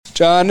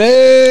Johnny.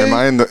 Am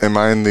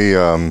I in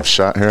the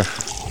shot here?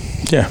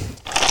 Yeah.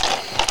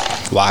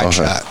 Wide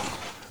shot.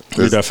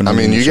 You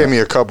gave me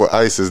a cup with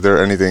ice. Is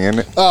there anything in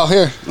it? Oh,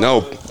 here.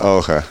 No. Oh,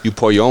 okay. You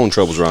pour your own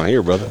troubles around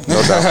here, brother.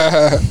 No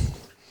doubt.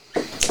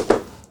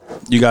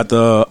 You got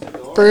the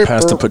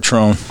pass the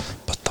Patron.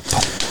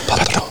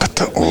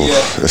 Oh,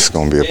 this is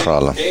gonna be a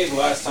problem.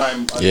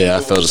 Yeah, I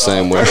felt the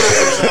same way.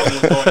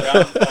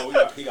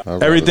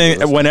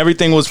 When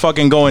everything was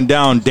fucking going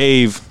down,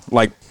 Dave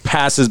like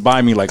passes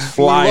by me, like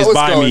flies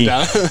by me.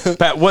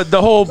 What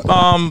the whole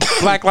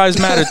Black Lives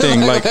Matter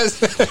thing? Like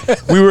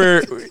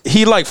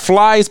he like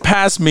flies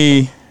past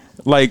me,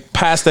 like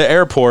past the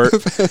airport,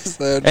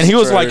 and he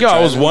was like, "Yo,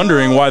 I was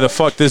wondering why the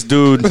fuck this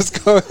dude."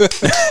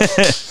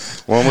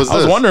 When was I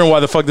was wondering why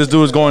the fuck this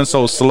dude was going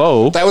so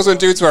slow. That was when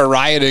dudes were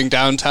rioting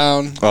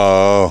downtown.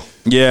 Oh,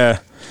 yeah.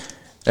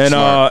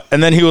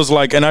 And then he was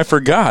like, and I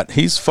forgot,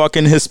 he's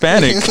fucking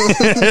Hispanic.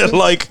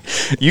 Like,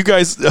 you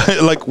guys,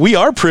 like, we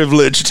are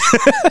privileged.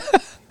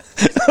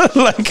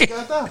 Like,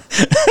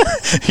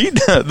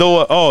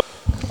 all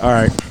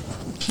right.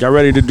 Y'all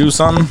ready to do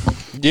something?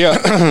 Yeah.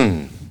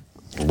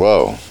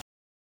 Whoa.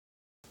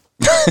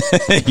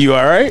 You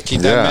all right?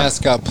 Keep that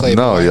mask up,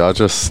 Playboy. No, y'all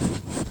just,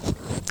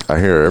 I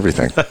hear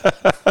everything.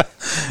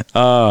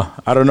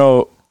 I don't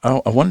know.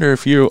 I wonder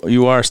if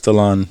you are still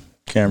on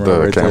camera. The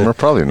right camera? there.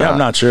 Probably not. Yeah, I'm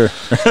not sure.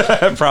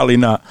 Probably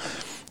not.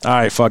 All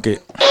right, fuck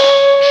it.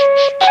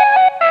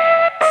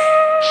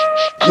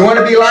 You want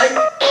to be like?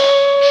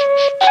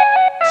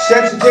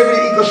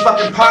 Sensitivity equals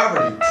fucking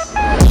poverty.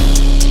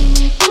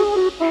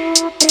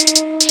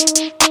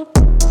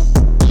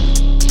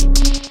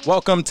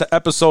 Welcome to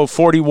episode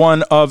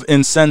 41 of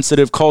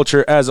Insensitive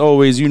Culture. As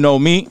always, you know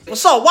me.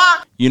 What's up,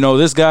 what? You know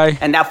this guy.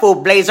 And that fool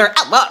Blazer,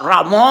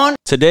 Ramon.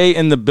 Today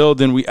in the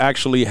building, we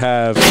actually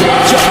have...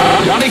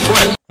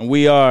 And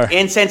we are...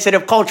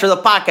 Insensitive Culture, the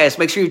podcast.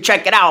 Make sure you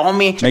check it out,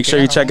 homie. Make sure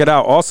you check it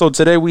out. Also,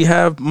 today we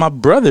have my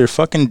brother,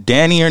 fucking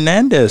Danny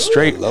Hernandez.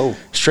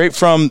 Straight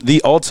from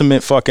the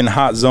ultimate fucking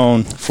hot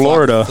zone,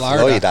 Florida.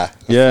 Florida.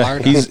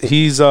 Yeah,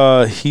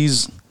 Florida.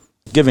 he's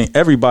giving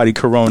everybody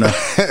Corona.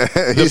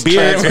 He's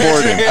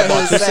transporting.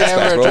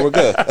 Bro, we're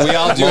good. We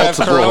all do have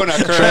Corona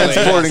currently.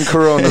 Transporting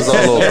Coronas all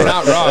over. You're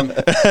not wrong.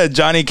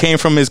 Johnny came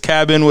from his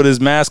cabin with his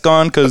mask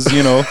on because,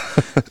 you know,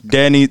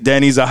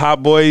 Danny's a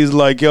hot boy. He's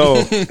like,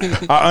 yo,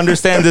 I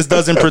understand this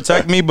doesn't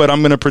protect me, but I'm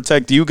going to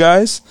protect you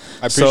guys.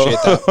 I appreciate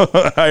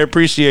that. I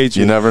appreciate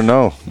you. You never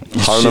know.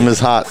 Harlem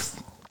is hot.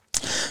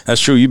 That's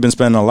true. You've been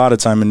spending a lot of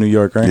time in New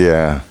York, right?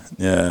 Yeah.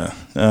 Yeah.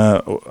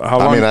 How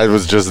long? I mean, I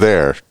was just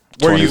there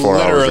 24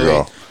 hours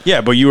ago.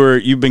 Yeah, but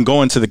you've been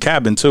going to the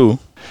cabin too.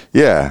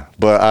 Yeah,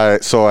 but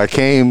I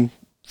came.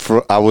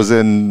 I was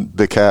in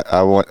the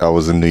I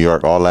was in New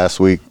York all last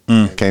week.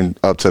 Came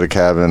up to the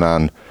cabin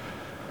on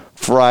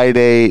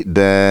Friday,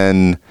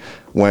 then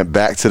went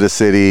back to the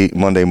city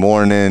Monday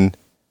morning,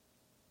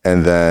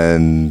 and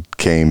then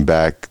came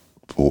back.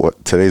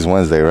 Today's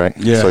Wednesday, right?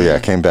 Yeah. So yeah, I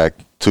came back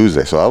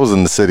Tuesday. So I was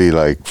in the city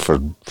like for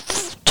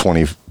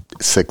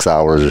 26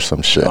 hours or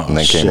some shit, and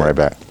then came right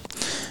back.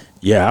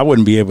 Yeah, I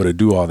wouldn't be able to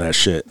do all that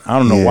shit. I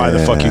don't know why the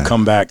fuck you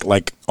come back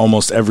like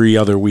almost every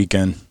other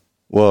weekend.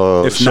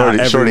 Well, if not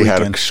every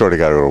weekend. Shorty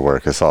got to go to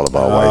work. It's all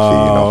about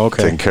wifey,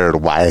 taking care of the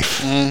wife.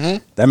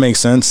 Mm-hmm. That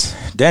makes sense.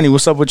 Danny,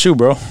 what's up with you,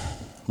 bro?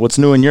 What's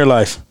new in your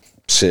life?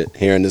 Shit,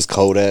 here in this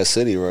cold ass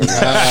city right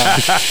now.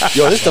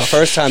 Yo, this is the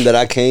first time that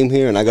I came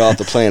here and I got off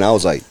the plane. I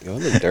was like, yo, I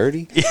look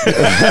dirty.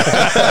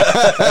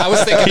 I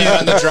was thinking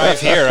on the drive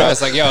here. I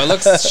was like, yo, it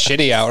looks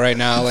shitty out right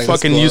now. Like,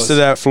 fucking used to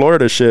that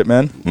Florida shit,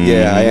 man. Mm-hmm.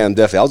 Yeah, I am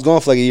definitely. I was gone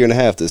for like a year and a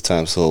half this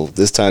time. So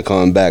this time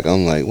coming back,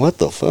 I'm like, what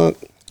the fuck?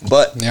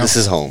 But this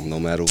is home, no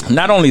matter what.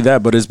 Not only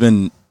that, but it's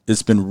been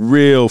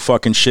real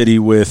fucking shitty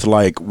with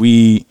like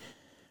we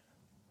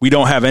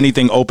don't have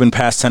anything open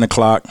past 10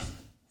 o'clock.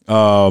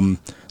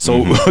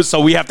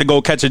 So we have to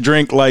go catch a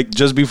drink like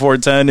just before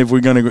 10 if we're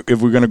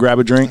gonna grab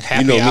a drink.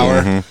 Happy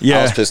hour. Mm-hmm. Yeah,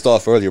 I was pissed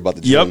off earlier about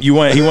the gym.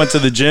 Yep, he went to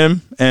the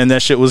gym and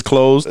that shit was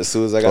closed. As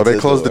soon as I got they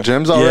closed the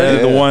gyms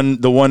already? Yeah,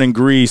 the one in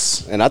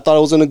Greece. And I thought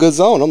it was in a good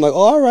zone. I'm like,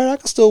 oh, all right, I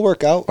can still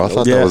work out. I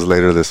thought that was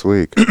later this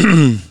week.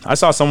 I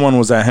saw someone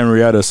was at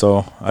Henrietta,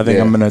 so I think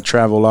I'm gonna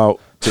travel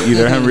out to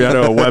either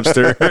Henrietta or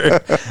Webster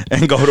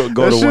and go to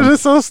that shit one. is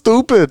so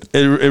stupid.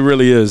 It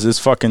really is. It's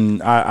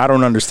fucking. I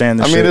don't understand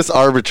this. I mean, it's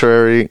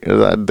arbitrary.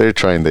 They're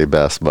trying their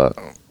best, but.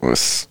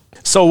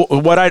 So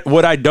what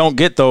I don't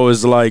get though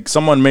is like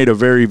someone made a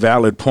very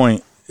valid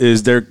point.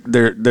 Is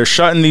they're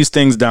shutting these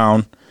things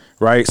down,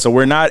 right? So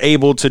we're not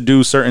able to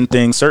do certain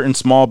things. Certain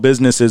small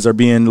businesses are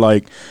being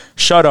like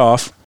shut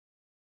off,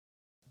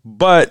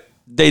 but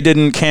they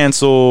didn't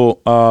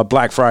cancel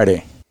Black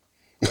Friday.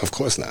 Of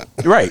course not.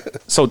 Right.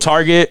 So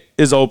Target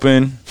is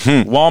open.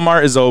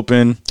 Walmart is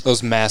open.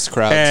 Those mass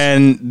crowds.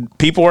 And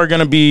people are going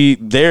to be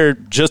there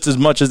just as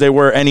much as they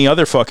were any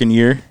other fucking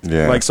year.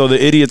 Yeah. Like, so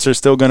the idiots are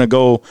still going to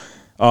go,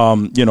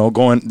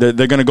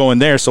 they're going to go in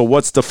there. So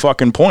what's the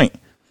fucking point?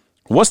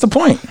 What's the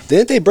point?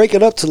 Didn't they break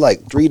it up to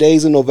like 3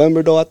 days in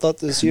November though? I thought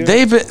this year.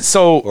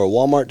 So or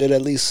Walmart did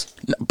at least.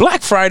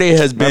 Black Friday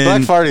has been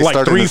Black Friday like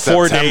started 3-4 in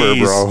September,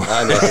 days. bro.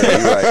 I know.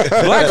 You're right.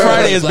 Black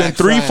Friday has Black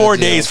been 3-4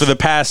 Friday, days yeah. for the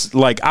past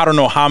like I don't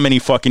know how many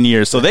fucking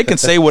years. So they can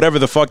say whatever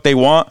the fuck they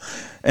want,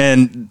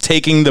 and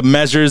taking the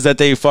measures that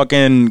they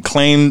fucking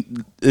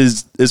claim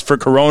is for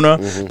Corona,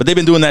 but they've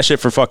been doing that shit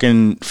for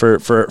fucking for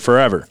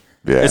forever.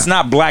 Yeah. It's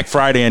not Black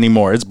Friday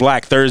anymore. It's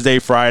Black Thursday,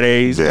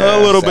 Fridays, Yeah.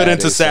 a little bit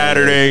into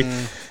Saturday.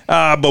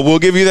 But we'll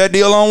give you that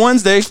deal on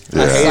Wednesday. I hate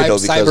it though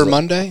because Cyber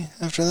Monday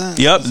after that.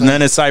 Yep, and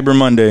then it's Cyber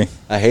Monday.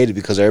 I hate it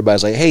because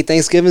everybody's like, "Hey,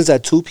 Thanksgiving's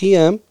at 2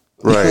 p.m."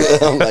 Right.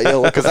 I'm like,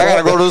 "Yo, Because I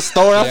gotta go to the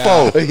store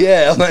at 4.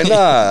 Yeah, I'm like,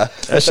 nah.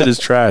 That shit is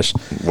trash.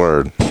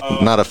 Word.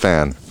 Not a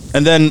fan.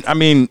 And then, I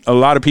mean, a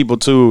lot of people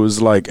too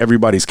is like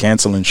everybody's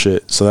canceling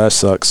shit, so that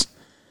sucks.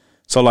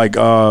 So like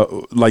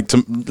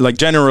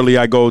generally,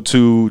 I go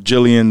to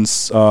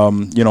Jillian's,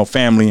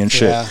 family and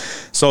shit. Yeah.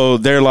 So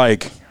they're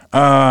like,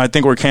 I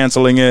think we're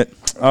canceling it.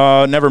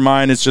 Never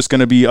mind, it's just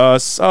gonna be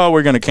us. Oh,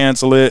 we're gonna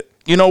cancel it.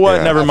 You know what?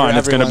 Yeah. Never mind,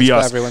 it's gonna be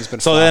us. Everyone's been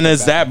So then flopping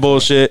it's back that and forth.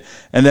 bullshit.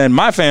 And then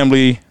my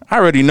family, I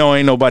already know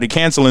ain't nobody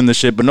canceling the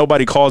shit, but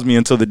nobody calls me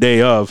until the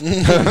day of.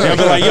 They'll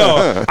be like,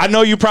 yo, I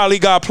know you probably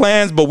got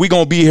plans, but we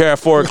gonna be here at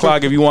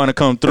 4:00 if you want to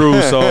come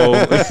through. So,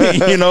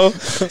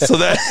 so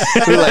that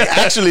We're like,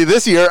 actually,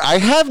 this year, I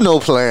have no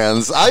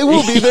plans. I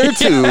will be there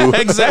too. Yeah,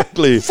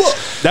 exactly.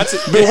 That's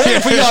Been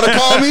waiting for y'all to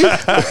call me.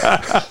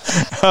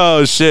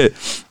 oh shit.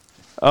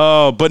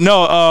 But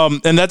no,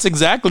 and that's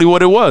exactly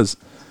what it was.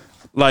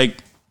 Like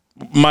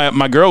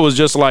my girl was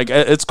just like,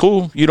 it's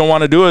cool. You don't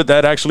want to do it.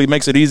 That actually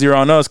makes it easier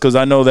on us because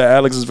I know that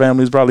Alex's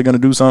family is probably going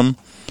to do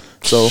something.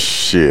 So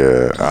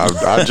Shit.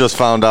 I just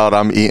found out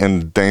I'm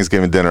eating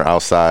Thanksgiving dinner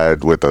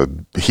outside with a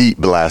heat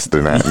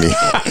blasting at me.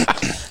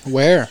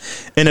 Where?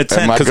 in a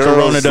tent my because girls,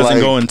 Corona doesn't like,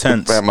 go in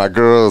tents. At my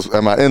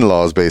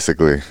in-laws,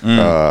 basically.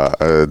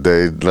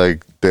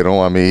 They don't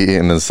want me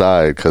eating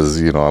inside because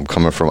I'm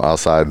coming from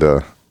outside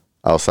the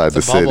bubble,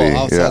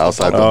 city.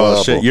 Outside the bubble.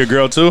 Oh shit, your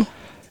girl too?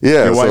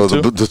 Yeah, Your so wife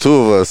too? the two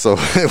of us. So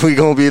we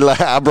gonna be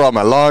like, I brought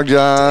my long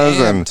johns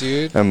Damn,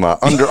 dude. and my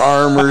Under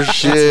Armour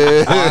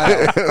shit.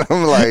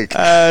 I'm like,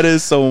 That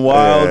is some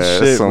wild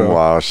shit, some bro.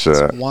 wild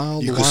shit.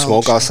 Wild. You can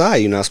smoke outside.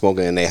 You're not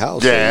smoking in their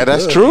house. Yeah, so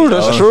that's you true.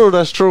 good.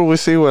 That's true. We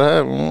see what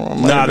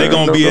happens. Nah, they're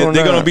gonna be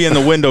in the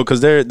window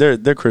because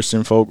they're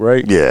Christian folk,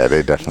 right? Yeah,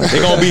 they definitely.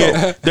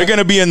 They're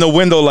gonna be in the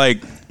window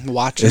like,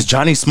 Watch is it.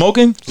 Johnny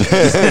smoking? Like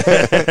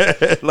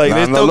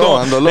they on the still low,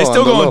 going on the low, they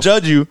still on the gonna low.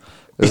 judge you.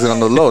 Is it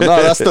on the low?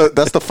 No, that's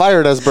the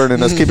fire that's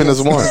burning. That's keeping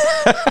us warm.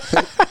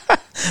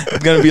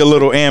 It's gonna be a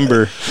little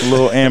amber.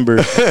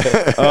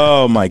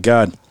 Oh my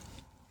god.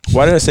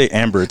 Why did I say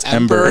amber? It's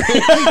ember. Dude,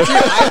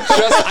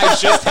 I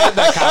just had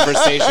that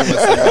conversation with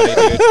somebody,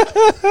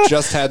 dude.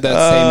 Just had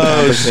that same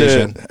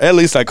conversation. Shit. At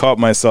least I caught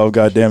myself.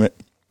 God damn it.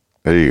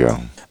 There you go.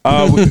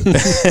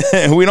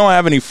 We don't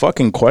have any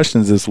fucking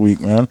questions this week,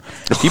 man.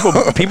 People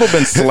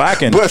been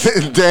slacking. But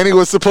Danny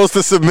was supposed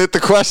to submit the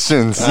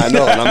questions. I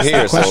know, and I'm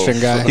here. Question,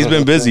 so. guy. He's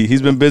been busy.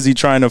 He's been busy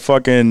trying to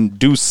fucking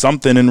do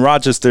something in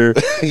Rochester.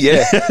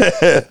 Yeah,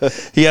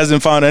 He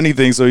hasn't found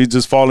anything, so he's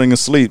just falling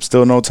asleep.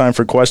 Still no time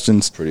for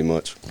questions. pretty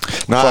much.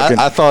 No, Fucking-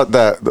 I thought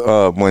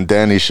that when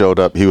Danny showed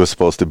up, he was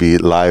supposed to be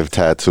live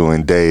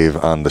tattooing Dave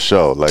on the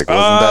show. Like,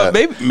 wasn't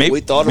that? Maybe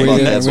We thought We about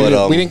didn't, that,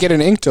 but we didn't get an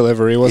ink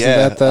delivery. Wasn't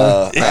yeah. that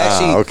the?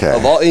 Actually, okay.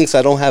 of all inks,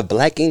 I don't have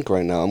black ink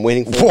right now. I'm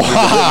waiting for.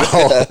 Wow,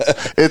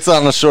 it's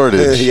on a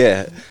shortage.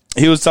 Yeah,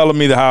 he was telling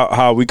me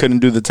how we couldn't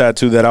do the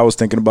tattoo that I was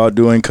thinking about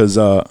doing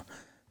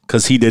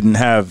because he didn't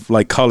have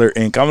like color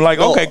ink. I'm like,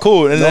 No, okay,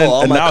 cool, and no, then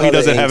all and my now he color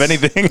doesn't have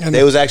inks- anything.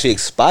 they was actually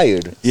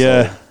expired.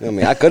 Yeah. So, I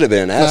mean, I could have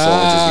been an asshole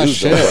and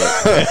just used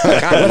them. but I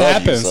kinda What love you,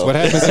 happens? so. What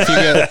happens if you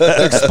get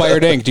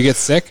expired ink? Do you get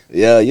sick?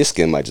 Yeah, your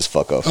skin might just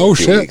fuck off. For Oh a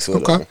few shit! Weeks,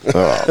 whatever.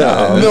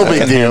 Okay. No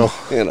big deal.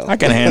 You know, I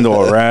can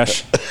handle a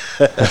rash.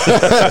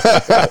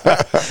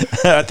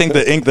 I think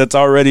the ink that's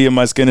already in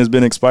my skin has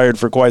been expired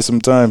for quite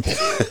some time.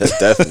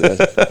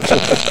 definitely.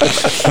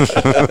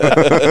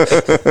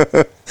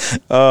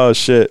 Oh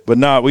shit! But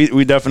nah,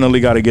 we definitely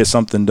got to get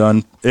something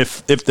done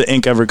if the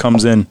ink ever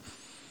comes in.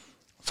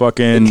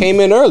 Fucking Came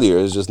in earlier.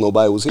 It's just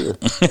nobody was here.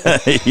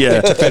 yeah.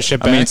 that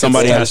shit I mean, back.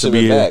 somebody It's has to time be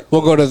ship it here. back.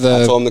 We'll go to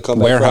I told him to the come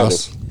back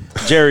warehouse.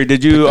 Jerry,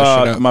 did you? Pick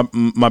that shit up.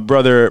 My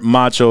brother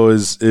Macho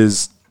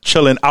is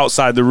chilling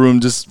outside the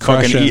room, just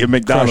fucking Crushing- eating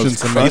McDonald's.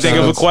 crushing some You think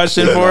of a McDonald's.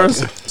 question for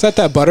us? Is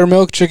that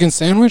buttermilk chicken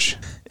sandwich?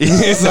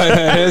 Is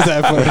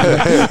that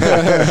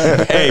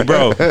buttermilk? Hey,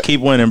 bro, keep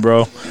winning,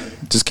 bro.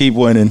 Just keep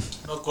winning.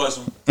 No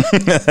question.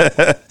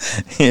 Yeah,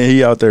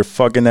 he out there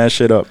fucking that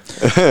shit up.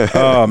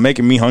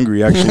 Making me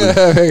hungry,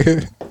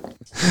 actually.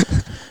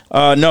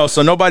 No,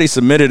 so nobody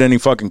submitted any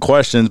fucking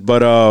questions,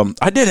 but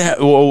I did have,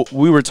 well,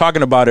 we were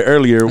talking about it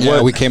earlier.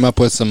 Yeah, we came up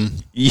with some.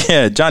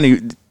 Yeah, Johnny,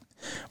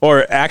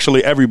 or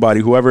actually everybody,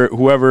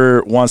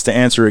 whoever wants to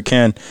answer it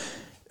can.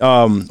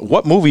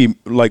 What movie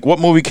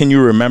can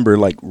you remember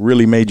like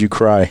really made you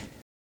cry?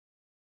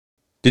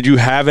 Did you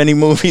have any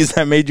movies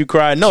that made you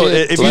cry? No,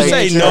 if you Like,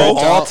 say sure. no,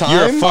 All time?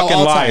 you're a fucking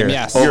All time, liar.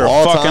 yes. You're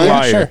All a fucking time?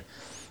 liar. Sure.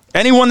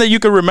 Anyone that you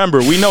could remember.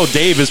 We know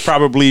Dave is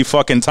probably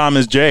fucking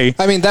Thomas J.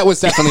 I mean, that was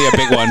definitely a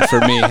big one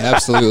for me.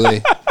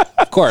 Absolutely.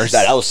 Of course.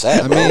 That was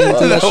sad. I mean,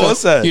 That was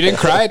sad. you didn't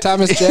cry at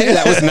Thomas J?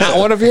 That was not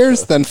one of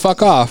yours? Then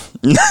fuck off.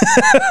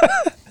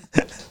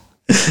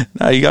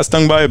 Nah, you got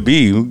stung by a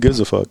bee. Who gives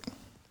a fuck?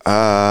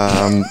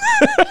 Trying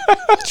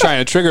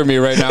to trigger me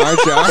right now, aren't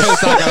you?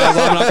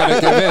 I'm not going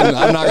to give in.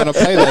 I'm not going to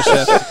play that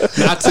shit.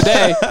 Not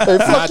today.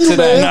 Not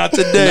today. Not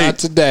today. Not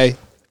today.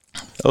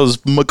 That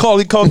was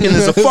Macaulay Culkin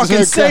is a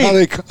fucking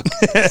saint.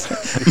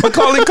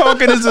 Macaulay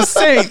Culkin is a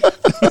saint.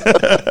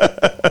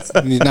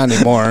 Not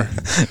anymore.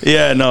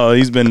 Yeah, no,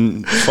 he's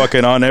been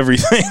fucking on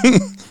everything.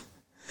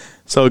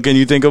 So can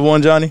you think of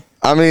one, Johnny?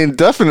 I mean,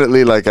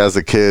 definitely, like, as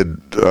a kid,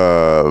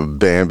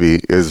 Bambi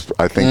is,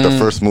 I think, the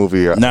first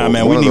movie. Nah,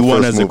 man, we of need the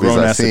one first as a movies I've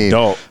grown-ass seen.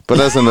 adult. But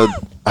as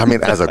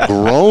a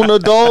grown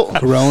adult,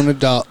 Grown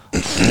adult.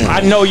 I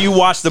know you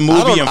watched the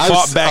movie and I've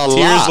fought back a tears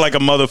lot. like a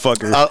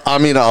motherfucker. I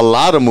mean, a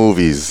lot of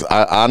movies.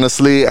 I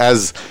honestly,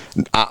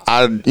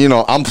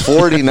 I'm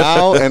 40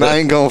 now, and I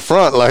ain't gonna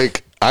front.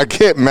 Like, I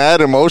get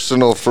mad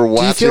emotional for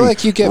watching. Do you feel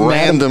like you get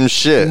random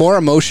shit? more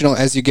emotional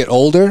as you get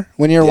older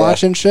when you're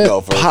watching shit?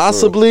 No, for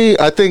Possibly.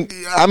 I think.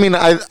 I mean,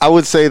 I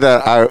would say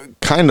that I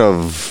kind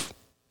of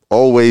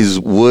always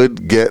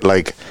would get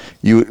like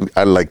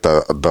I like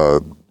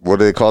the what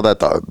do they call that?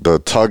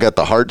 The tug at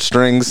the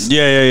heartstrings.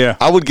 Yeah.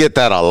 I would get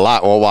that a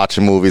lot while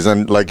watching movies,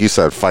 and like you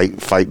said,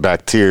 fight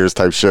back tears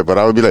type shit. But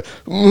I would be like,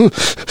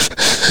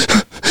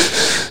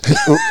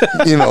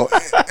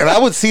 and I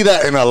would see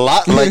that in a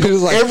lot. Like,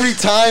 Like every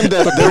time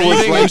that there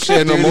was like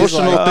an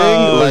emotional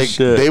thing, like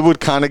shit. they would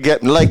kind of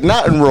get like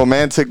not in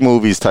romantic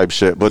movies type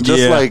shit, but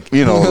just Yeah. like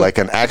like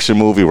an action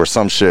movie where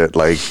some shit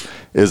like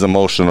is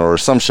emotional or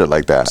some shit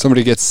like that.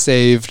 Somebody gets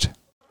saved.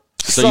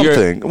 So you're-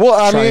 Something. Well,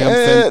 I mean,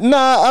 Triumphant.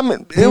 I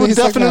mean, it would He's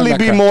like, definitely "No, I'm not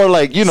be crying." more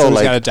like Someone's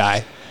like gotta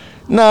die.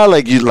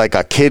 like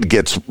a kid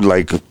gets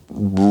like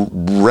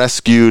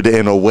rescued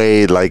in a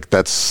way like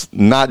that's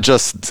not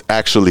just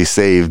actually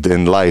saved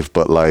in life,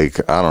 but like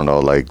I don't know,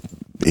 like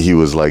he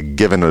was like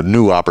given a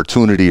new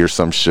opportunity or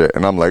some shit,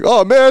 and I'm like,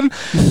 oh man,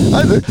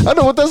 I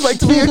know what that's like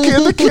to be a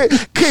kid. The kid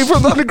came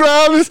from the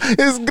underground,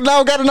 is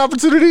now got an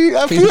opportunity.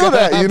 I feel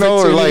that,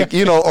 or like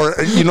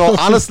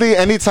honestly,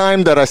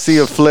 anytime that I see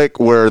a flick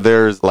where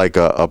there's like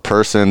a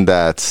person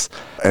that's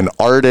an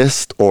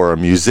artist or a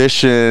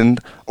musician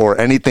or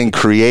anything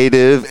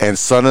creative, and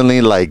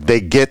suddenly like they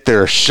get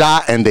their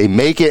shot and they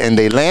make it and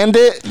they land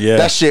it. Yeah.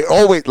 That shit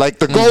always like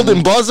the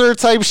golden buzzer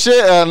type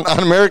shit on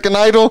American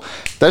Idol.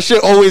 That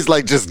shit always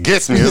like just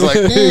gets me. It's like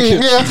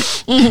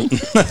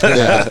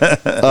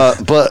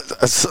but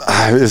it's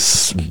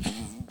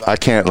I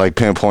can't like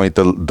pinpoint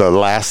the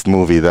last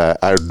movie that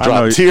I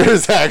dropped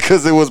tears at,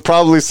 because it was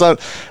probably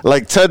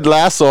like Ted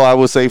Lasso. I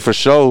would say for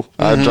sure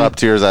I dropped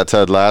tears at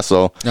Ted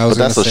Lasso, but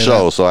that's a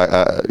show, so I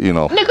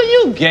Nigga,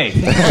 you gay.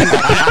 You've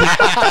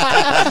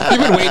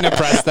been waiting to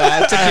press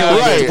that.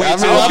 Right. I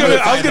was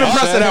gonna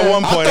press it at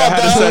one point. I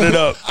had to set it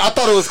up. I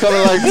thought it was coming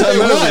like 10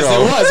 minutes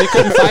ago. It was. You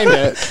couldn't find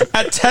it.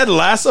 At Ted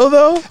Lasso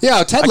though?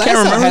 Yeah, Ted I can't Lasso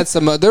remember. had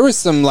some. There was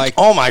some like.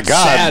 Oh my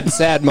God.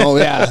 Sad mo.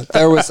 Yeah,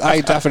 there was.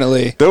 I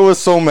definitely There was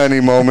so many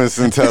moments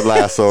in Ted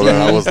Lasso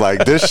that I was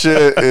like, this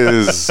shit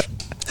is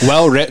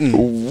well written. a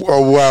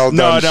well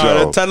done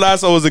show. Ted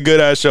Lasso was a good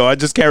ass show. I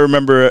just can't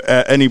remember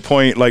at any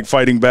point like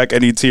fighting back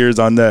any tears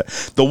on that.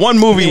 The one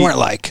movie We weren't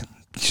like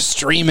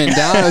streaming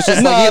down. It was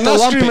just No, like you had the not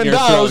lump in streaming your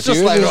down. throat, It was just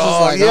dude. like, It was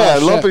just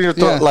like, lump shit. in your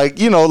throat. Yeah.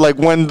 Like,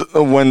 like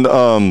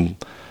when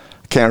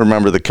can't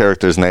remember the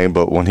character's name,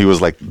 but when he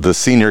was like the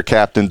senior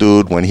captain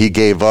dude, when he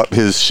gave up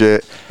his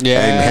shit and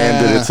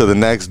handed it to the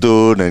next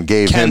dude and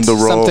gave him Kent, the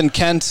role. something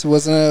Kent,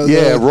 wasn't it?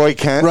 Yeah, Roy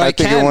Kent. Roy I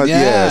think Kent, it was.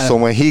 Yeah. So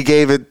when he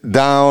gave it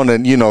down,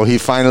 and he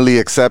finally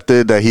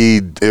accepted that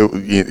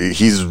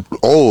he's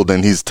old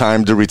and he's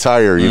time to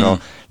retire.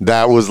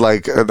 That was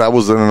like that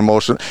was an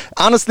emotion.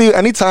 Honestly,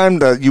 anytime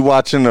that you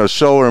watching a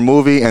show or a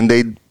movie and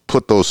they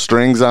put those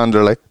strings on,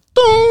 they're like.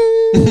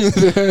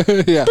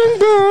 Yeah.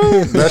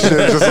 That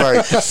shit just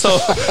like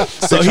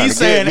so he's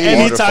saying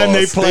anytime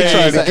they play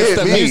It's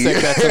the music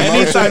that's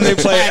anytime they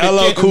play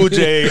LL Cool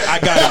J, I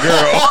got a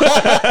girl.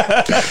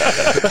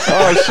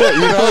 oh shit,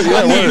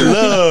 I need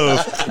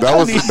love. that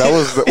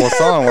was what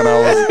song when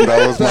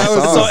that was my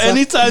song. So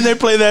anytime they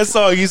play that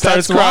song, he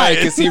starts That's right, crying.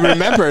 because he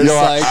remembers. Yo,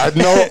 like, I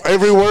know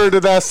every word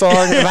of that song,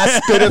 and I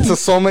spit it to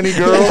so many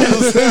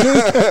girls.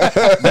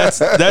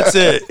 That's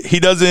it. He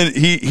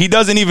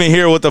doesn't even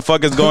hear what the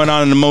fuck is going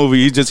on in the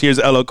movie. He just hears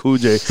LL Cool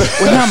J.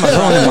 When I'm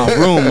alone in my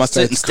room, I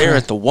sit and stare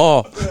at the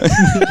wall.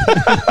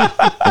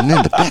 And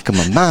in the back of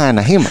my mind,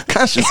 I hear my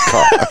conscience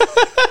call.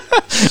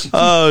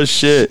 Oh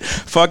shit!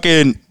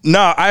 Fucking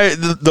no!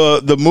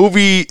 The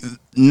movie.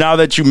 Now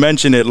that you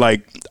mention it,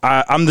 like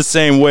I'm the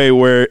same way.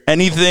 Where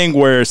anything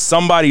where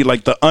somebody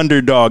like the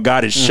underdog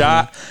got his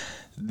shot,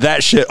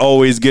 that shit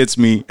always gets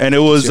me. And it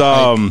was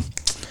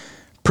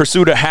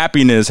Pursuit of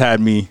Happiness had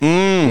me.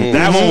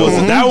 That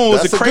one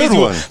was That's a crazy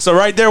good one. So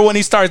right there when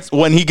he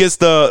gets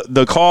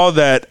the call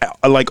that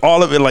like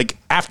all of it, like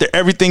after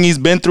everything he's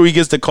been through, he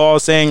gets the call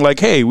saying like,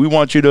 hey, we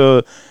want you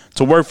to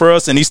to work for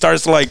us, and he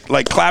starts like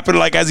clapping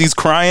like as he's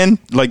crying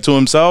like to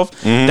himself.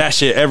 That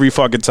shit every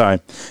fucking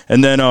time.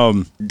 And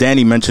then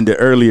Danny mentioned it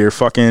earlier.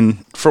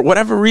 Fucking for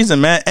whatever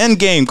reason, man,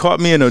 Endgame caught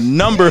me in a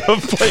number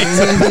of places,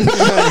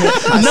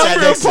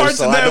 number of parts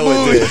of that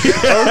movie.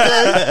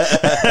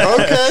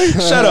 Okay.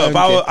 Shut up.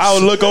 I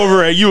would look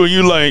over at you and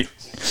you like,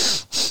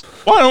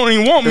 why don't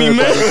you want me,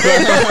 man?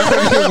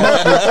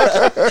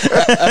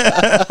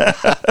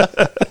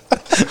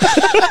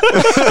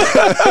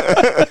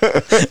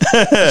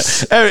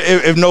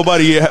 If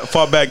nobody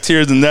fought back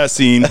tears in that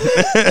scene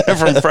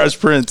from Fresh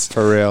Prince,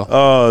 For real.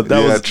 oh,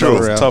 that was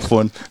a tough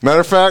one. Matter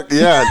of fact,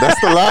 yeah, that's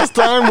the last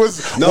time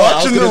was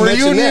watching the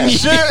reunion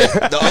shit.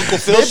 The Uncle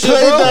Phil They shit,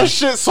 played bro. that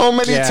shit so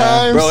many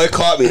times. Bro, it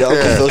caught me. The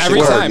Uncle Phil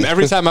shit caught me.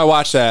 Every time I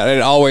watch that,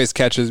 it always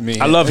catches me.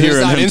 I love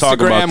hearing on him Instagram,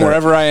 talk about that.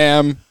 wherever I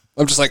am.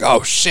 I'm just like,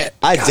 oh shit.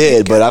 I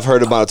did, but I've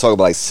heard about it talk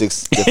about like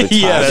 6 different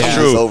times. Yeah, that's It's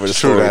true. over the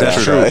True, story.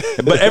 that's True.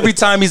 But every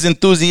time he's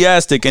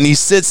enthusiastic and he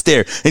sits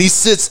there and he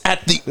sits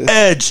at the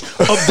edge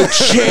of the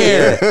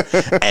chair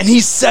and he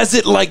says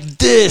it like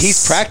this.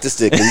 He's practiced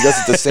it because he does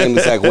it the same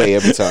exact way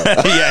every time.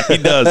 Yeah, he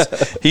does.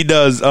 He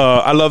does.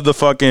 I love the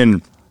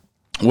fucking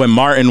when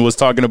Martin was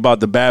talking about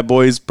the Bad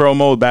Boys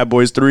promo, Bad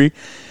Boys 3,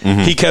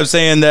 he kept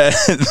saying that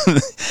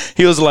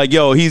he was like,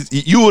 yo,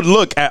 you would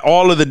look at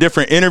all of the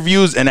different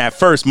interviews, and at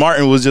first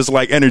Martin was just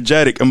like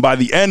energetic, and by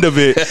the end of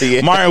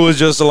it, Martin was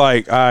just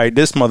like, all right,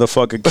 this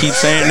motherfucker keeps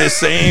saying the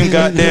same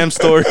goddamn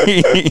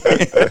story.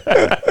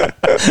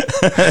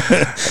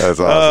 That's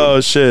awesome.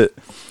 Oh shit.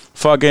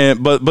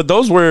 Fucking but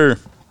those were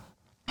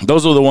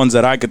the ones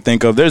that I could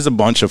think of. There's a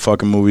bunch of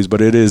fucking movies,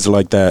 but it is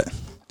like that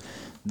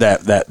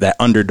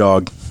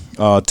underdog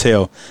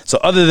tale. So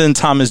other than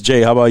Thomas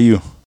J, how about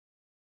you?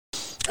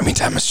 I mean,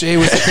 Thomas J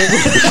was the big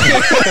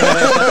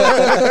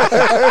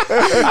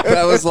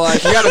that was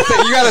like, you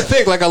gotta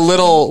think like a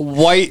little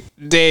white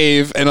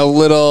Dave and a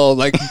little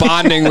like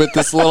bonding with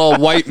this little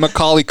white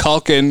Macaulay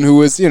Culkin who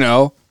was,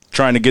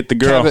 Trying to get the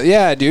girl.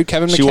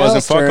 Kevin McAllister. She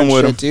wasn't fucking and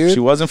with shit, him. dude.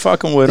 She wasn't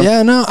fucking with him.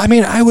 Yeah, no, I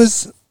mean, I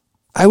was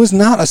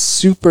not a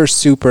super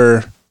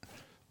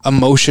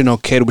emotional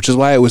kid, which is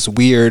why it was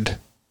weird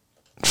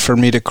for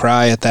me to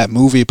cry at that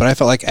movie. But I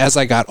felt like as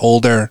I got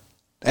older,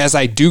 as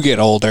I do get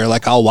older,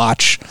 like I'll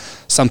watch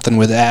something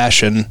with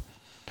Ash and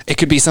it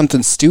could be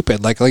something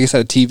stupid, like I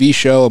said, a TV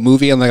show, a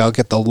movie, and like I'll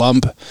get the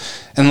lump,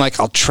 and like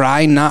I'll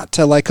try not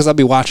to because I'll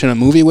be watching a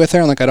movie with her,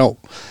 and like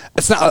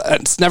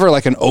it's never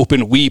like an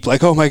open weep,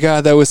 like oh my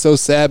god that was so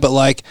sad, but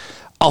like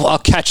I'll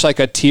catch like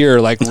a tear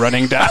like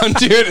running down,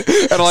 dude.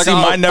 And like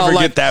I'll never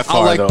get that far.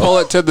 I'll like though. pull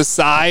it to the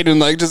side and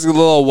like just a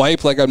little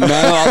wipe, like I'll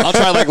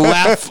try like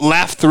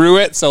laugh through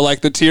it so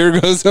like the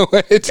tear goes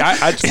away.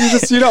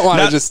 You don't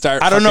want to just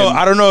start. I don't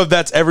know if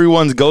that's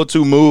everyone's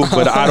go-to move,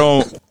 but I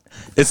don't.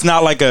 It's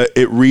not like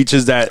it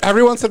reaches that.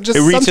 Everyone's just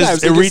it reaches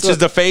sometimes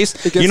the face.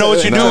 You know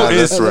what you do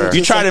is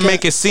you try to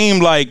make it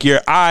seem like your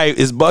eye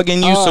is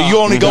bugging you, so you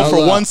only go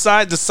for one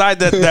side, the side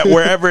that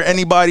wherever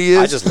anybody is.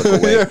 I just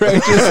look away.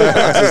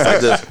 Just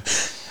like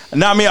this.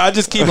 No, I mean I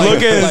just keep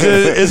looking.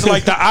 It's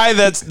like the eye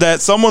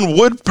that someone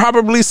would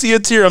probably see a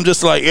tear. I'm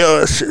just like,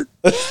 yo, shit,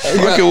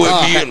 fucking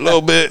with me a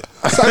little bit.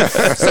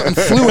 Something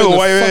flew in the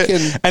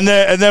fucking... and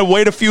then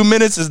wait a few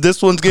minutes as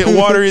this one's getting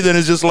watery. Then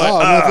it's just like,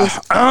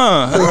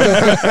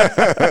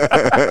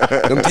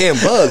 Them damn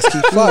bugs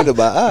keep flying to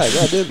my eye.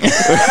 Goddamn.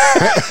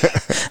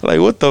 Like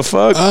what the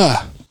fuck?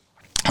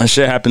 That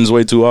shit happens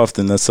way too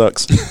often. That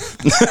sucks.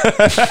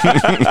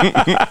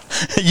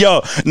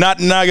 Yo, not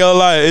gonna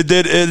lie, it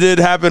did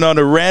happen on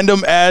a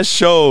random ass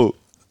show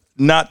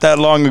not that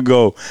long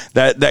ago.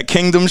 That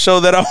Kingdom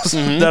show that I was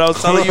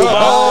telling you about.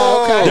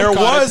 Oh, okay. There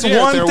was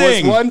one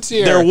thing.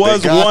 There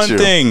was one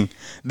thing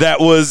that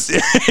was.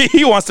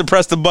 He wants to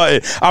press the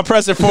button. I'll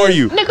press it for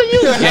you. Nigga,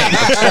 you gay.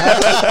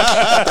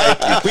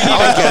 We need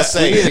a guest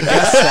saying.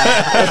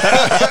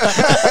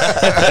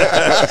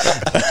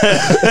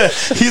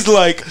 He's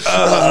like,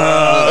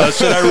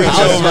 should I reach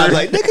over? I'm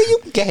like, nigga, you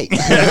gay.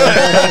 That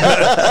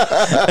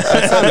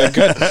sounded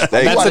good.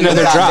 That's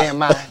another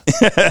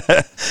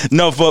drop.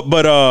 No,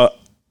 but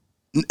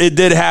it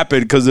did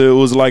happen because it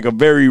was like a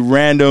very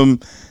random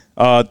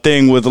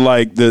thing with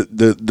like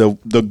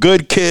the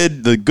good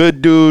kid, the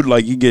good dude,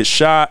 like he gets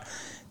shot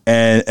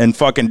and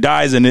fucking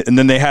dies, and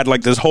then they had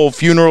like this whole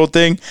funeral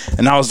thing,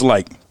 and I was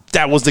like, he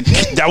was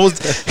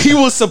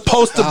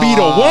supposed to be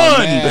the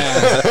one.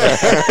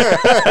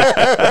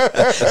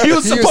 He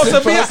was supposed to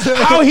be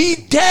how he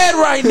dead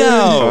right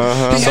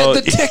now. He had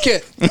the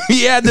ticket.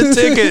 He had the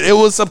ticket. It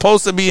was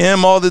supposed to be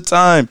him all the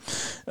time.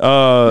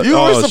 You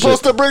were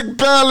supposed to bring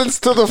balance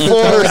to the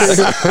force.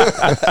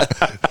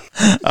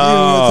 You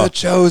were the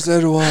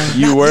chosen one.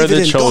 You were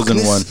the chosen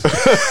one.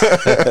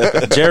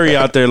 Jerry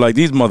out there like,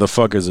 these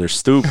motherfuckers are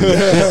stupid.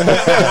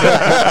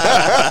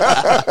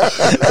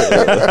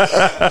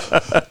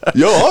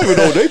 Yo, I don't even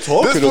know what they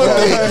talking about.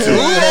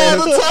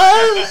 All the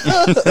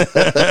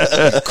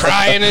time.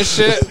 Crying and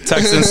shit.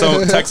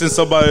 Texting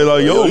somebody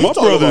like, yo, my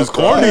brother's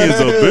corny as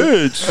a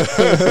bitch.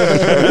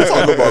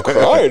 Talking about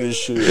crying and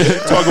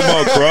shit. Talking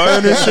about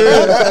crying and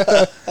shit.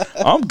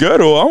 I'm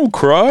ghetto. I don't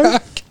cry.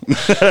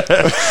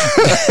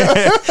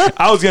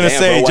 I was gonna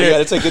say, bro, why you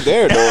gotta take it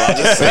there though. I'm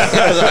just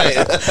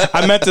saying.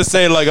 I meant to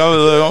say like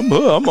I'm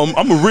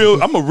a real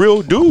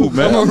dude,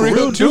 man. I'm a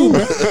real dude.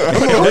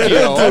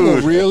 I'm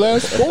a real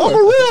ass boy. I'm a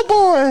real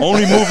boy.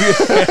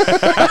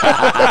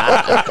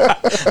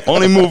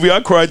 Only movie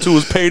I cried to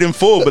was Paid in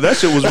Full, but that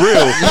shit was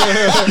real.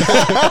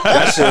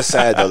 That shit is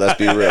sad though. Let's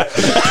be real.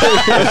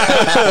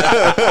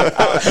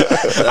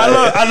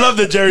 I love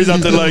that Jerry's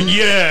out there like,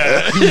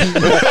 yeah.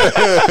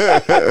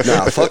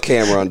 Nah, fuck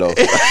Cameron though.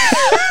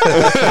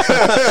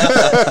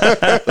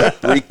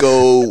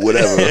 Rico,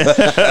 whatever.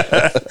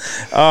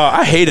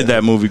 I hated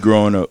that movie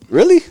growing up.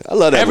 Really? I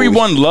love that.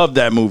 Everyone loved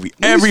that movie.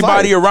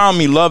 Everybody around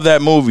me loved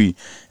that movie,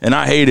 and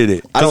I hated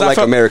it. I don't like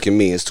American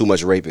Me. It's too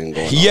much raping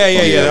going on.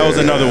 Yeah. That was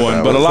another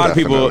one. But a lot of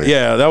people,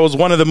 that was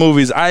one of the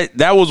movies.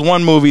 That was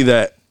one movie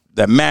that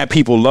mad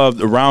people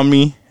loved around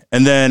me,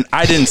 and then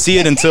I didn't see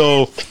it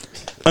until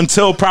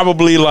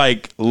probably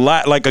like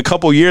a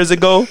couple years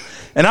ago.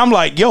 And I'm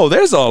like, yo,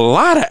 there's a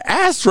lot of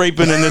ass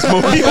raping in this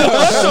movie. What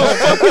the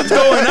fuck is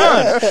going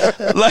on?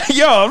 Like,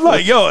 yo, I'm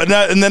like, yo, and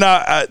then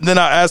I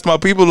asked my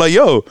people, like,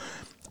 yo,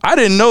 I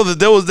didn't know that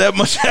there was that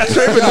much ass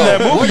raping in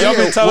that movie. Y'all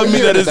been telling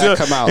me that it's good.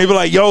 They be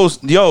like, yo,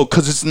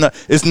 because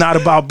it's not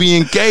about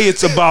being gay.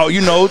 It's about,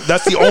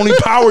 that's the only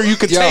power you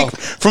can take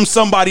from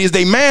somebody is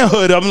their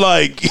manhood. I'm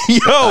like,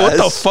 yo, what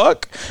the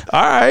fuck?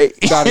 All right.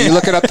 God, are you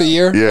looking up the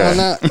year on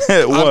that?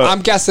 What?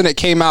 I'm guessing it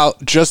came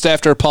out just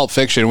after Pulp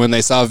Fiction when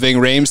they saw Ving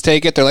Rhames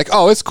take it. They're like,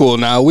 oh, it's cool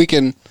now. We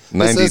can...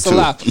 92. 92,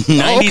 that's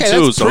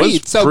so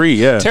it's pre,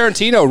 yeah.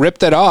 Tarantino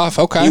ripped it off.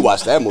 Okay. He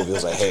watched that movie. I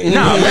was like, hey.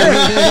 Nah,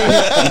 man.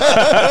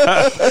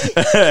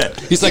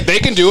 He's like, they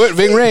can do it.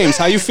 Ving Rhames,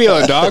 how you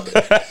feeling, dog?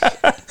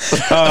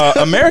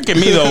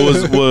 American Me though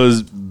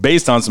was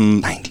based on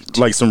some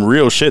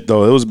real shit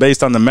though. It was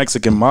based on the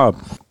Mexican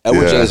mob.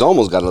 Edward James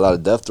almost got a lot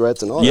of death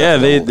threats and all Yeah,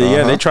 that.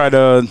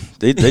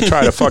 they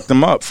try to fuck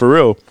them up for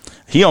real.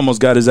 He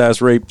almost got his ass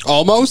raped.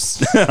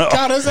 Almost?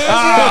 Got his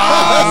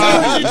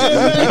ass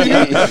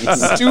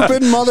raped.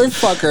 Stupid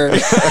motherfucker.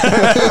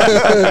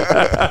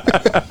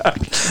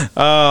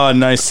 Oh,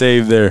 nice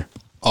save there.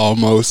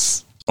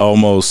 Almost.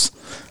 But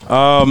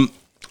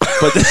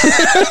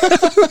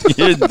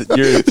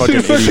you're a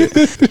fucking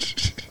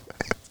idiot.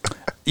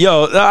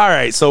 Yo, all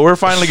right, so we're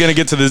finally going to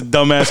get to this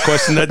dumbass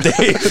question that Dave.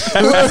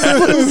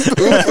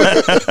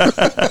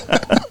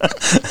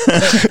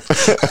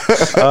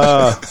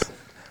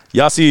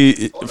 Y'all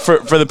see,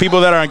 for the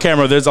people that are on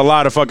camera, there's a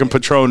lot of fucking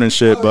Patron and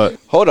shit, but...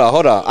 Hold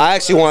on. I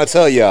actually want to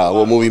tell y'all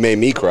what movie made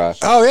me cry.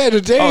 Oh, yeah,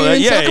 Danny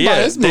didn't talk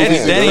about his movie.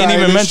 Danny didn't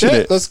even mention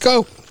it. Let's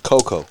go.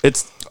 Coco.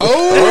 It's...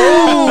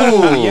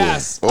 Oh,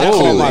 yes. I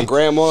called my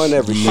grandma and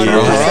everything.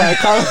 No,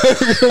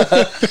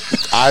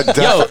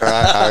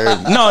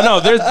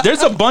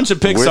 there's a bunch of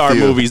Pixar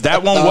movies.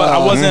 That one I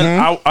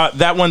wasn't.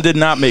 That one did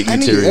not make me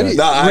teary.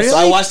 So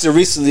I watched it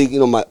recently.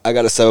 I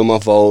got a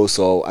 7-month-old,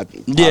 so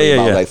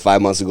like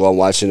 5 months ago, I'm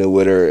watching it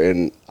with her,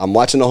 and I'm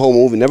watching the whole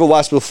movie. Never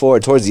watched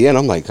before. Towards the end,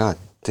 I'm like, God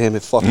damn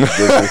it, fuck Disney.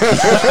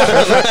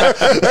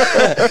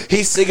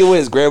 He's singing with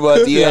his grandma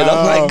at the end.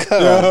 I'm like,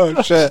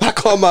 God. Shit. I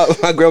call my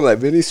grandma like,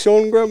 Benny,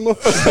 showing grandma.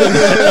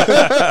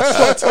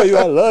 I tell you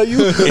I love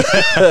you.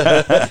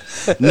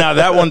 Now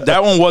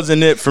that one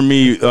wasn't it for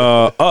me.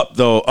 Up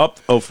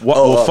of what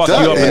will fuck you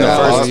up in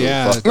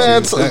the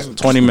first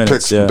 20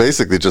 minutes.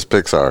 Basically just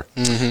Pixar.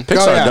 Mm-hmm.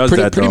 Pixar does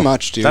that pretty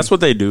much, dude. That's what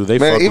they do. They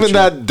man, fuck even with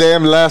that you.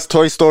 damn last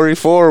Toy Story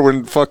 4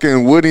 when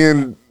fucking Woody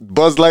and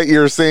Buzz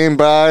Lightyear saying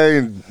bye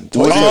and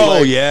Woody's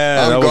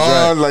I'm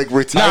gone, like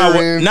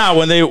retiring.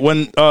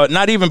 When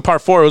not even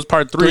part 4, it was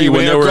part 3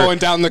 when they were going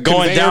down the to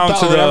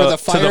the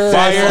fire,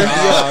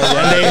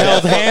 and they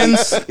held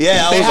hands.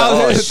 Yeah, I was like,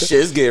 oh shit,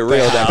 it's getting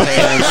real now.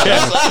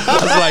 I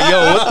was like,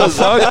 yo, what the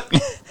fuck?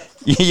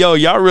 Yo,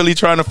 y'all really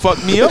trying to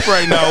fuck me up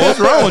right now. What's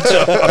wrong with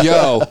y'all?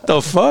 Yo, what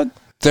the fuck?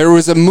 There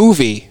was a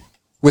movie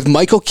with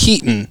Michael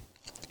Keaton.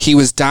 He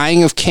was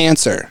dying of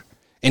cancer,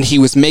 and he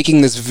was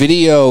making this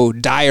video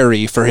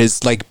diary for his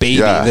baby,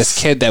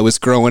 this kid that was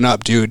growing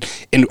up, dude.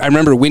 And I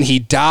remember when he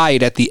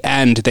died at the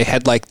end, they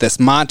had this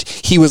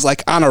he was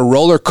on a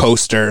roller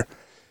coaster.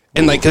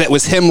 And that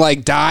was him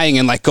dying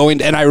and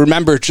going, and I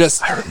remember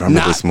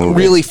not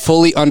really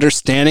fully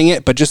understanding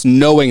it, but just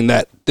knowing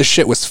that this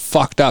shit was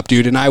fucked up,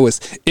 dude. And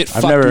it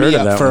fucked me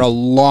up for a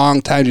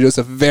long time, dude. It was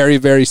a very,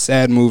 very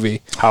sad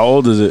movie. How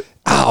old is it?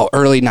 Oh,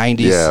 early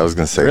 90s. Yeah, I was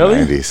gonna say really?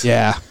 90s.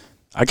 Yeah.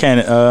 I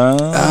can't.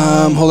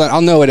 Hold on,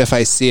 I'll know it if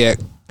I see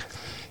it.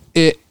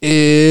 It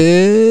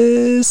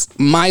is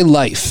My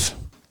Life.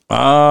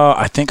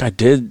 I think I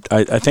did.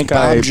 I think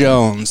Bob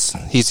Jones.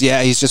 He's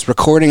just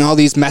recording all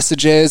these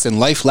messages and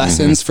life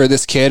lessons for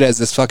this kid as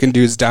this fucking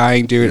dude's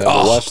dying, dude.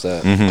 I watched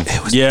that.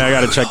 It was I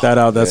gotta check that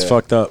out. That's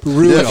fucked up.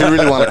 Yeah, if you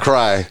really want to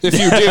cry. If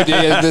you do,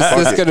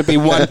 this is gonna be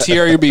one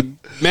tear. You'll be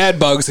mad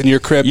bugs in your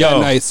crib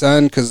that night,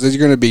 son, because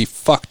you're gonna be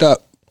fucked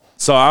up.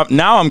 So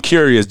now I'm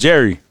curious,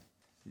 Jerry.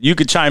 You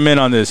could chime in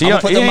on this. He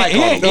ain't got to.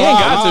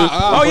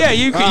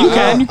 You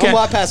can.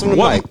 Pass him the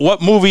mic.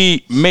 What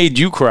movie made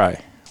you cry?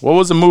 What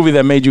was the movie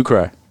that made you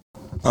cry?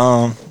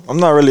 I'm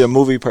not really a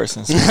movie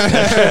person, so.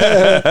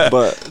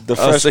 But the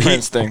Fresh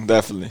Prince thing,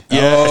 definitely.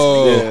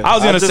 Yeah. I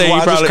was gonna say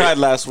I probably just cried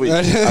last week.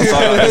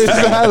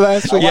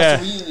 Yeah,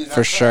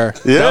 For sure.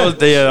 Yeah.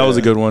 that was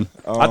a good one.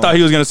 I thought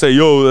he was gonna say,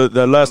 "Yo,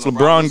 that last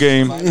LeBron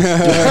game." I'm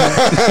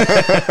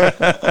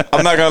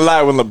not gonna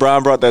lie. When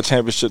LeBron brought that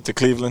championship to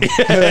Cleveland,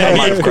 I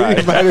might have cried.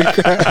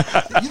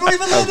 You don't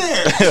even live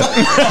there.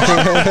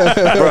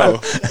 Bro.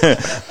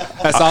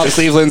 That's all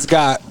Cleveland's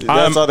got.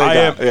 That's all they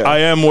got. Yeah. I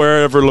am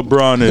wherever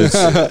LeBron is.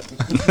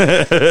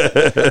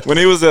 When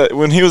he was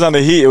on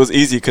the Heat, it was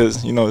easy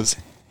because it's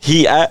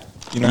he at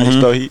how you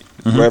spell Heat.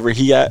 Wherever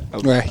he at.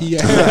 Where he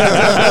at.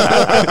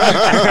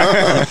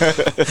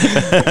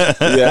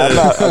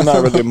 Yeah, I'm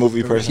not really a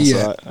movie person,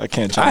 so I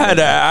can't. I had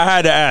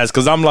to ask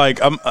because I'm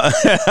like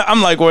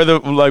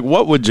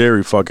what would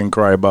Jerry fucking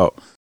cry about?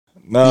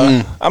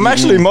 No, I'm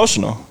actually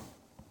emotional.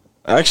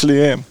 I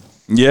actually am.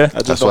 Yeah, I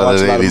just That's don't why watch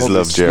the a lot of ladies love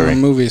movies. Jerry.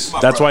 Movies.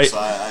 that's why.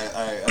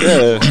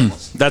 Yeah.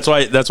 That's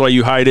why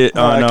you hide it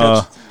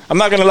on. I'm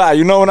not gonna lie.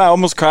 You know when I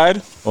almost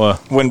cried? What?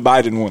 When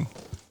Biden won.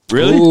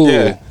 Really? Ooh.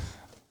 Yeah.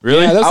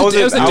 Really? Yeah, I was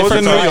in New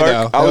different York. cry,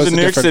 though. I was That in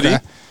New York a different City,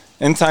 cry.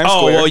 in Times Oh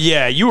Square, well,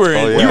 yeah. You were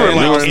yeah. you were You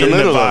like were in the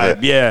middle of vibe.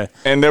 it. Yeah.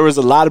 and there was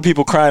a lot of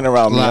people crying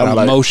around me. A lot I'm of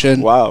like,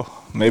 emotion. Wow,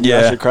 maybe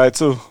I Yeah. should cry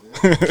too.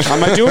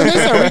 Am I doing this?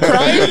 Are we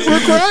crying? We're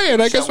crying.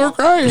 I guess we're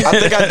crying. I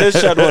think I did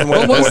shed one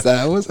What when, was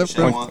that? What was that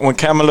from? when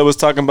Kamala was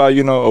talking about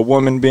a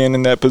woman being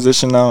in that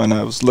position now, and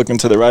I was looking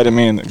to the right of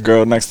me, and the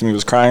girl next to me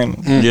was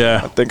crying. I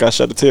Yeah. think I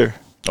shed a tear.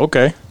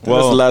 Okay. That's the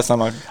Well, last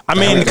time I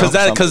mean, because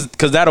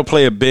that'll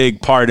play a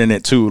big part in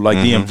it too, like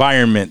the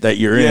environment that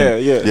you're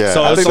in. Yeah.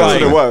 So I it's think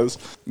that's like, what it was.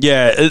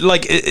 yeah,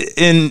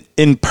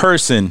 in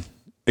person.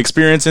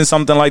 Experiencing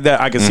something like that,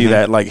 I can see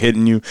that like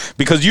hitting you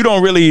because you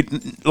don't really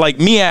like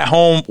me at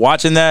home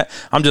watching that.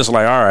 I'm just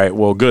like, all right,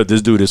 well, good.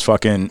 This dude is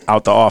fucking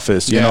out the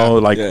office, you know,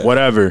 like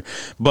whatever.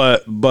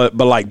 But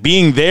like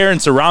being there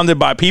and surrounded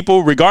by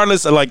people,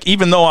 regardless of like,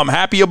 even though I'm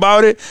happy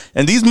about it,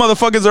 and these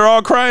motherfuckers are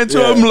all crying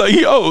too. I'm like,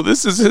 yo,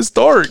 this is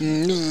historic.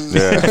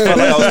 Yeah.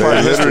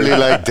 Literally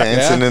like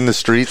dancing in the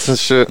streets and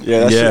shit.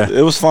 Yeah, shit,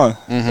 it was fun.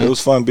 It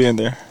was fun being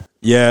there.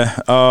 Yeah,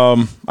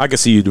 I can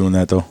see you doing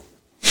that though.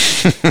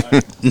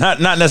 not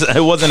necessarily.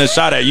 It wasn't a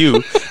shot at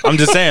you. I'm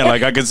just saying,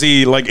 like I could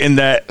see, like in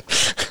that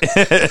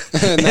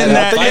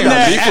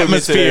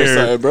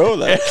atmosphere, bro.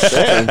 Like,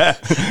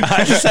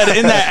 I just said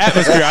in that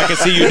atmosphere, I could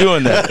see you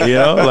doing that. You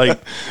know, like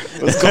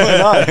what's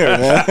going on here,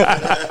 man?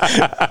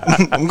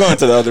 I'm going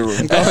to the other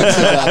room.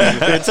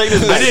 I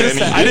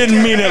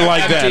didn't mean it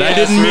like that. I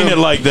didn't mean it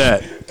like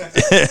that.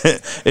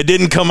 It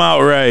didn't come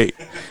out right.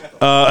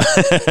 Oh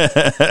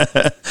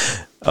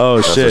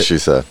That's shit! what she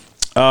said.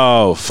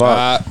 Oh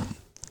fuck.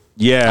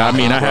 Yeah, I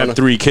mean, I had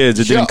 3 kids.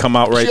 It didn't come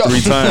out right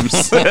 3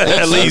 times,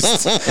 at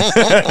least.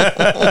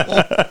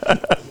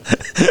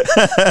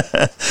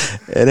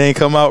 It ain't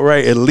come out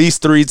right at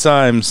least 3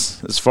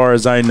 times, as far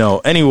as I know.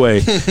 Anyway,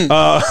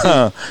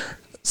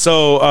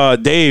 so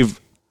Dave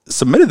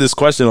submitted this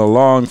question a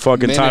long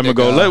fucking time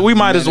ago. We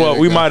might as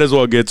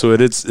well get to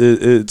it.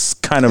 It's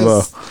kind of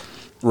a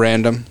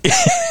random.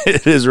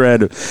 It is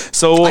random.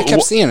 So I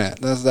kept seeing it.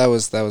 That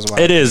was wild.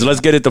 It is. Let's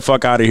get it the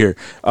fuck out of here.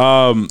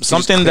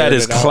 Something that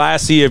is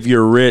classy if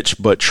you're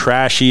rich, but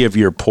trashy if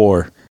you're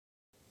poor.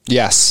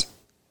 Yes.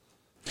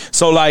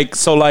 So like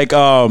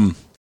how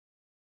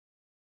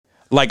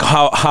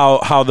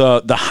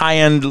the high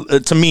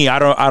end to me, I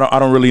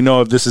don't really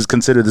know if this is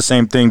considered the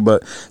same thing,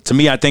 but to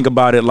me, I think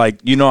about it like,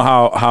 you know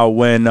how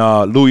when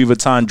Louis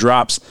Vuitton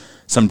drops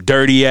some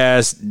dirty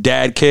ass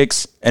dad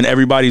kicks and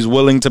everybody's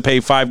willing to pay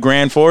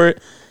 $5,000 for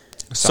it.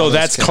 So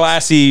that's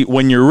classy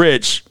when you're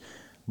rich,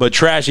 but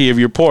trashy if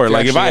you're poor.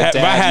 Like if I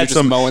had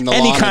some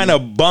any kind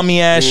of bummy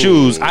ass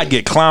shoes, I'd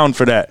get clowned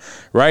for that,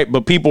 right?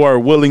 But people are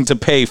willing to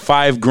pay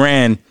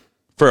 $5,000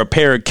 for a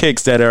pair of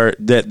kicks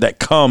that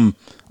come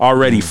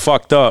already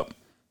fucked up.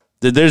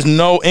 There's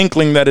no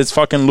inkling that it's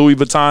fucking Louis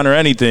Vuitton or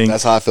anything.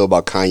 That's how I feel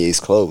about Kanye's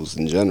clothes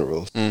in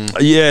general.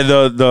 Yeah,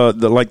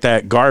 the like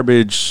that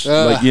garbage,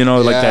 like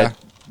that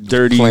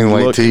dirty plain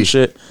white look tee and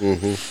shit.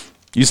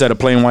 You said a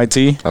plain white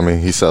tee? I mean,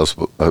 he sells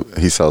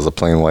a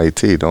plain white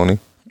tee, don't he?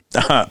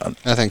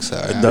 I think so.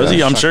 Yeah. Does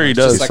he? I'm sure he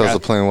does. He sells a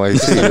plain white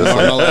tee.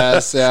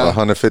 It's like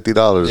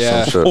 $150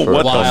 yeah. some shit for a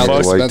What the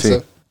fuck? white tee.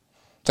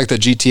 It's like the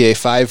GTA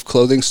 5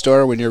 clothing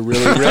store when you're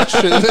really rich.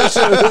 Yo,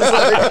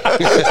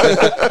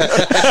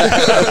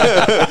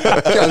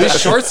 these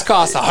shorts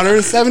cost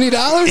 $170?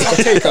 I'll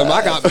take them.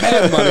 I got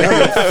mad money.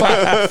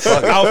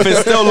 Outfit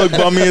still look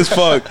bummy as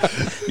fuck.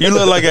 You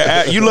look like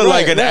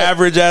an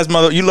average ass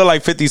mother. You look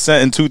like 50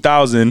 Cent in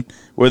 2000,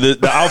 where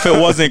the outfit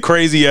wasn't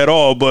crazy at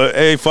all. But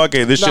hey, fuck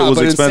it, this shit was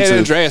expensive. In San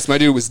Andreas, my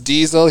dude was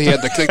Diesel. He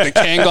had the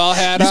Kangol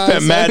hat on. You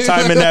spent mad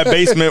time in that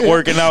basement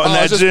working out in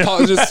that gym.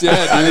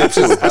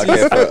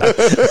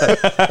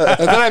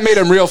 And then I made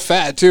him real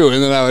fat too.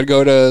 And then I would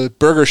go to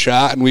Burger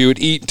Shot and we would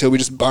eat until we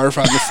just barf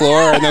on the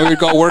floor, and then we'd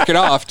go work it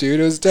off, dude.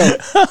 It was dope.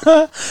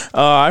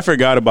 I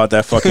forgot about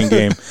that fucking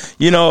game.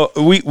 You know,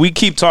 we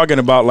keep talking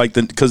about like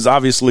because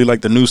obviously like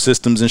the new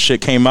systems and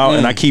shit came out,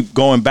 and I keep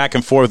going back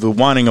and forth with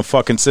wanting a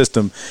fucking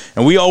system.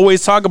 And We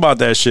always talk about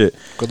that shit.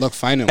 Good luck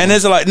finding And one.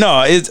 it's like, no,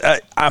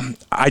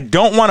 I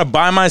don't want to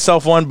buy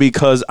myself one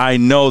because I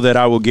know that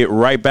I will get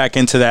right back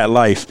into that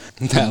life.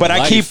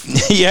 I keep,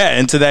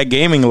 into that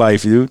gaming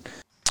life, dude.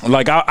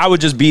 Like, I would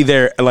just be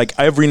there, like,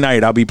 every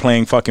night I'll be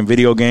playing fucking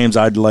video games.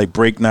 I'd, like,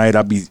 break night.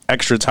 I'd be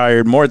extra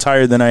tired, more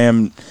tired than I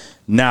am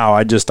now.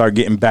 I just start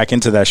getting back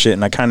into that shit,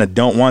 and I kind of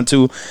don't want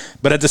to.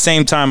 But at the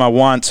same time, I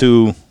want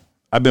to.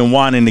 I've been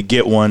wanting to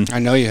get one. I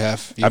know you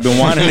have. I've been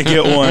wanting to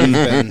get one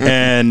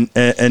and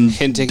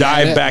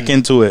dive back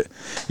into it.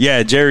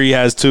 Yeah, Jerry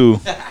has too.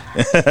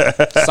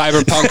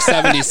 Cyberpunk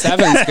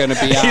 77 is going to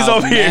be out. He's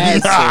over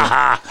here.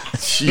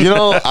 You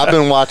know, I've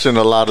been watching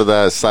a lot of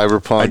that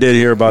Cyberpunk. I did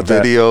hear about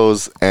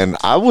videos, and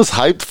I was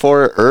hyped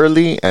for it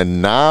early,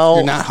 and now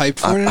You're not hyped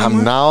for it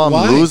anymore? I'm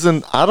Why?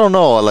 losing. I don't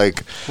know.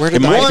 Like, It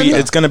might be.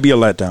 It's going to be a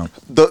letdown.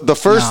 The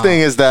first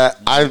thing is that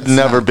I've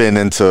never been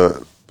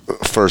into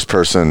first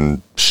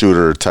person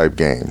shooter type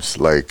games.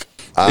 Like,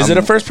 is it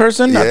a first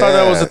person? I thought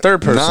that was a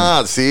third person.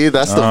 Nah, see,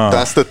 that's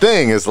the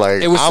thing. Is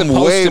like, It was I'm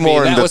supposed way to be.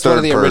 more That into was one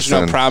of third the original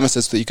person.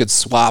 promises that you could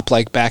swap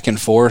like back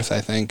and forth, I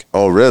think.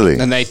 Oh, really?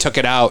 And they took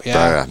it out.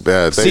 Yeah.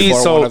 See,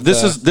 so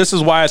this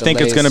is why I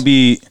think it's going to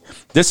be.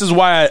 This is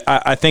why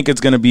I think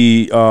it's going to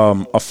be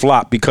a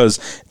flop,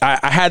 because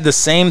I had the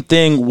same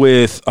thing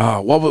with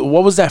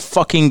what was that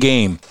fucking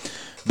game?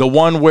 The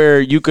one where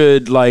you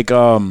could like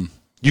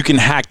you can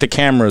hack the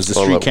cameras, the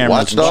street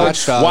cameras.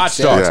 Watch Dogs? Watch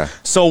Dogs. Yeah.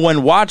 So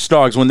when Watch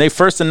Dogs, when they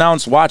first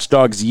announced Watch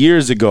Dogs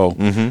years ago,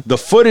 the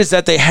footage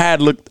that they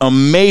had looked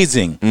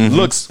amazing.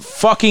 Looks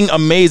fucking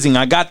amazing.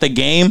 I got the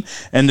game,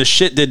 and the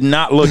shit did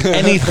not look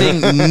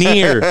anything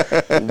near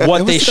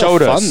what they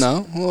showed us.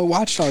 Fun though. Well,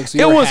 Watch Dogs.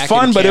 It was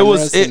fun, but it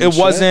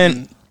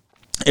wasn't.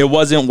 It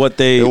wasn't what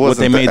they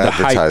made the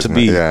hype to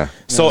be. Yeah.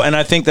 So, and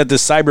I think that the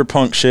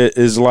Cyberpunk shit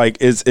is like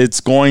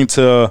it's going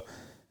to.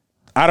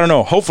 I don't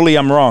know. Hopefully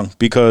I'm wrong,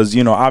 because,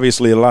 you know,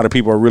 obviously a lot of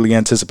people are really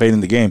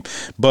anticipating the game.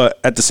 But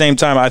at the same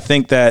time, I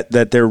think that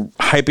they're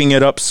hyping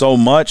it up so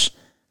much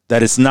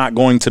that it's not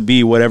going to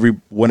be what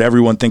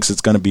everyone thinks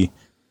it's going to be.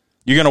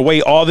 You're going to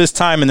wait all this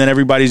time, and then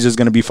everybody's just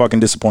going to be fucking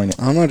disappointed.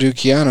 I don't know, dude.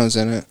 Keanu's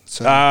in it.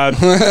 So.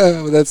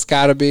 That's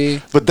got to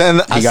be. But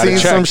then I seen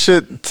some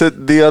shit to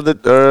the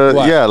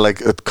other,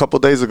 like a couple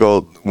days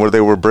ago, where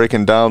they were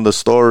breaking down the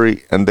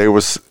story, and they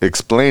was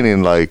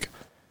explaining like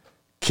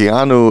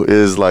Keanu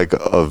is like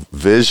a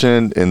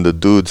vision in the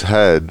dude's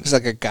head. He's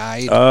like a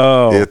guide.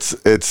 Oh,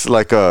 it's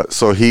like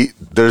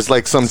there's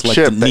like some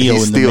chip that he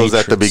steals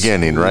at the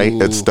beginning, right?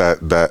 Ooh. It's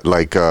that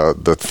like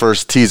the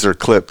first teaser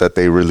clip that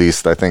they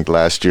released, I think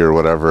last year or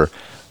whatever,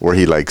 where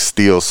he like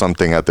steals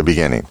something at the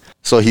beginning.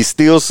 So he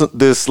steals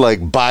this like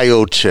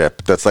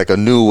biochip that's like a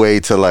new way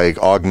to like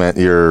augment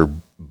your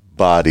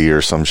body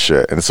or some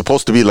shit, and it's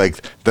supposed to be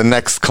like the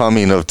next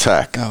coming of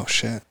tech. Oh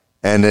shit!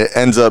 And it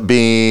ends up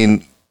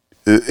being,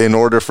 in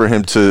order for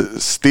him to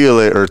steal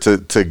it or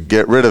to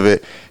get rid of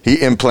it,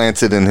 he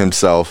implants it in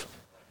himself.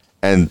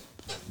 And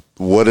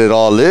what it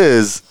all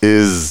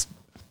is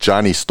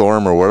Johnny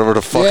Storm or whatever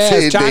the fuck.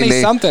 Yeah,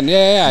 Johnny something.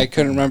 Yeah, I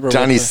couldn't remember.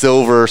 Johnny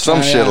Silver or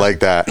some shit like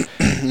that.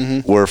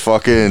 Where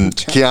fucking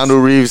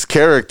Keanu Reeves'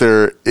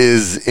 character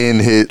is in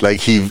his,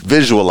 like, he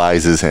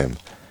visualizes him.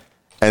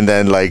 And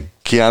then like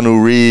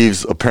Keanu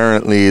Reeves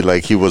apparently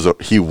like he was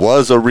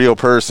a real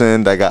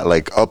person that got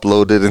like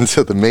uploaded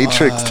into the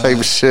Matrix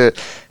type shit,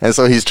 and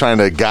so he's trying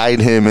to guide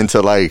him into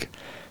like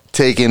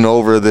taking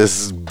over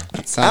this.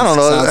 I don't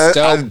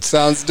know.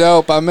 Sounds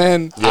dope. I'm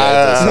in.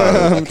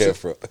 Yeah, I care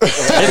for it.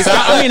 It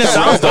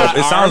sounds dope.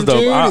 It sounds dope.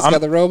 He's got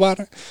the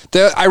robot.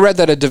 I read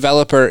that a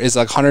developer is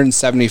like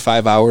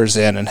 175 hours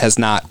in and has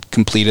not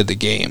completed the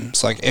game.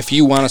 So like, if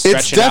you want to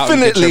stretch it out, it's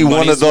definitely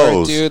one of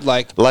those, dude.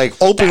 Like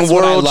open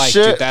world shit.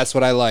 Dude, that's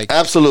what I like.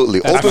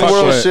 Absolutely, open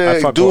world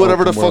shit. Do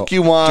whatever the fuck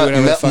you want.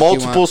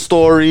 Multiple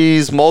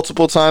stories,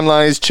 multiple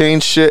timelines,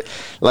 change shit.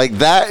 Like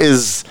that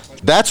is.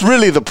 That's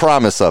really the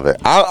promise of it.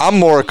 I'm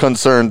more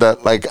concerned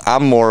that like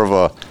I'm more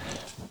of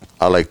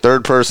I like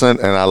third person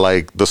and I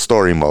like the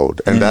story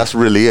mode, and that's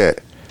really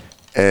it.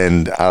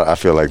 And I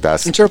feel like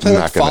that's. Did you ever play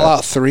like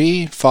Fallout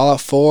 3, Fallout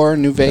 4,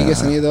 New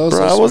Vegas, any of those?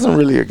 Bro, I wasn't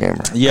really a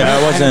gamer. Yeah,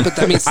 I wasn't.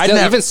 But I mean, still,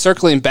 even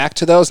circling back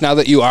to those, now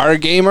that you are a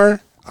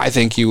gamer, I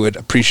think you would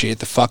appreciate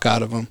the fuck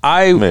out of them.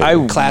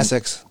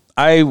 Classics.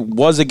 I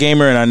was a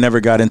gamer and I never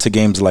got into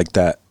games like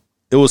that.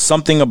 It was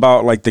something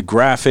about like the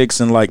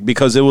graphics and like,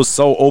 because it was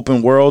so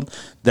open world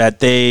that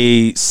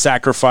they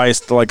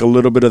sacrificed like a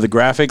little bit of the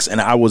graphics, and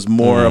I was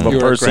more of a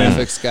person. A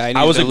graphics guy.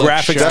 I was a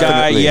graphics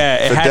guy. Yeah,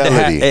 it had to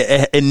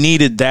have, it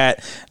needed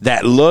that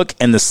look,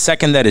 and the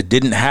second that it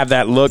didn't have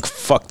that look,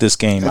 fuck this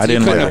game. I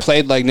didn't. You couldn't have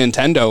played like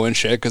Nintendo and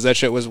shit because that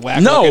shit was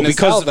whack. No,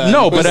 because but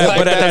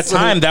at that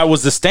time that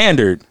was the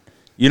standard.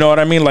 You know what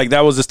I mean? Like that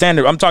was the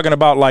standard. I'm talking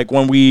about like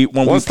when we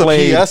once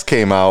played. the PS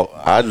came out,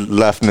 I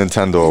left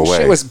Nintendo away.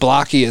 Shit was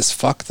blocky as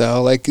fuck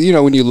though. Like, you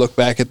know, when you look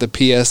back at the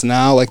PS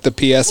now, like the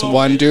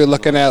PS1 dude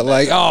looking at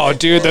like, oh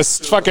dude, this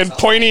fucking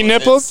pointy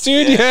nipples,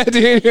 dude. Yeah,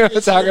 dude, you know what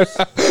I'm talking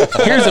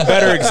about. Here's a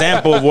better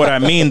example of what I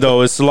mean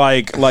though. It's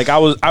like I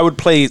would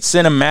play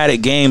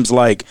cinematic games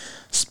like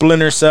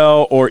Splinter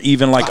Cell or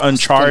even like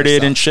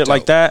Uncharted and shit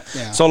like that.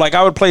 Yeah. So like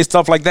I would play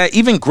stuff like that.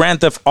 Even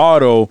Grand Theft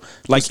Auto,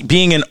 like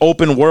being an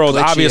open world,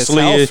 Glitchy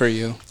obviously. as hell for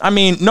you. I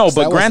mean, no,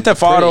 but Grand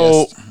Theft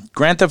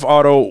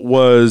Auto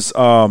was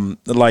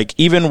like,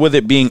 even with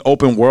it being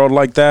open world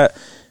like that,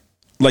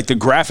 like the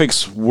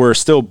graphics were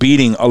still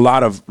beating a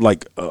lot of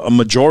like a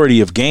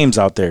majority of games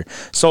out there.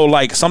 So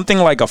like something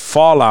like a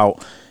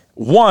Fallout,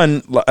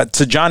 one,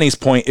 to Johnny's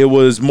point, it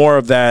was more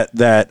of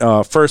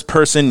that first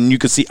person, and you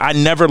could see. I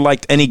never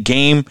liked any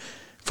game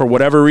for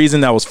whatever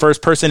reason that was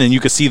first person, and you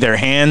could see their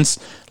hands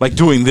like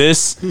doing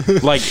this,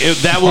 like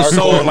that was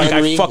so like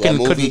Henry, I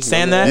fucking couldn't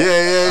stand that.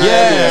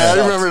 Yeah. I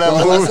remember that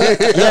movie.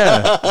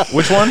 Yeah,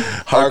 which one?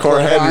 Hardcore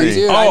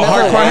Henry. Oh,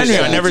 Hardcore Henry.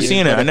 I never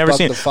seen it. I never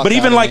seen it. But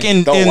even like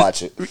in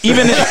watch it.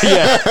 Even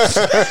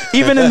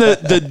even in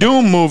the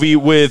Doom movie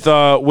with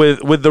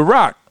The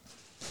Rock.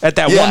 At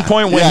that one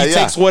point when he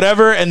takes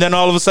whatever, and then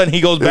all of a sudden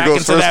he goes back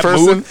into that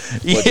mood.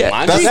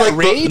 Yeah, That's like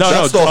Rage?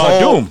 no, whole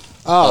Doom.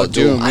 Oh,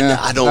 Doom. Yeah.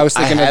 I was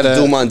thinking have of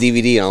Doom on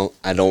DVD.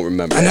 I don't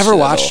remember. I never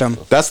watched them.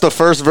 That's the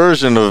first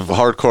version of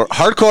Hardcore.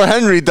 Hardcore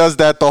Henry does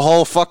that the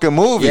whole fucking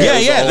movie.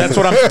 Yeah. That's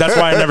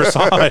why I never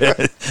saw it.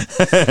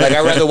 Like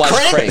I rather watch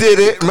Crank did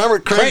it. Remember,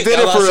 Crank did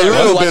it for a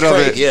little bit of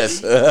it.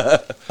 Yes.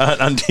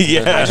 I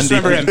just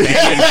remember him banging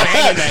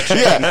that shit.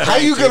 Yeah, how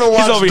you gonna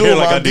watch over Doom here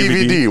like on on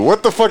DVD? DVD?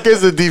 What the fuck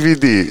is a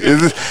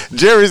DVD?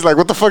 Jerry's like,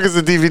 what the fuck is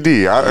a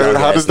DVD?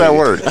 How does that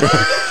work?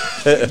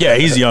 Yeah,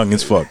 he's young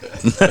as fuck.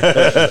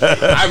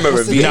 I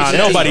remember VHS. Nah,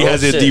 nobody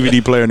has a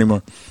DVD player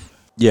anymore.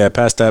 Yeah,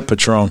 past that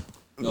Patron.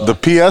 The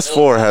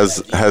PS4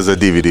 has a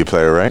DVD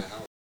player, right?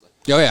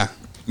 Oh, yeah.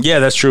 Yeah,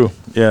 that's true.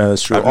 I've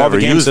All never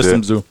the game used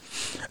systems do.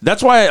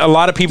 That's why a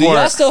lot of people Do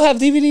are. y'all still have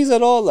DVDs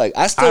at all? Like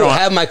I still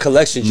have my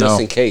collection just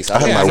in case. I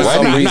have my for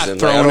some wedding. reason.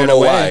 Like, I don't know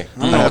why.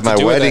 I have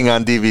my wedding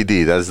on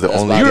DVD. That's the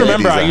only. You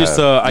remember DVDs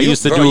I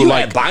used to Bro, do you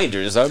like had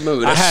binders. I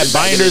remember. I That had shit.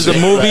 binders of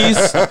movies.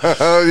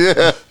 Oh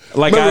yeah.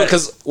 Like Remember,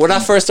 because when I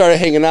first started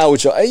hanging out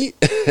with y'all,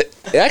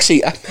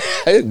 actually,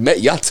 I met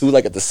y'all two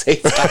like at the same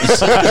time.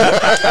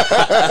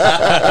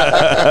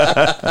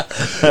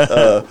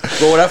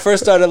 But when I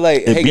first started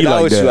like hanging out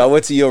like with that. you, I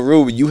went to your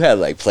room and you had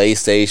like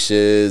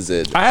PlayStations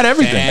and I had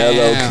everything.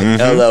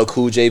 LL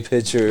Cool J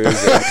pictures,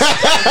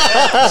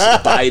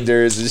 and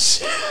binders and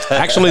shit.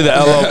 Actually, the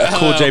LL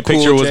Cool J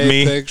picture was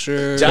me.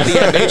 Johnny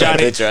had made that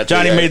picture. I think.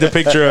 Johnny made the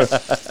picture.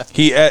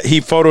 He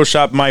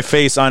photoshopped my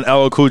face on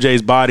LL Cool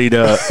J's body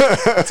to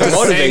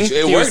motivate you.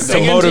 It worked. to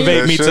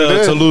motivate me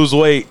to lose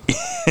weight.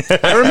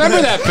 I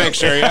remember that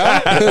picture,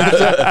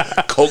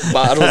 yeah. Coke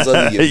bottles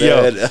under your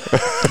Yo. bed.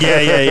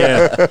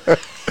 Yeah.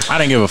 I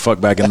didn't give a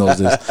fuck back in those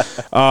days.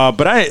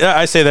 But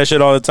I say that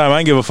shit all the time. I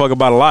didn't give a fuck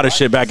about a lot of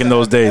shit back in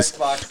those days.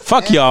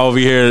 Fuck y'all over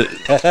here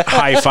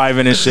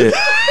high-fiving and shit.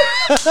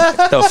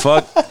 The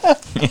fuck?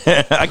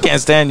 I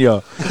can't stand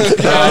y'all.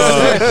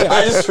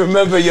 I just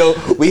remember,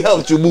 we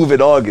helped you move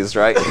in August,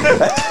 right?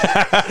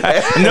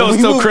 No, it's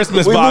still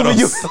Christmas bottles.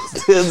 You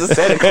to the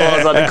Santa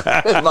Claus on the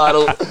Christmas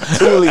bottle,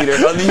 2-liter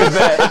under your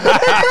bed.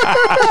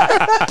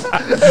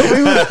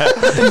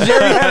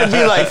 Jerry had to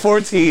be like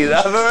 14.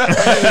 I remember.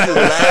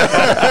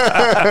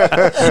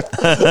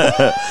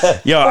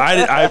 Yo,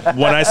 I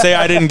when I say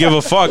I didn't give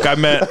a fuck, I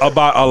meant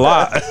about a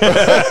lot.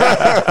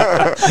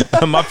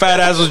 My fat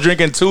ass was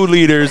drinking 2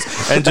 liters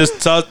and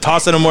just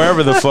tossing them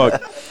wherever the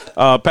fuck.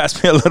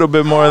 Pass me a little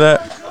bit more of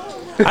that.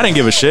 I didn't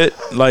give a shit.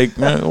 Like,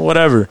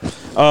 whatever.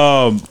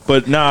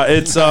 But nah,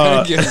 it's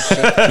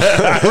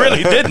I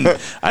really didn't.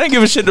 I didn't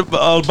give a shit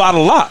about a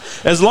lot.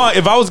 As long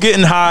if I was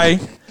getting high,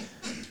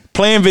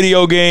 playing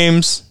video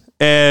games,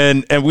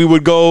 and we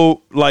would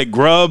go like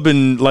grub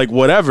and like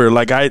whatever.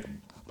 Like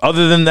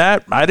other than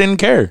that, I didn't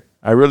care.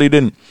 I really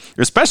didn't.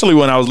 Especially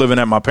when I was living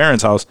at my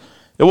parents' house.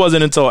 It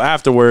wasn't until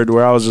afterward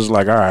where I was just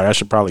like, all right, I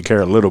should probably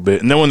care a little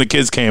bit. And then when the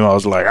kids came, I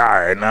was like, all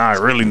right, now I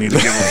really need to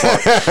give a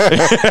fuck.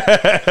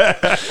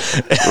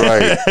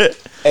 Right.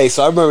 Hey,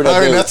 so I remember that.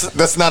 I mean,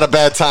 that's not a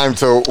bad time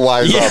to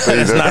wise up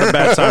either. It's not a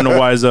bad time to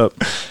wise up.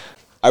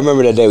 I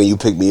remember that day when you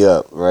picked me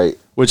up, right?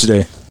 Which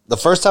day? The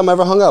first time I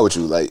ever hung out with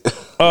you, like.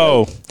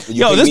 Oh,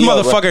 yo, this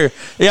motherfucker.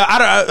 Yeah,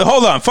 I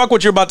hold on. Fuck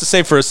what you're about to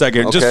say for a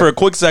second. Just for a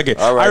quick second.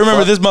 All right, I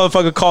remember this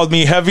motherfucker called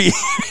me heavy.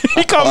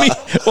 He called me.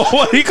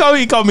 What he called me?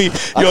 He called me.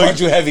 I called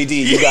you Heavy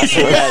D. You got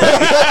so bad.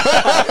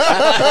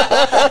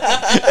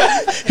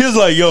 He was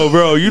like, "Yo,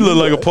 bro, you look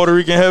like a Puerto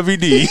Rican Heavy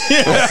D."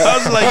 I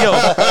was like, "Yo,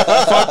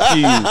 fuck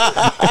you."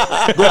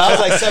 Bro, I was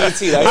like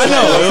 17. I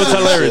know, it was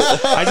hilarious.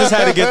 I just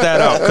had to get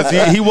that out because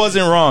he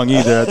wasn't wrong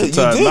either at the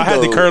time. did, I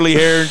had the though. curly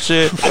hair and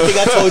shit. I think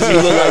I told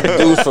you look like the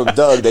dude from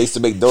Doug. They used to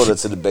make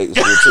donuts in the bakery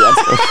too.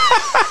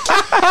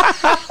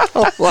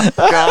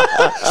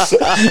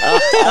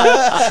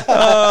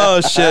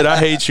 Oh shit, I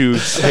hate you. I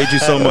hate you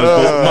so much.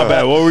 My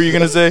bad. What were you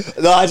gonna say?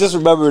 No, I just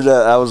remember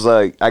that I was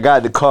like, I got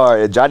in the car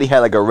and Johnny had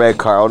like a red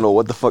car. I don't know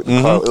what the fuck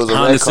the car. It was a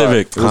Honda red car.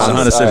 Civic. It was a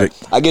Honda Civic.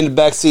 I get in the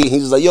back seat. He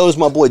was like, "Yo, it's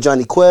my boy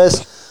Johnny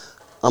Quest."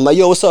 I'm like,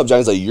 yo, what's up, John?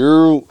 He's like, you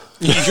want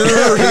to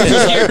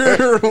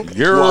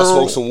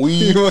smoke some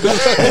weed? That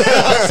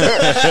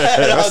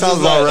sounds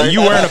about right.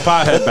 You weren't a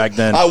pothead back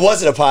then. I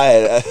wasn't a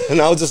pothead,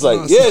 and I was just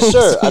like, yeah,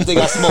 sure. I think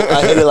I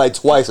hit it like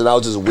twice, and I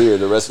was just weird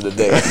the rest of the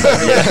day.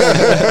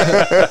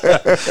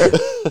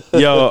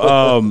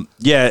 Yo,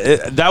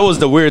 that was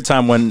the weird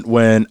time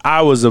when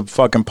I was a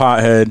fucking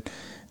pothead,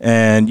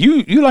 and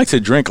you like to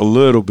drink a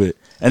little bit.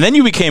 And then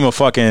you became a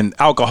fucking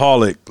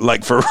alcoholic,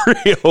 like for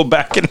real,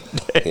 back in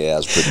the day. Yeah,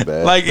 that's pretty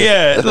bad. Like,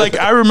 yeah, like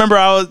I remember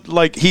I was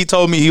like, he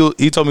told me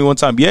one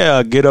time, yeah,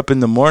 I get up in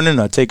the morning,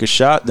 I take a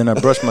shot, then I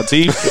brush my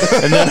teeth,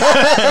 and then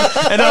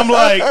and I'm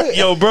like,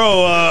 yo,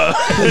 bro,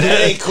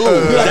 that ain't cool.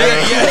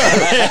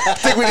 I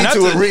think we need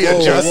to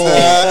readjust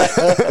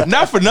that.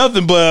 Not for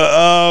nothing,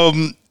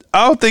 but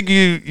I don't think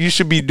you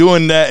should be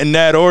doing that in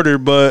that order,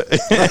 but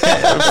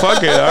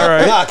fuck it, all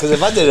right. Nah, because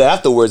if I did it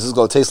afterwards, it's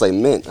gonna taste like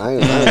mint. I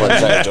ain't gonna try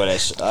to enjoy that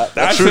shit.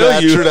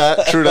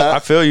 True that. I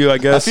feel you. I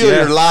guess. I feel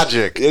your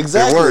logic.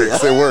 Exactly.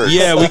 It works.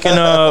 Yeah, we can.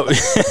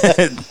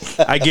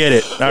 I get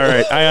it. All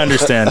right, I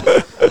understand.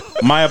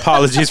 My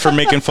apologies for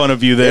making fun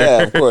of you there.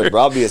 Yeah, of course,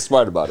 bro. I'll be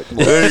smart about it.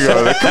 There you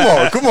go.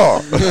 Come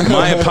on.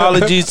 My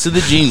apologies to the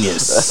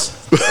genius.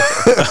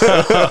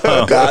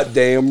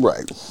 Goddamn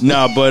right.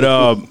 No,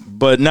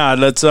 but nah.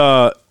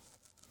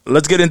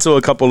 Let's get into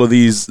a couple of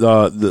these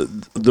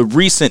the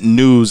recent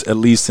news, at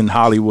least in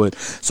Hollywood.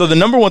 So the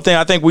number one thing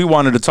I think we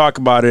wanted to talk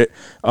about it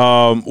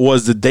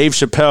was the Dave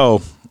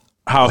Chappelle,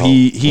 how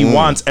he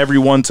wants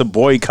everyone to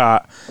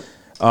boycott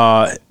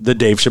the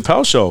Dave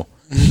Chappelle show.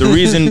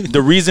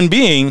 The reason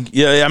being,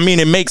 yeah, I mean,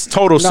 it makes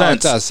total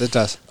sense. It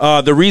does.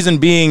 The reason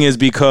being is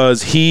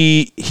because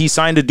he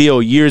signed a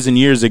deal years and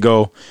years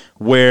ago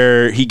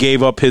where he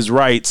gave up his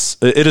rights.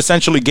 It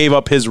essentially gave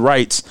up his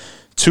rights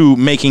to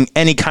making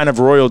any kind of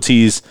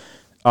royalties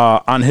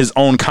on his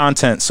own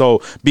content.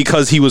 So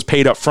because he was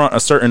paid up front a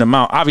certain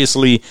amount,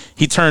 obviously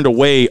he turned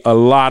away a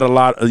lot,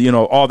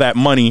 all that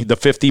money, the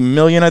 $50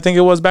 million, I think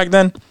it was back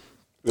then.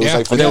 It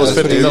was it was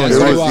 $50 million.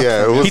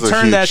 It was He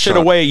turned that shit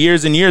away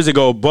years and years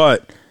ago,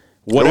 but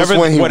whatever. It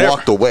was when he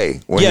walked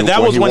away.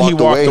 That was when he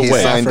walked away. He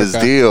signed his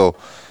deal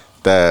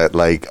that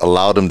like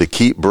allowed him to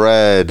keep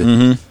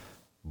bread,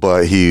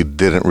 but he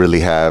didn't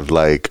really have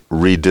like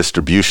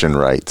redistribution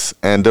rights,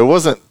 and there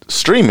wasn't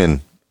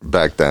streaming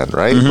back then,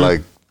 right?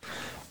 Like,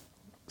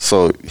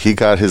 so he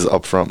got his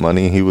upfront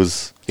money. He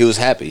was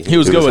happy. He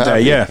was good with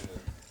that. Yeah.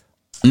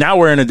 Now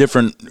we're in a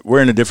different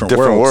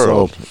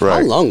world. So,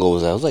 right. How long ago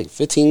was that? It was like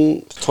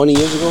 15, 20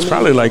 years ago, maybe?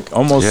 Probably like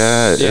almost.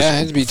 Yeah, it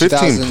had to be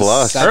 15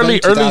 plus.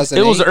 Early.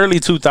 It was early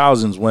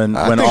 2000s when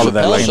all of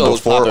that like came.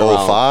 before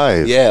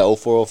 05. Yeah,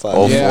 04,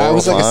 05. Yeah, I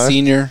was like a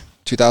senior,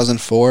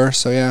 2004.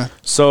 So yeah.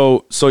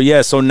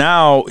 So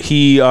now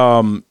he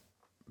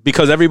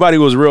because everybody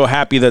was real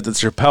happy that the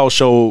Chappelle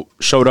show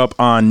showed up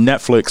on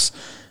Netflix.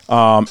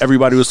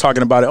 Everybody was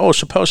talking about it. Oh,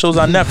 Chappelle show's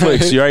on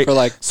Netflix, right? For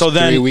like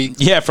 3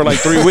 weeks. Yeah, for like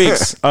 3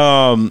 weeks.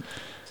 And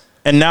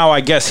now I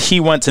guess he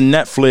went to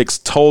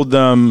Netflix, told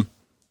them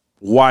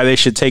why they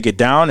should take it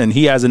down, and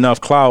he has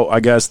enough clout, I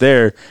guess,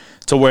 there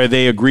to where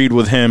they agreed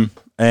with him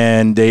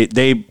and they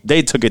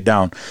took it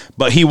down.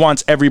 But he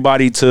wants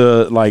everybody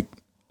to like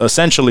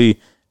essentially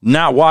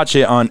not watch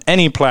it on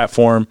any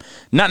platform,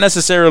 not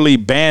necessarily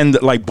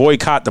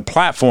boycott the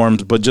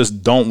platforms, but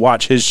just don't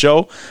watch his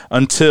show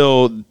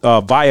until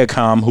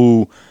Viacom,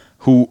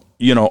 who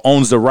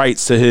owns the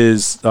rights to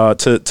his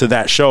to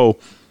that show,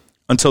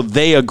 until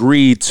they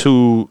agree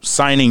to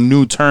signing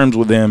new terms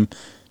with him.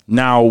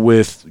 Now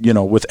with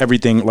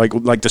everything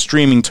like the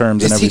streaming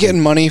terms and everything. Is he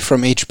getting money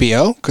from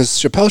HBO? Because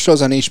Chappelle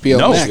show's on HBO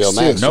Max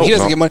too. So he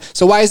doesn't get money.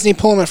 So why isn't he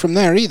pulling it from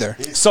there either?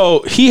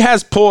 So he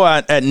has pull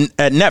at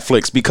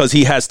Netflix because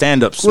he has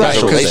stand-up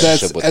specials.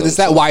 Right, is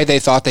that why they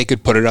thought they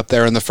could put it up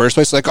there in the first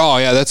place? Like, oh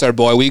yeah, that's our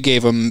boy. We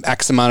gave him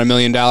X amount of $1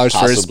 million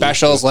for his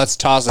specials. Let's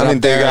toss it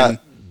up there.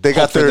 They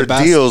got their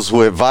deals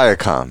with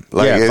Viacom.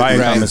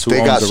 Viacom is who they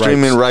owns got the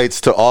streaming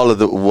rights to all of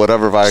the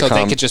whatever Viacom. So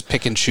they could just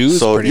pick and choose.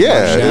 So much,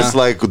 it's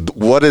like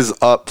what is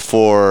up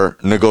for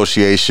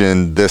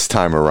negotiation this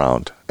time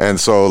around, and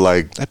so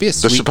like that'd be a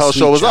the Chappelle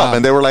show was up,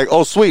 and they were like,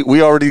 oh sweet,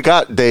 we already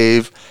got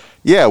Dave.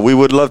 Yeah, we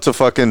would love to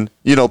fucking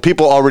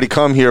people already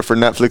come here for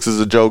Netflix as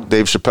a joke.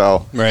 Dave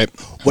Chappelle, right?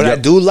 What I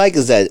do like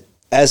is that,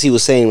 as he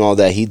was saying all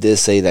that, he did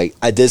say that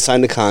I did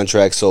sign the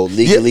contract, so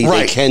legally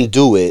they can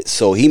do it.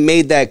 So he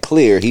made that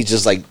clear. He's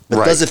just like, it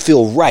doesn't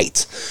feel right.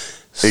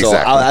 So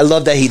exactly. I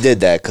love that he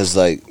did that because,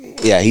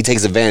 he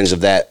takes advantage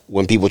of that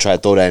when people try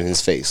to throw that in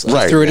his face.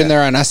 He threw it in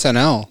there on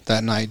SNL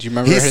that night. Do you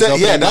remember? That's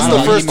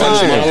the first time.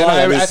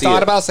 I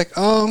thought about it. I was like,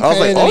 oh, okay. I was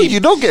like, oh,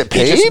 you don't get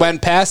paid? He just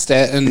went past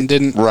it and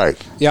didn't.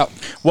 Right. Yep.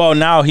 Well,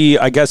 now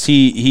I guess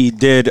he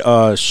did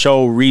a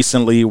show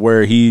recently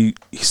where he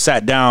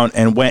sat down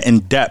and went in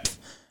depth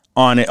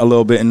on it a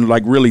little bit and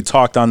like really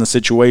talked on the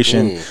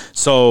situation.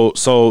 So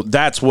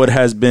that's what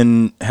has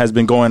been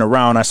going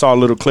around. I saw a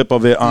little clip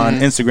of it on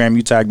Instagram.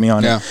 You tagged me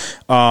on it.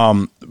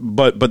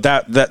 But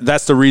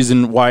that's the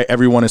reason why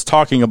everyone is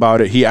talking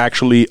about it. He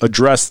actually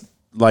addressed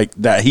like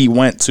that. He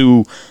went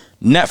to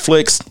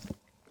Netflix,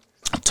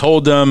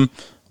 told them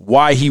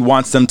why he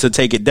wants them to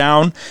take it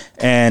down.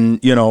 And,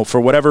 you know,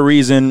 for whatever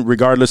reason,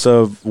 regardless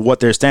of what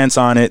their stance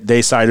on it,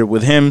 they sided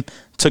with him,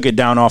 took it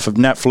down off of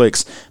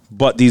Netflix.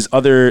 But these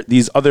other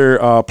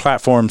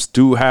platforms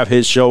do have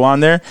his show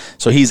on there.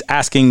 So he's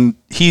asking,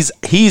 he's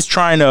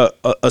trying to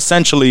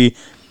essentially,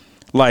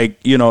 like,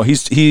 you know,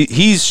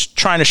 he's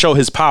trying to show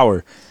his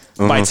power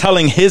by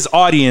telling his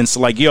audience,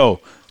 like, yo,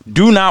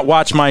 do not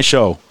watch my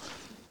show.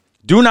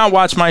 Do not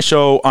watch my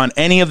show on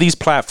any of these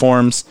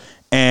platforms.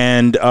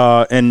 And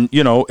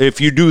you know,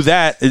 if you do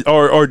that,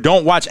 or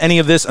don't watch any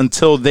of this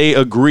until they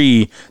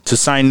agree to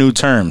sign new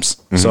terms.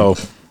 So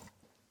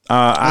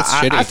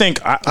I think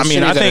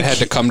it had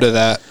to come to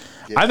that.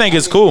 I think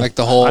it's cool. Like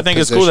the whole I think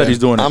it's cool that he's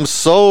doing it.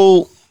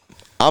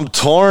 I'm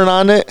torn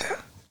on it,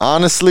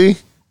 honestly.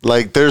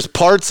 Like, there's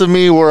parts of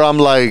me where I'm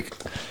like,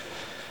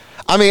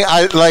 I mean,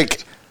 I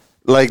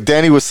like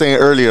Danny was saying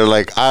earlier,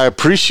 like, I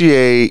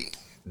appreciate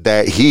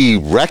that he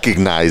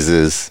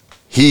recognizes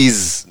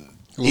he's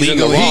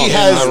legally he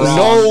has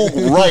no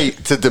right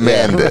to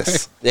demand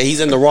this. Yeah, he's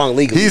in the wrong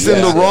legally. He's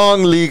in the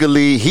wrong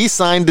legally. He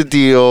signed the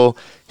deal.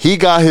 He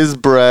got his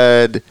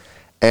bread,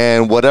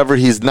 and whatever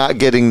he's not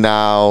getting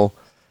now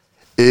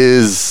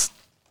is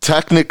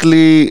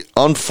technically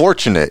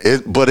unfortunate.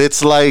 But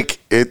it's like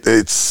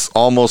it's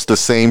almost the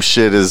same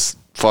shit as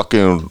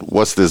fucking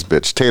what's this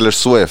bitch Taylor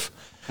Swift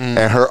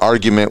and her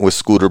argument with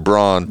Scooter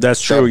Braun.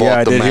 That's true. That Yeah,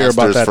 I did hear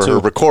about that for too. her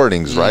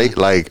recordings, right?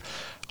 Like,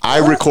 I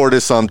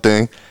recorded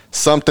something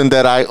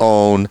that I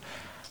own.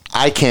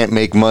 I can't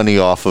make money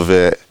off of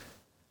it.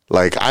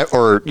 Like,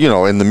 you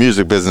know, in the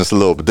music business, a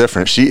little bit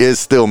different. She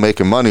is still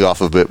making money off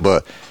of it,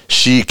 but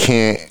she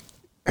can't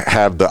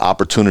have the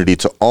opportunity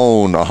to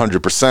own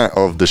 100%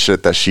 of the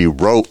shit that she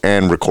wrote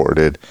and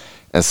recorded,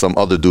 and some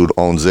other dude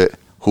owns it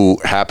who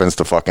happens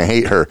to fucking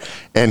hate her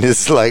and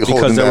is like because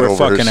holding they that were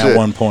over her fucking shit. at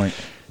one point.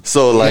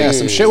 So like,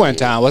 some shit went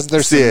down. Wasn't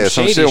there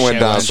some shady shit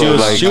went down. So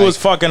like, she was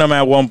fucking him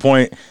at one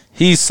point.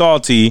 He's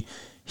salty.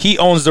 He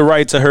owns the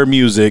right to her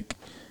music.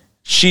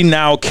 She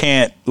now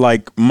can't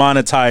like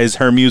monetize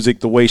her music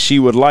the way she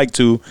would like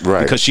to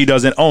because she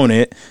doesn't own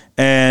it.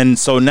 And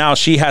so now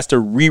she has to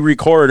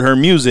re-record her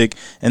music,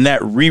 and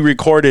that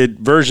re-recorded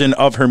version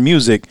of her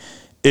music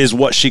is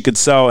what she could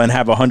sell and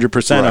have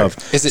 100% of.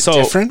 Is it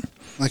different?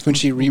 Like when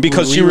she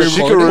because she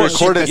could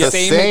record it the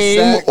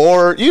same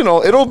or, you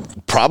know, it'll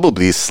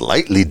probably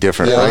slightly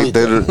different, right?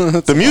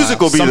 The music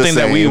will be something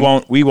the same.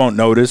 that we won't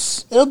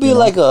notice. It'll be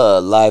like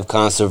a live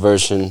concert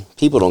version.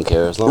 People don't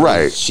care as long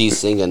as she's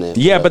singing it.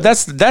 Yeah, but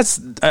that's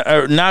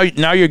now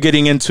you're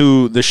getting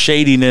into the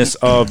shadiness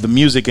of the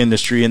music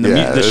industry and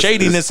the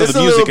shadiness of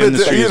the music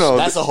industry. You know,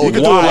 that's a whole you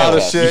could do a lot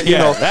of shit. Yeah, you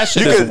know, that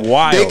shit is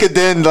wild. They could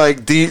then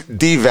like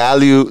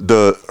devalue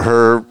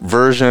her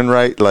version,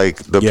 right?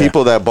 Like the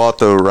people that bought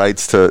the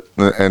rights to,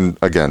 and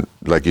again,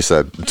 like you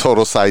said,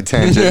 total side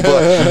tangent.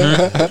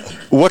 But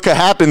what could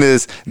happen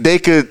is they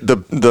could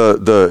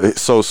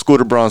so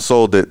Scooter Braun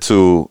sold it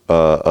to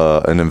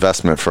an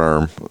investment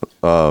firm,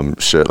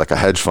 shit like a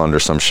hedge fund or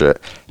some shit,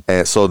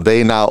 and so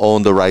they now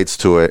own the rights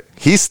to it.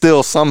 He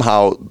still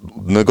somehow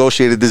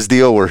negotiated this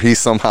deal where he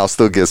somehow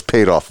still gets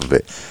paid off of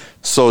it.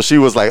 So she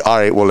was like, all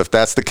right, well, if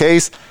that's the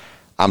case,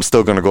 I'm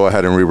still gonna go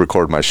ahead and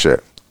re-record my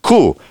shit.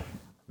 Cool.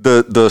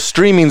 The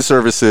streaming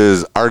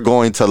services are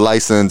going to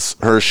license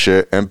her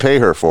shit and pay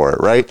her for it,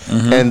 right?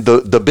 And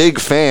the big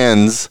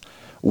fans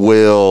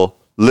will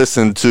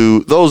listen to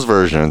those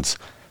versions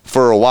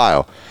for a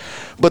while.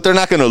 But they're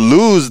not going to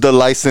lose the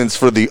license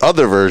for the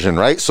other version,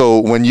 right? So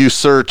when you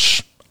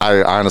search,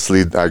 I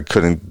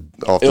couldn't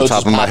off the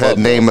top of my head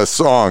name a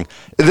song.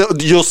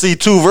 You'll see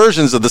two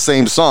versions of the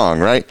same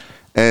song, right?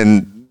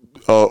 And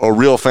a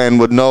real fan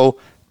would know,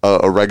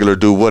 a regular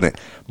dude wouldn't.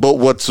 But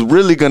what's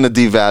really going to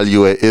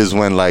devalue it is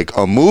when like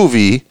a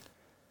movie,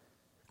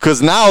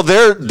 because now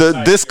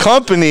this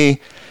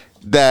company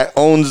that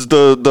owns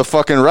the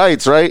fucking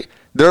rights, right?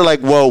 They're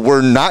like, well,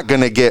 we're not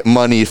going to get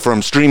money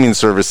from streaming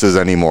services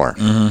anymore.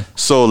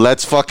 So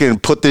let's fucking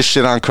put this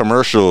shit on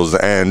commercials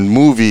and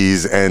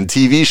movies and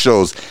TV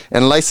shows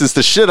and license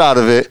the shit out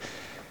of it.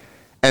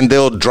 And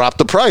they'll drop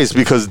the price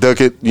because they'll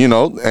get, you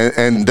know,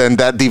 and then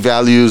that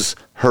devalues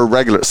her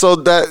regular. So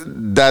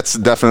that's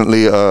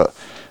definitely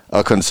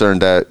a concern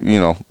that, you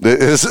know,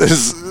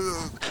 is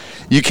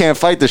you can't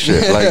fight the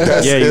shit. Like,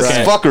 that's it's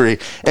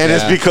fuckery. And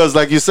it's because,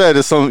 like you said,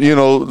 it's some, you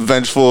know,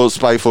 vengeful,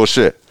 spiteful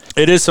shit.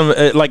 It is some,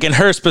 like in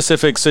her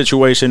specific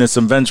situation, it's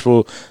some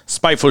vengeful,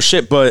 spiteful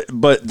shit. But on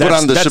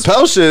the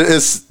Chappelle shit,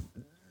 it's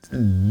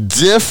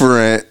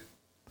different.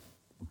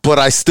 But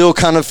I still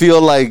kind of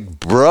feel like,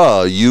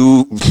 bruh,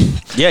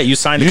 you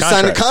signed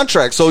a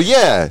contract. So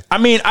yeah, I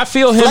mean, I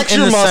feel him flex in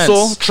your the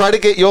muscle, sense. try to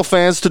get your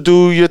fans to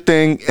do your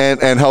thing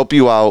and help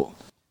you out.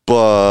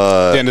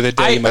 But at the end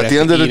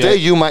of the day,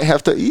 you might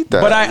have to eat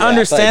that. But I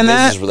understand like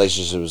that business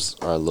relationships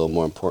are a little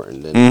more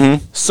important than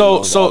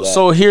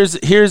So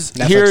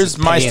here's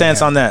my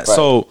stance on that. Right.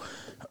 So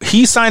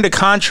he signed a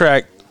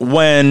contract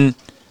when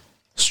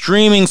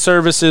streaming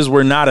services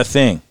were not a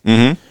thing.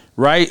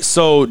 Right?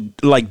 So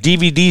like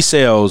DVD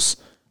sales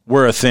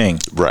were a thing.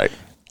 Right.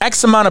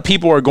 X amount of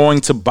people are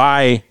going to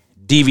buy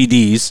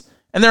DVDs,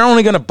 and they're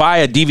only going to buy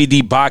a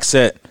DVD box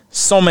set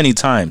so many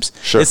times.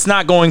 Sure. It's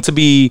not going to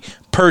be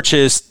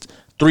purchased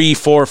 3,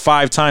 4,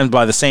 5 times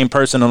by the same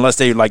person unless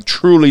they like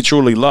truly,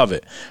 truly love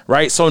it,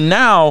 right? So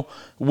now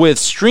with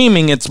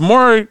streaming, it's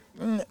more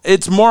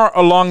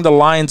along the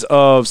lines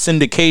of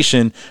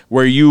syndication,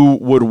 where you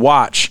would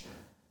watch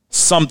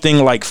something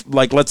like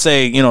let's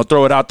say, you know,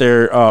 throw it out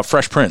there,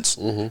 Fresh Prince,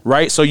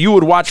 right? So you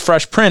would watch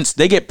Fresh Prince.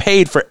 They get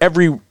paid for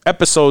every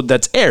episode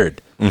that's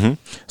aired.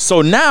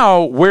 So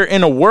now we're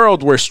in a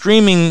world where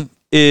streaming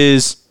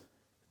is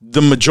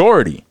the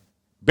majority.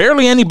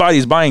 Barely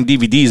anybody's buying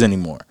DVDs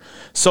anymore.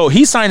 So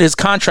he signed his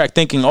contract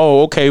thinking,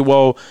 oh, okay,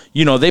 well,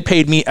 you know, they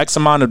paid me X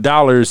amount of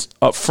dollars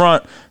up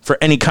front for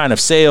any kind of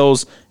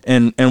sales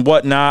and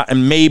whatnot.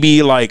 And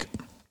maybe like,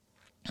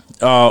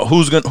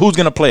 who's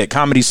gonna play it?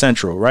 Comedy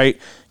Central, right?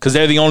 Because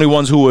they're the only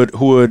ones who would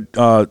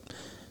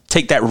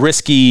take that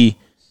risky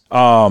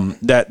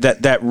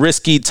that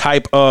risky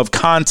type of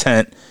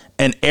content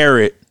and air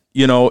it,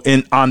 you know,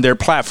 on their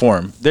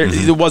platform.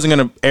 It wasn't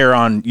going to air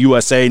on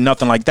USA,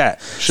 nothing like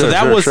that. So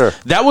that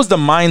was the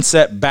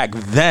mindset back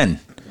then.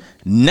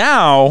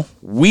 Now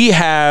we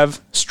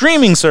have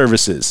streaming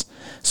services.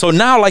 So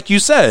now, like you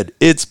said,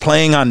 it's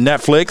playing on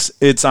Netflix,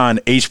 it's on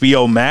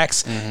HBO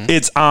Max,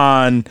 it's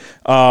on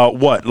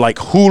like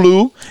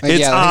Hulu,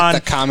 it's on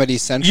the Comedy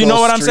Central. You know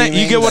what I'm saying?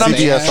 You get what I'm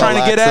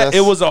trying to get at?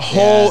 It was a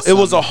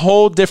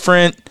whole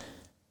different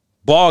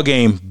ball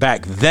game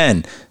back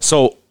then.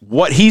 So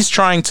what he's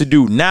trying to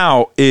do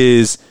now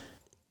is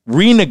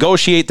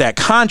renegotiate that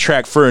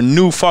contract for a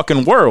new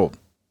fucking world.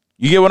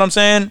 You get what I'm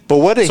saying? But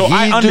what did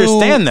I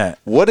understand that.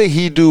 What did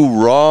he do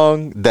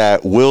wrong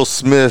that Will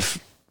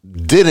Smith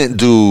didn't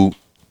do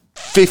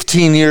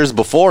 15 years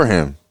before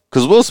him?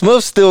 Because Will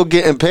Smith's still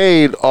getting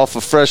paid off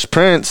of Fresh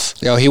Prince.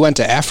 Yo, he went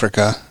to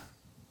Africa.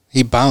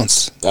 He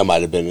bounced. That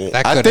might have been it.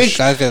 I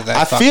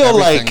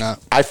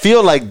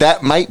feel like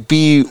that might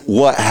be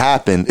what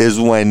happened is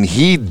when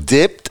he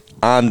dipped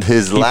on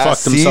his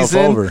last season.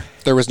 Over.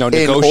 There was no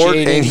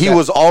negotiating. And he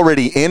was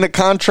already in a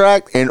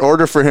contract. In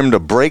order for him to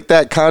break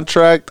that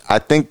contract, I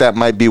think that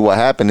might be what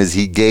happened is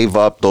he gave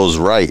up those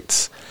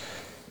rights.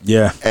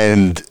 Yeah.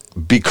 And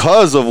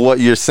because of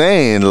what you're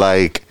saying,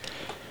 like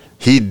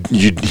he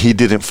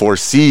didn't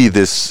foresee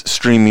this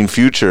streaming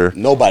future.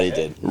 Nobody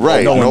did.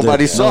 Right.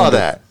 Nobody saw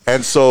that.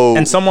 And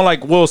so someone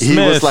like Will Smith, he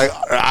was like,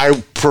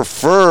 I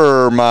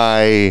prefer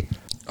my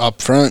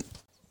upfront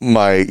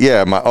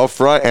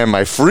and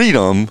my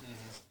freedom,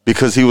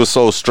 because he was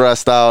so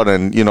stressed out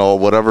and, you know,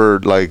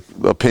 whatever like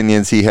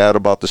opinions he had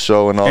about the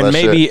show and all that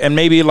shit. And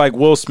maybe like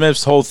Will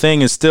Smith's whole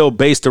thing is still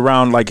based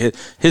around like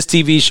his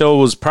TV show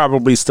was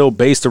probably still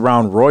based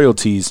around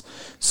royalties.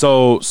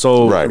 So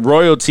right.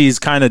 Royalties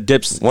kind of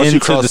dips once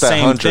into the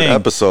same thing.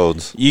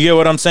 Episodes. You get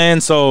what I'm saying?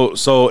 So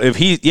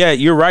if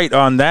you're right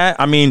on that.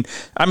 I mean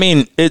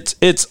it's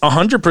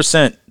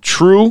 100%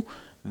 true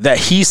that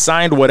he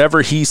signed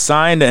whatever he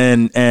signed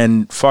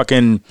and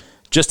fucking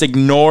just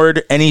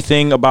ignored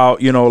anything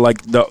about, you know,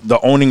 like the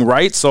owning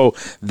rights. So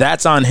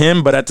that's on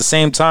him. But at the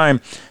same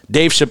time,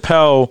 Dave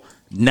Chappelle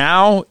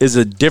now is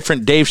a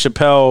different Dave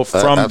Chappelle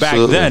from back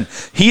then.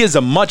 He is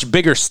a much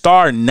bigger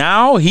star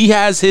now. He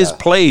has his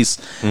place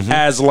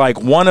as like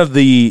one of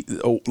the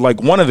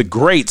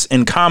greats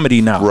in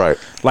comedy now. Right.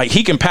 Like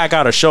he can pack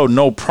out a show,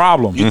 no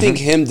problem. You think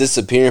him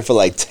disappearing for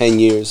like 10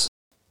 years?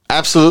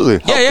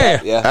 Absolutely.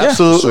 Yeah.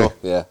 Absolutely. So,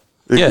 yeah.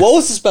 What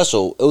was the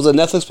special? It was a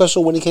Netflix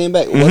special when he came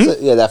back. Was it?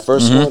 Yeah, that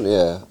first one.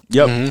 Yeah.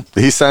 Yep.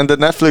 He signed a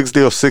Netflix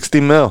deal,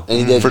 $60 million, and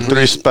he did for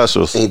 3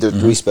 specials. And he did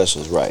 3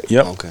 specials, right?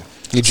 Yep. Okay.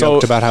 He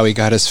joked about how he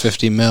got his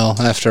 $50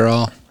 million after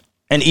all.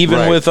 And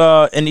even with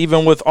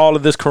all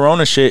of this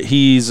Corona shit,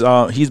 he's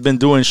been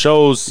doing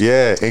shows.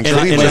 Yeah, in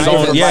his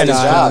own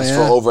jobs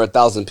for over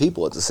 1,000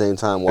 people at the same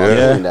time while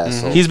doing that.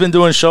 So. He's been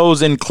doing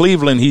shows in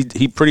Cleveland.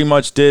 He pretty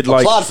much did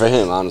like applaud for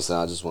him. Honestly,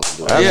 I just want to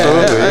do it.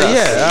 Absolutely,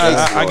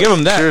 I give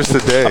him that. Cheers to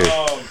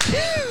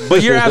Dave.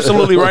 But you're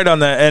absolutely right on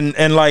that,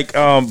 and like,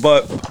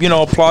 but you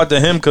know, applaud to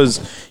him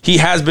because he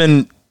has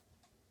been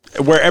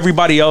where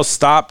everybody else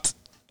stopped.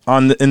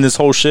 In this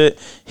whole shit,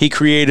 he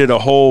created a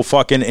whole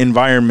fucking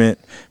environment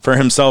for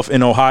himself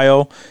in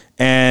Ohio,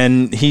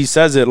 and he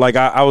says it like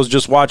I was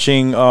just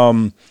watching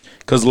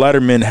because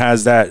Letterman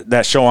has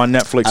that show on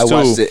Netflix too.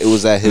 I watched it. It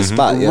was at his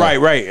spot, yeah.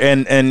 Right,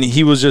 and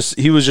he was just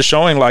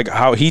showing like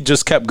how he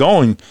just kept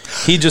going.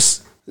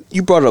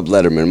 You brought up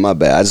Letterman, my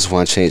bad. I just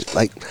want to change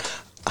like.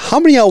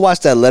 How many of y'all watch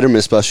that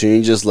Letterman special and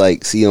you just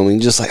like see him and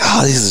you're just like,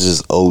 oh, these are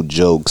just old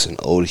jokes and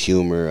old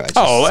humor. But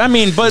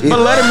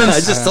Letterman, I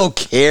just don't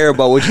care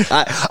about what you,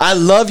 I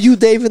love you,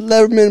 David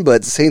Letterman, but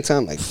at the same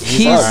time, like,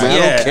 I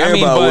don't care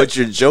about what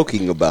you're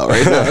joking about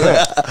right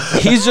now.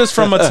 He's just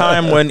from a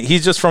time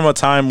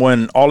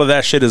when all of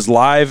that shit is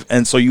live,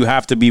 and so you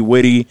have to be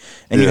witty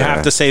and you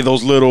have to say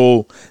those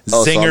little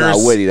zingers. So I'm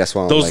not witty, that's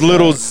why I'm those like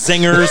little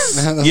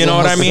zingers. You know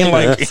what I mean?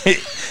 Like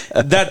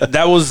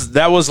that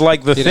was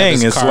like the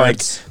thing. It's like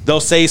they'll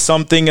say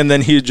something and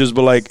then he'll just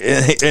be like,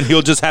 and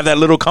he'll just have that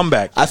little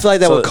comeback. I feel like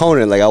that with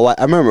Conan. Like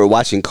I remember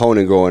watching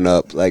Conan growing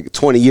up, like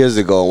 20 years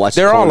ago, and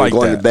watching Conan like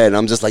going to bed. And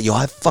I'm just like, yo,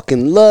 I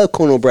fucking love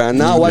Conan O'Brien.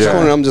 Now I watch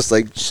Conan, I'm just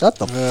like, shut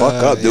the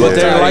fuck up, dude. But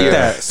they're like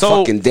that. So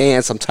fucking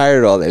dance. I'm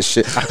tired of all that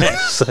shit.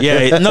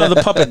 No,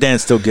 the puppet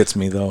dance still gets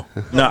me though.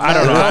 No, I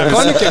don't know.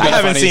 I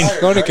haven't seen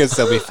Conan can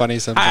still be funny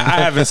sometimes.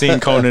 I haven't seen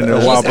Conan in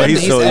a while, but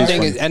he's still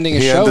ending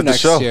a show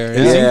next year.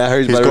 Yeah, I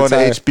heard he's going to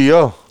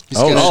HBO. He's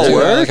going to do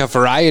like a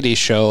variety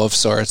show of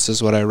sorts,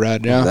 is what I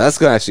read. Yeah, that's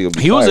gonna actually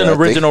be. He was an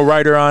original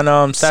writer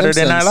on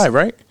Saturday Night Live,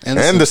 right?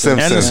 And the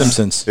Simpsons. And the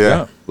Simpsons.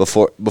 Yeah.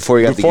 Before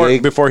he got the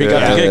gig. Before he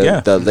got the gig,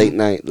 yeah. The late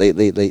night.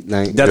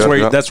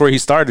 That's where he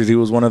started. He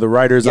was one of the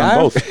writers on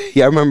both.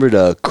 Yeah, I remember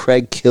the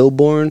Craig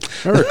Kilborn.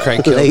 Remember Craig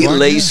Kilborn?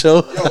 Late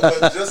show.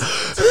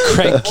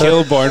 Craig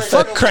Kilborn.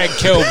 Fuck Craig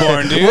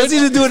Kilborn, dude. What's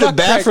he doing in the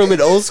bathroom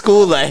in old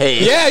school? Like,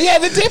 hey. Yeah,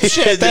 the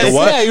dipshit.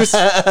 Yeah, he was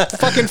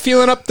fucking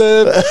feeling up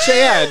the.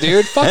 Yeah,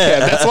 dude. Fuck him.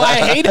 That's why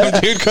I hate him,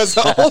 dude, because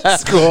of old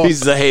school.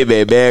 He's like, hey,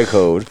 man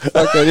code.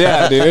 Fucking,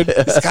 yeah, dude.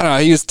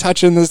 He was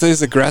touching this.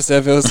 He's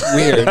aggressive. It was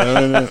weird.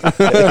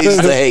 He's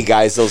like, hey,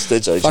 guys, don't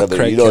stitch on each other.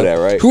 Craig, you know that,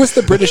 right? Who was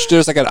the British dude? It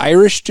was like an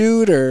Irish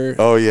dude, or?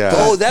 Oh, yeah.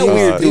 Oh, that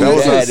weird dude. That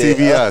was on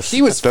CBS.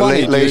 He was the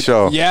funny, Late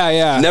Show.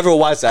 Yeah. Never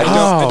watched that.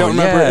 I don't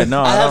remember it.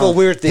 I have a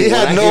weird thing. He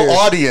had no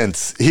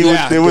audience.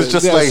 It was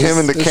just like him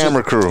and the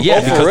camera crew. Yeah,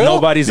 because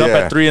nobody's up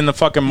at 3 in the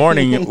fucking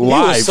morning live. He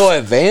was so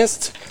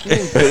advanced.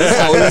 That's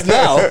how it is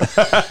now.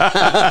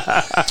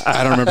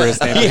 I don't remember his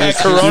name. He had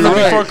Corona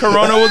before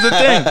Corona was a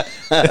thing.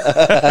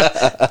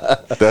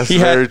 That's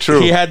very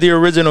true. He had the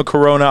original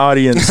Corona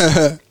audience.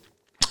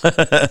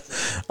 But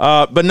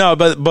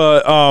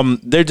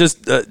they're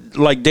just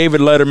like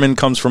David Letterman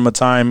comes from a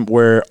time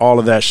where all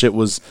of that shit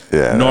was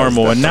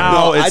normal, and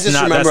now it's I just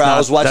not. Remember I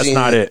was watching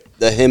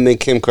the him and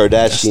Kim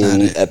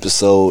Kardashian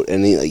episode,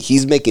 and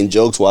he's making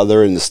jokes while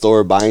they're in the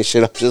store buying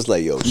shit. I'm just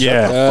like, yo,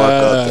 shut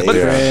the fuck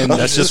up.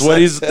 That's just what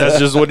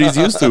he's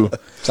used to.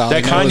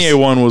 That Kanye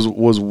one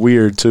was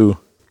weird too.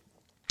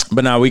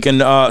 But now we can.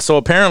 So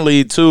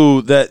apparently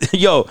too that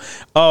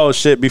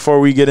before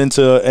we get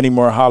into any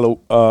more Hollywood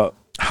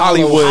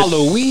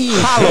Halloween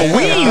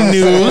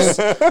news.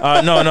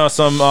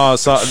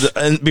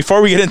 And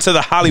before we get into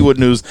the Hollywood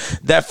news,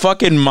 that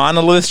fucking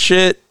monolith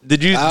shit.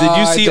 Did you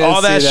see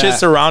all that shit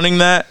surrounding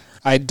that?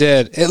 I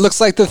did. It looks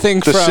like the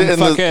thing from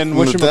fucking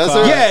the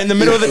desert. Yeah, in the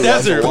middle of the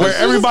desert where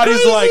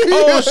everybody's like,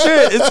 "Oh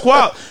shit, it's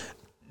wild."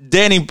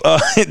 Danny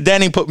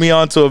put me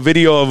onto a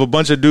video of a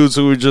bunch of dudes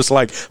who were just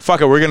like, "Fuck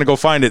it, we're gonna go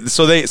find it."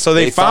 So they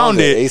found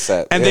it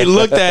ASAP, and they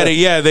looked at it.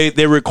 Yeah,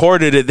 they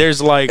recorded it.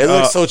 There's like it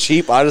looks so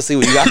cheap. Honestly,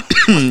 when you got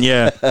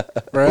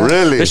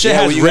really, the shit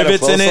has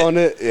rivets in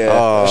it.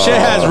 Yeah, shit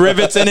has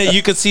rivets in it.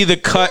 You could see the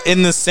cut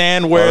in the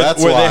sand where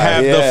they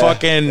have the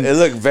fucking. It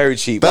looked very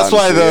cheap. That's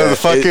why the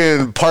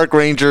fucking park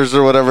rangers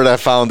or whatever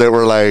that found it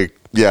were like.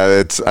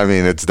 Yeah, it's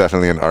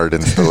definitely an art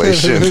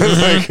installation.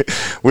 Like,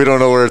 we don't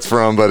know where it's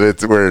from, but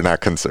we're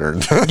not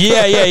concerned.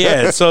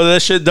 Yeah. So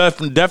that shit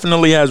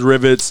definitely has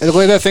rivets. It's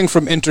like that thing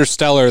from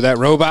Interstellar, that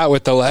robot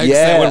with the legs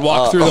that would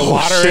walk through the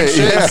water and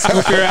shit,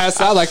 scoop your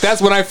ass out. Like,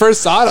 that's when I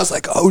first saw it. I was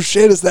like, oh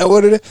shit, is that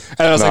what it is?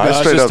 And I was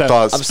I straight up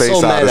thought I'm Space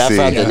so mad Odyssey. I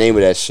found the name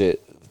of that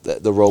shit.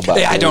 The robot.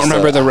 Yeah, I don't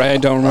remember the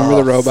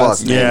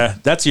robots. Yeah,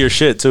 that's your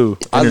shit too.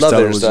 I love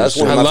it. That's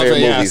one of my favorite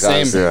movies.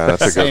 Same. Yeah,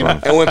 that's a good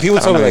one. And when people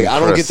tell me like, I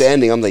don't get the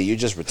ending, I'm like, you're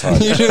just retarded.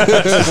 Don't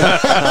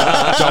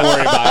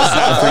worry about it. It's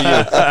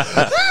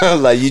not for you.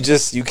 Like you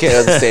can't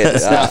understand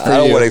it. I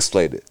don't want to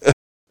explain it.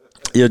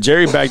 Yeah,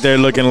 Jerry back there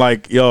looking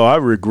like, yo, I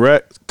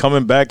regret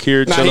coming back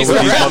here chilling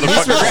with these motherfuckers.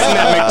 He's regretting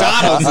that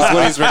McDonald's is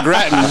what he's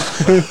regretting.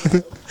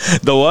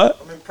 The what?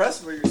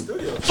 Impressed with your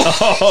studio.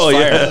 Oh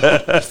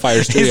yeah,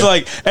 Fire studio. He's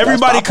like,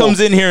 everybody comes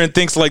in here and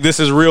thinks like this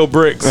is real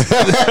bricks. It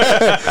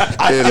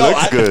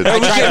looks good. I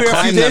tried to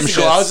climb them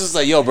shit. I was just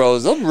like, yo, bro,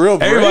 some real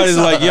bricks. Everybody's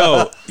like,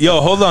 yo,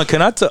 hold on,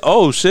 can I?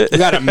 Oh shit, you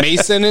got a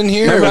mason in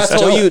here. Remember I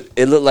told you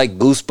it looked like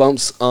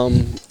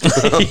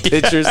Goosebumps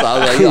pictures. I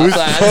was like, yo, I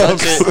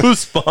touch it.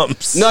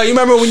 Goosebumps. No, you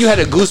remember when you had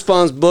a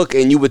Goosebumps book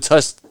and you would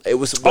touch. It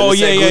was. Oh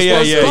yeah.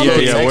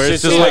 Where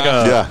it's just like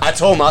a. Yeah. I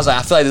told him I was like,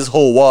 I feel like this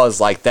whole wall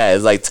is like that.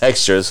 It's like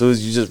texture. As soon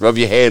as you just rub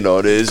your hand on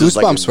it, it's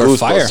Goosebumps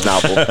just like a were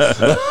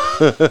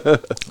Goosebumps novel.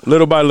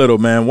 Little by little,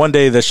 man. One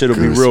day that shit'll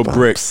be real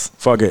bricks.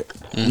 Fuck it.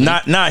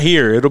 Mm-hmm. Not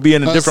here. It'll be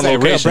in a different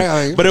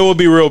location, but it will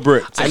be real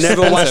bricks. I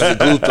never watched the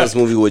Goosebumps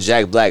movie with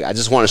Jack Black. I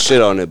just want to shit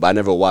on it, but I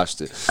never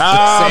watched it.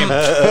 Same.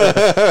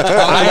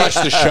 I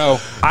watched the show.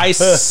 I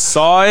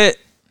saw it.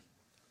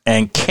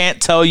 And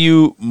can't tell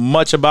you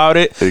much about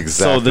it. Exactly.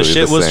 So the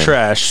shit was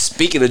trash.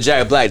 Speaking of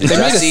Jack Black, did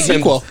y'all see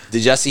him?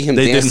 Did y'all see him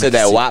dance to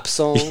that WAP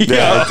song?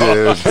 Yeah,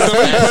 dude.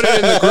 Somebody put it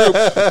in the group.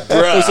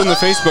 It was in the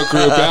Facebook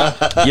group.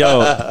 Yeah.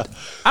 Yo,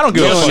 I don't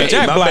give a fuck.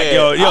 Jack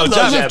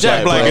Black,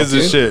 Jack Black is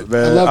the shit,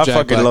 man. I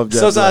fucking love Jack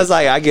Black. Sometimes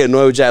like I get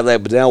annoyed with Jack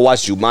Black, but then I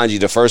watch Jumanji,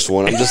 the first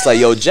one. I'm just like,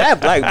 yo, Jack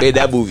Black made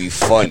that movie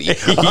funny.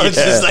 I was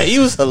just like, he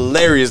was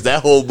hilarious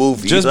that whole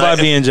movie. Just by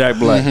being Jack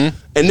Black. Mm-hmm.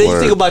 And then you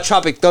think about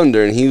Tropic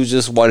Thunder, and he was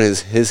just wanting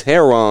his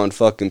heroin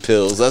fucking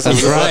pills. That's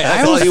right.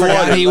 I always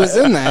forgot he was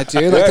in that,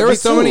 dude. Like, there were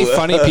so many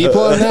funny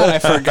people in that. I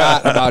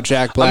forgot about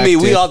Jack Black. I mean,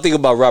 we dude. all think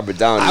about Robert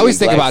Downey. I always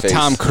think about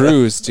Tom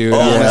Cruise, dude.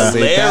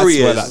 Honestly,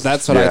 hilarious.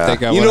 That's what I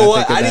think of. You know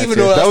what? I didn't even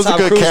know that was a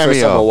good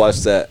cameo. I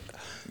watched that.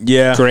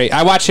 Yeah, great.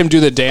 I watch him do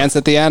the dance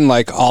at the end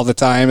like all the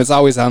time. It's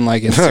always on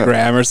like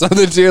Instagram or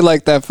something, dude.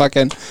 Like that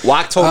fucking.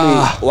 Wok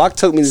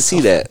took me to see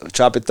that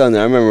Tropic Thunder.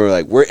 I remember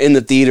like we're in the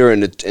theater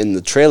and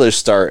the trailers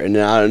start, and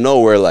then out of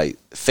nowhere like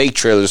fake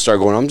trailers start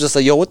going. I'm just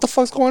like, yo, what the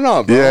fuck's going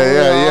on, bro?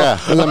 Yeah.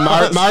 Was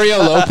it Mario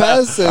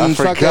Lopez and I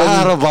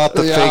forgot about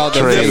the fake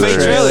trailers. The fake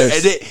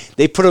trailers. And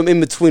they put them in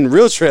between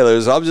real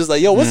trailers. So I'm just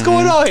like, yo, what's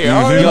going on here?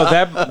 Yo,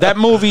 that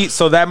movie.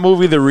 So that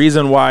movie, the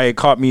reason why it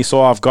caught me so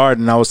off guard,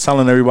 and I was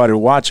telling everybody to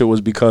watch it, was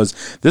because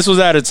this was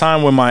at a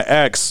time when my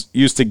ex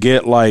used to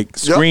get like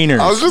screeners.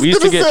 I was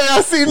just gonna say,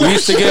 I seen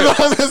that shit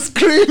on the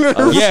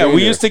screener. Yeah,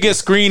 we used to get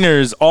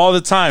screeners all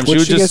the time.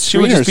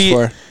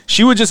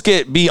 She would just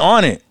be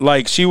on it.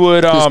 Like she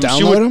would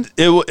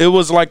it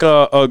was like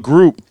a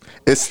group.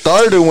 It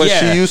started when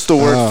she used to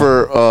work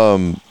for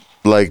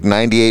like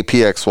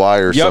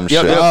 98PXY or some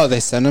shit. Oh, they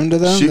send them to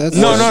them?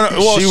 No.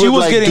 Well, she would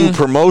like do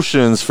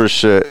promotions for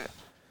shit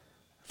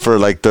for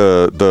like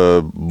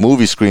the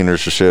movie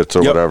screeners or shits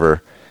or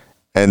whatever.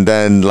 And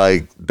then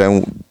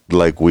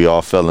we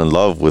all fell in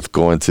love with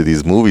going to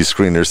these movie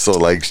screeners. So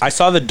like I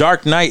saw The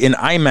Dark Knight in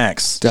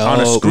IMAX on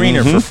a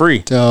screener for free.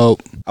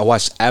 Dope. I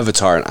watched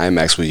Avatar in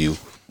IMAX with you.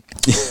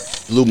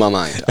 Blew my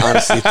mind,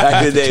 honestly.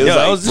 Back in the day, it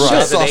was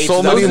I saw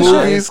so many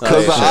movies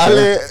because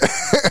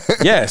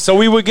yeah, so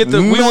we would get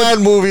the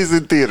movies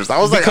in theaters. I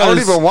was like, I don't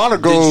even want to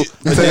go to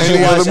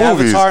any other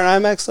movies. Avatar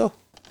in IMAX though?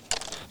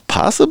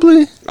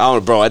 Possibly. I don't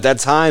know, bro. At that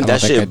time, that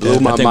shit blew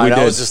my mind.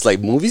 I was just like,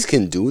 movies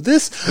can do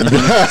this? I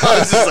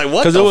was just like,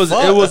 what the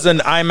fuck? It was an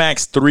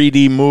IMAX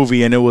 3D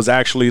movie, and it was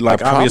actually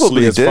like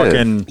obviously it's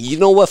fucking. You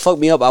know what fucked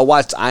me up? I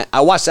watched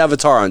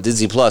Avatar on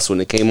Disney Plus when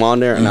it came on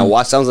there, and I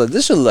watched. I was like,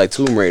 this should look like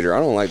Tomb Raider. I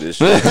don't like this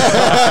shit.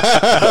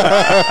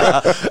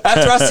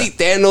 After I see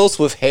Thanos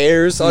with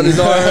hairs on his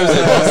arms,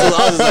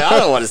 I was like, I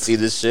don't want to see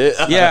this shit.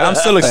 Yeah, I'm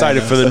still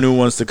excited for the new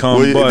ones to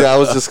come. I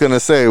was just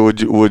gonna say, are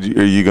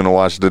you gonna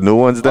watch the new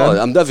ones then?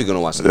 Oh, I'm definitely gonna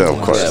watch it. Yeah,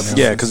 of course.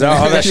 Yeah, because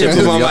all that shit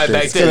blew my mind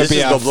back then. This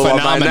is gonna blow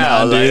my mind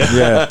now, dude.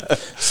 Yeah.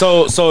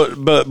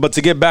 But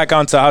to get back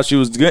onto how she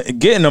was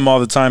getting them all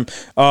the time,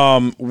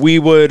 we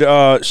would.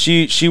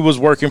 She was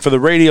working for the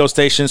radio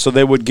station, so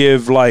they would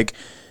give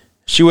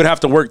she would have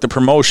to work the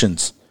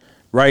promotions.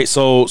 Right,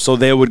 so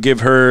they would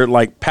give her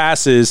like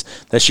passes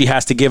that she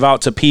has to give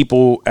out to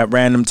people at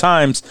random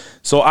times.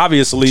 So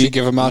obviously,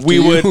 give them out we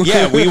would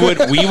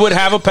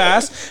have a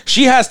pass.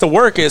 She has to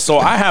work it, so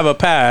I have a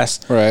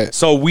pass. Right.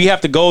 So we have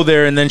to go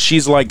there, and then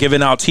she's like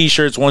giving out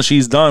T-shirts. Once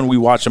she's done, we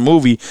watch a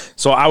movie.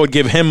 So I would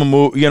give him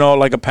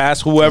like a pass.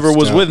 Whoever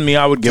was with me,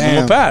 I would give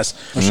him a pass.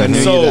 Wish I knew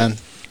you then.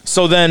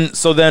 So then,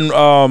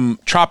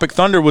 Tropic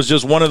Thunder was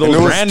just one of those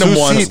random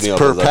ones. 2 seats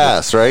per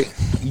pass, right?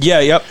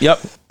 Yeah. Yep.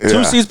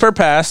 2 seats per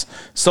pass.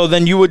 So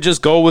then you would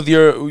just go with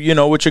your,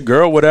 with your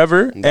girl,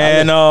 whatever,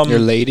 and your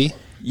lady.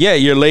 Yeah,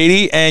 your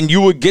lady, and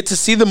you would get to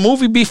see the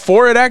movie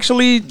before it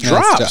actually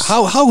drops.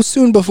 How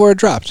soon before it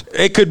dropped?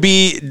 It could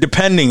be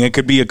depending. It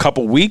could be a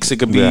couple weeks. It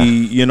could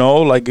be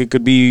it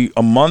could be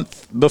a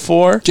month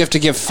before. Do you have to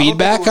give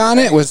feedback on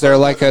it? Was there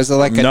a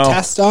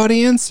test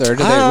audience, or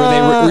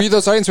were you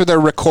those audience where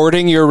they're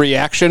recording your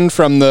reaction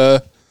from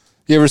the?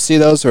 You ever see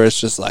those where it's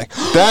just like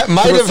that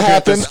might have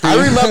happened?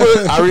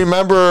 I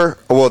remember.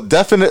 Well,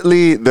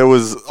 definitely there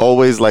was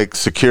always like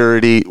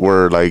security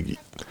where like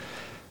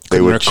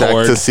they would check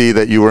to see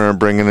that you weren't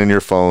bringing in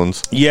your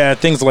phones. Yeah,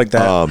 things like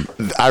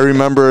that. I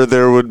remember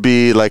there would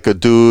be like a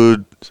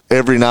dude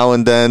every now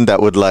and then that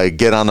would like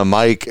get on a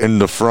mic in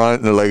the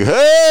front and they're like,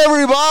 "Hey,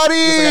 everybody!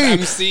 Like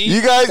MC?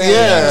 You guys,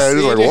 yeah,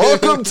 like,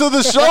 welcome to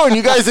the show. And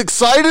you guys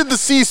excited to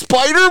see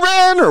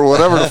Spider-Man or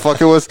whatever the fuck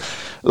it was."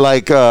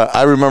 Like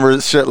I remember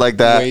shit like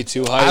that. Way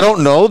too high. I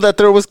don't know that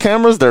there was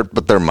cameras there,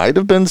 but there might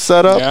have been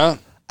set up. Yeah.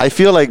 I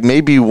feel like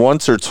maybe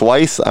once or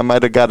twice I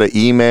might have got an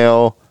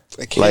email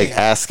like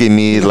asking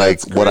me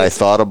like what I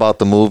thought about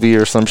the movie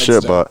or some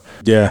shit, but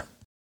yeah.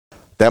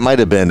 That might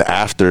have been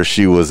after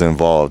she was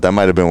involved. That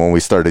might have been when we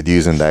started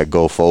using that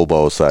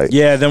GoFobo site.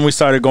 Yeah, then we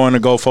started going to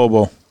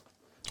GoFobo.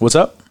 What's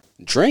up?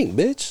 Drink,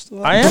 bitch.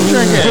 I am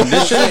drinking.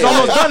 This shit is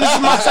almost done. This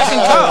is my second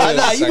cup.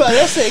 Nah, you got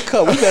that same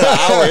cup. We got an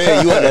hour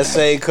in. You got that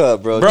same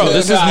cup, bro. Bro,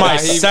 this is my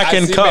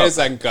second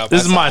cup.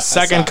 This is my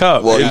second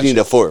cup. Well, you need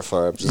a fourth.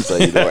 I'm just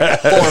saying. You know,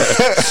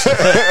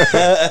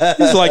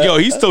 He's like, yo,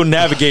 he's still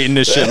navigating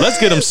this shit. Let's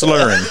get him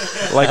slurring.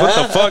 Like, what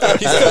the fuck?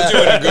 He's still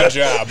doing a good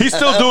job. He's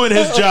still doing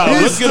his job.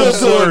 Let's get him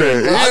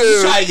slurring. I'm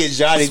just trying to get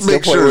Johnny to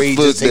the point where he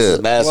just takes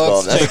his mask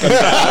off.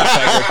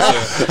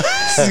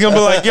 She's gonna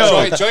be like,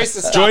 "Yo,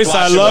 Joyce,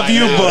 I love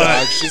you,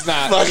 but she's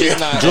not. She's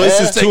not. Joyce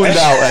is tuned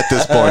out at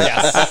this point.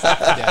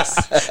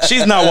 Yes.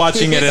 she's not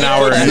watching it an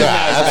hour."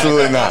 Yeah,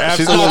 absolutely not.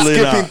 She's not Absolutely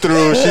skipping not.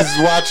 through. She's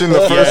watching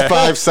the first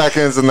 5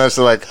 seconds, and then she's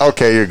like,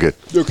 "Okay, you're good."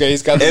 Okay,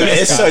 he's got the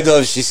It's so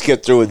dope. She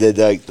skipped through and did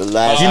like the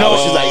last. You know,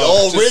 she's like,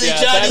 "Oh, really,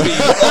 Johnny?"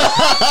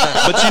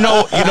 But you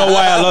know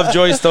why I love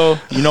Joyce though?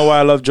 You know why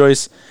I love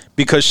Joyce?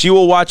 Because she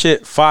will watch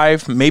it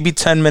 5, maybe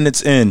 10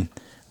 minutes in,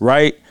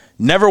 right?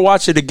 Never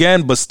watch it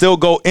again, but still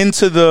go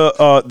into the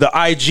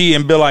IG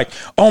and be like,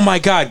 "Oh my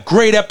God,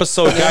 great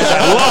episode, guys!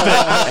 I love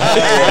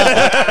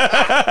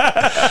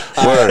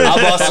it." Word.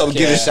 I'm also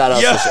give a shout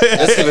out.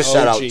 Let's give a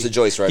shout out to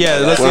Joyce right Yeah,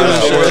 now. let's give a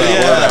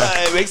shout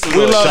out.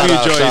 We love you,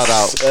 Joyce. Shout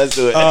out. Let's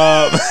do it.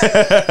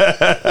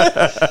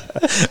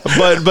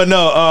 But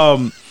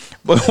no,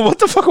 but what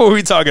the fuck were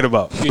we talking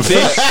about? The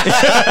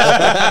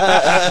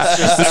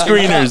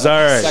screeners, all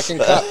right. second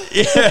cup.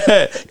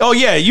 Yeah. Oh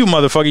yeah, you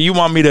motherfucker. You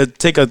want me to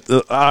take a?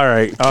 All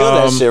right. Kill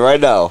that shit right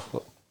now,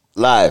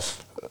 live.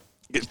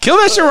 Kill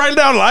that shit right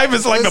now. Live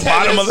is like the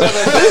bottom of the.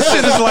 This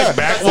shit is like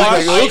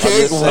backwash.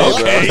 Okay.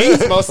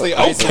 It's mostly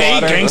ice Okay,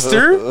 water.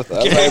 gangster.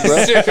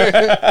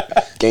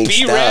 Gangsta.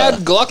 B-Rad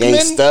Gluckman?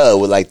 Gangsta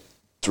with like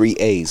 3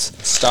 A's.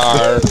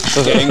 Star.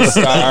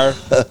 Gangstar.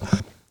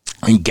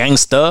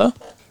 Gangsta.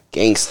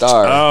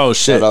 Gangstar. Oh,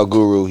 shit. Shout out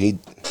Guru. He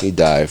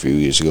died a few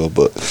years ago,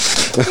 but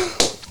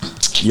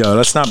Yo,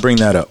 let's not bring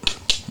that up.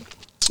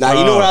 now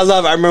you know what I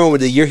love. I remember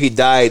when the year he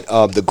died,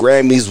 the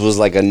Grammys was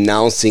like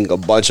announcing a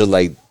bunch of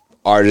like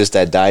artists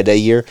that died that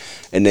year,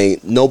 and then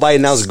nobody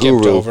announced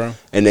Skipped Guru, over him.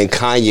 and then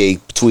Kanye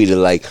tweeted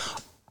like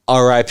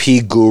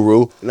R.I.P.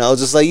 Guru, and I was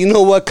just like, you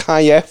know what,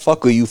 Kanye, I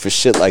fuck with you for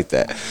shit like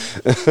that.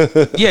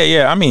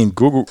 Yeah. I mean,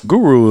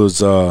 Guru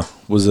was a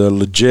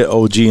legit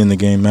OG in the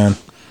game, man.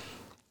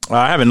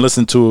 I haven't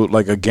listened to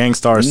like a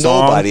Gangstar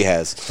song Nobody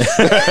has.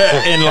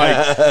 in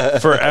like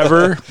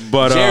forever,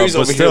 but Jerry's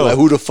but over still, here like,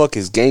 who the fuck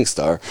is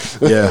Gangstar?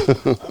 yeah,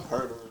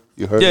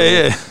 You heard? of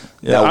yeah.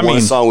 That I one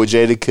mean, song with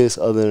Jadakiss.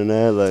 Other than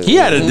that, like he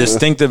had a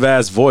distinctive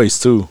ass voice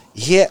too.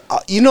 Yeah,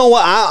 you know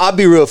what? I'll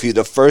be real with you.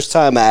 The first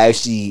time I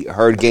actually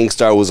heard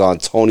Gangstar was on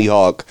Tony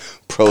Hawk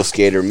Pro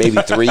Skater, maybe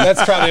 3.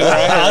 That's probably where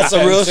I heard That's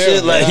some real too.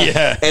 shit. Like,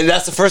 Yeah. and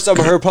that's the first time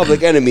I heard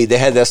Public Enemy. They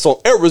had that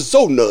song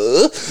Arizona.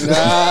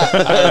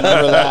 I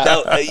remember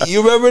that.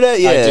 You remember that?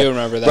 Yeah, do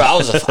remember that. Bro,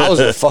 I was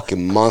a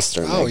fucking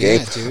monster in Oh, that yeah,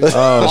 game. dude.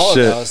 Oh, All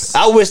shit. of those.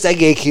 I wish that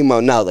game came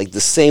out now, like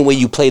the same way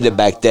you played it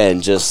back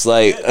then. Just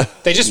like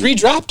They just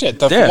redropped it.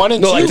 The Yeah. 1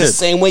 and 2. no, like the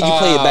same way you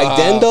played it back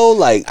then, though.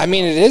 Like I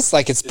mean, it is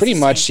like it's pretty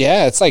much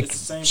it's like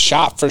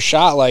shot for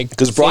shot, like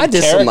 'Cause, bro, I same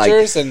did some, like,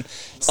 characters and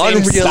same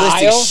unrealistic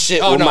style.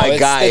 shit Oh, with no, my it's-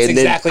 guy, it's and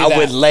then exactly I that.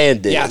 would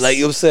land it. Yes. Like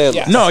you know what I'm saying?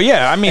 Yes. No,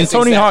 yeah. I mean, That's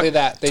Tony exactly Hawk.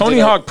 that. They Tony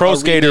did Hawk Pro a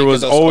Skater remake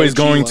was of those always OG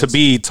going to ones.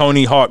 be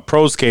Tony Hawk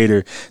Pro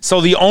Skater.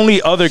 So the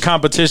only other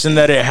competition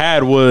that it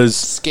had was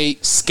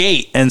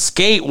Skate. and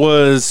Skate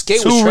was too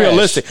was trash.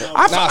 realistic.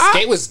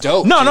 Skate was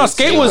dope. No, dude.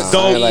 Skate was I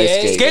dope. like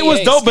Skate. Skate was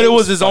dope, but it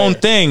was his own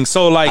thing.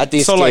 So like, I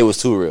think so Skate like, was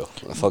too real.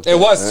 Fuck It that.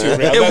 was too real.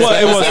 It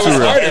was too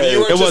real. harder. You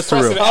were It was just too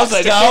real. pressing I was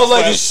like, X to I don't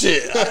like kickflip. this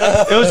shit.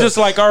 it was just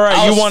like, all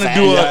right, you want to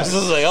do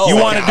you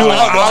want to do an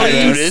ollie?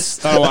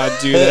 I don't want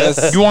to do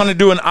this. You want to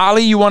do an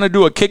ollie? You want to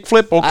do a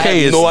kickflip?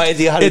 Okay, have no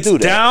idea how to it's do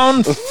that.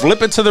 down.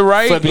 Flip it to the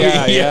right. Flip it,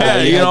 yeah. You You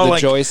had know, the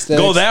like joysticks.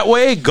 go that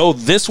way, go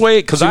this way.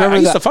 Because I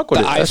used to fuck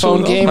with the it. That shit iPhone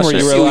was game my where shit.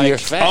 you were See, when like, you're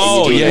fat,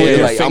 oh, you do yeah, it,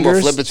 yeah, like, I'm gonna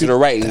fingers. flip it to the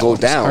right and go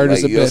down. hard Like,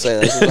 as a you know what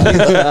I'm bitch.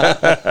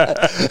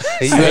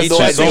 saying? You hate have no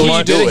you idea so what you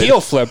much. did you're a doing.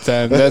 heel flip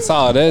then. That's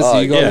all it is.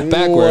 You go yeah.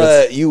 backwards.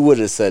 What? You would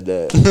have said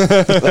that.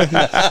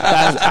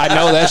 I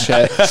know that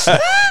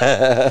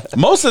shit.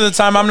 Most of the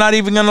time, I'm not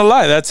even gonna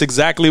lie. That's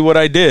exactly what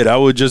I did. I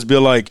would just be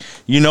like,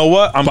 you know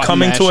what? I'm Button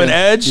coming to an mashing.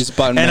 edge, Just and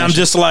button I'm mashing.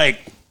 just like,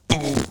 Blah,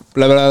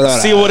 blah, blah, blah.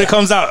 see what it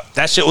comes out.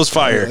 That shit was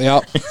fire.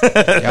 Yep.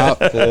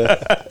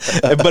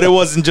 But it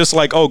wasn't just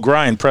like, oh,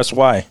 grind, press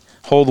Y,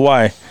 hold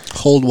Y.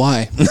 Hold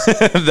Y.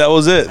 That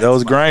was it. That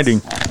was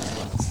grinding.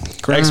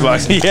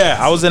 Xbox. Yeah,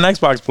 I was an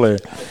Xbox player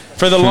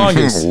for the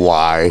longest.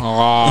 Why?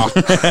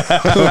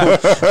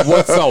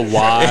 What's a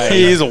Y?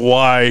 He's a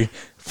Y.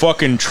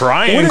 Fucking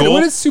triangle.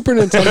 What is Super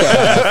Nintendo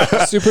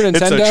have? Super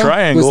Nintendo?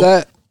 triangle.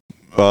 Was that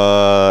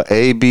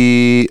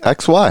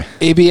ABXY.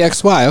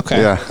 ABXY?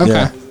 Okay. Yeah. Okay.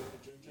 Yeah.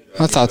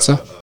 I thought so.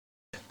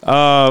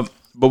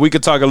 But we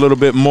could talk a little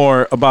bit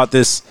more about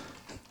this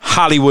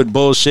Hollywood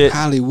bullshit.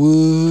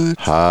 Hollywood.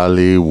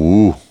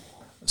 Hollywood.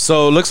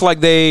 So it looks like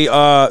they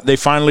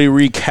finally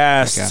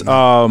recast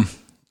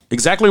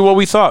exactly what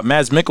we thought.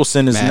 Mads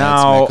Mikkelsen is Mads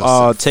now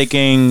Mikkelsen.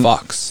 taking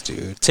Fucks,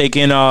 dude.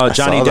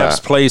 Johnny saw Depp's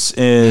that. place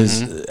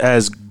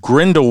as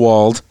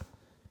Grindelwald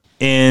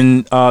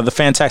in the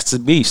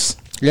Fantastic Beasts.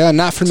 Yeah,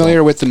 not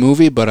familiar with the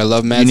movie, but I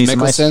love Mads need some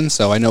Mikkelsen,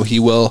 so I know he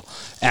will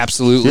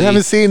absolutely. You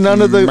haven't seen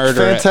none of the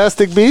murder it.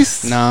 Fantastic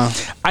Beasts? No.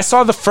 I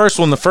saw the first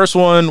one. The first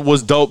one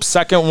was dope.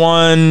 Second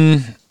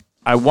one,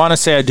 I want to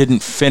say I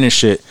didn't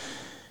finish it.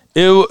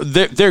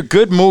 They're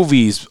good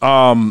movies.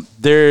 To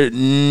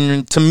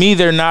me,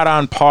 they're not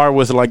on par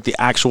with like the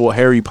actual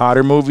Harry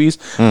Potter movies,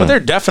 but they're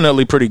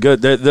definitely pretty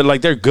good.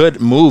 They're good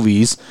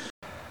movies.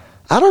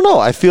 I don't know.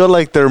 I feel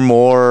like they're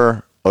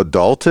more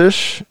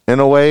adultish in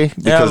a way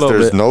because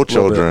there's no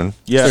children.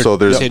 Yeah, so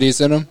there's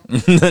titties in them.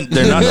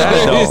 They're not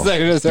that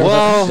adult.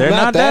 Well, they're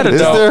not that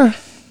Is adult. there?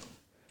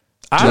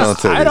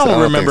 I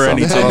don't remember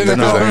any titties.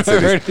 No.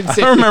 I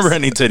don't remember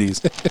any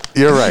titties.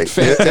 You're right. If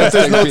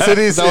there's no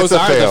titties, those it's a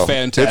are fail. the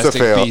fantastic it's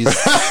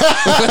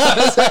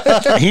a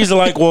fail. He's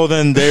like, well,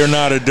 then they're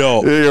not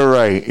adult. You're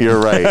right.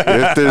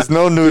 If there's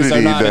no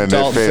nudity, not then it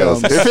adult fails.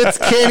 films. If it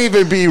can't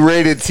even be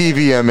rated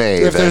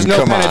TVMA, If there's then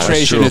no come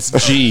penetration, it's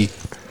G.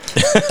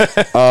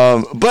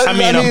 But I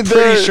mean, I'm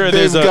pretty sure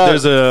there's an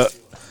there's a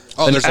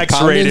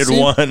X-rated pounding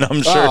one.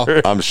 I'm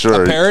sure. I'm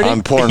sure A parody?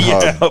 on Pornhub.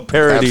 Yeah, a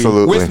parody.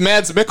 Absolutely. With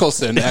Mads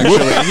Mikkelsen, actually.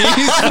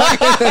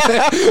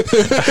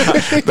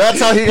 That's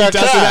how he got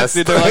cast.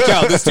 They're like,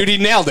 yo, this dude, he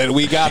nailed it.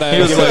 We gotta.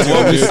 He was like,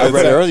 what was I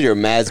read earlier,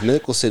 Mads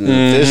Mikkelsen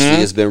officially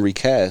has been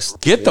recast.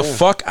 Get the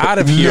fuck out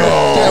of here.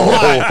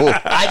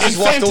 I just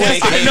walked away.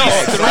 I know.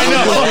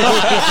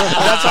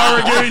 That's how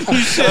we're giving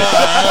you shit. All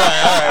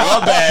right,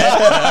 my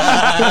bad.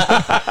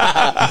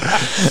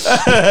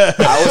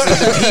 I was in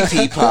the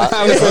PP pot.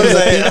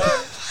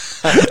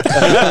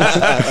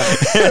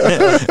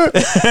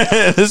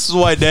 This is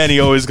why Danny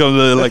always comes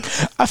to like,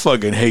 I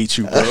fucking hate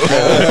you, bro.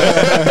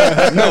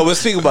 No, but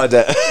speak about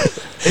that.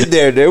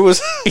 There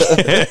was. All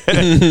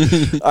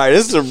right,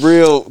 this is a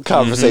real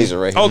conversation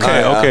right here.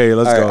 Okay,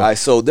 let's go. All right,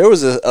 so there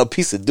was a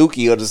piece of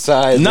dookie on the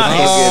side. Nice.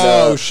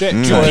 Oh, shit.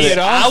 Did you pee it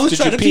off? I was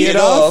trying to pee it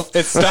off.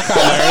 It's stuck on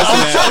there, I was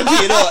isn't trying to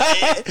pee it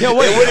off. Yo,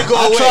 wait. It wouldn't go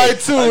away. I tried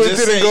to. It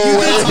didn't go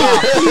away.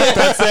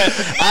 That's it.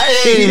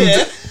 I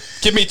aimed.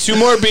 Give me 2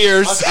 more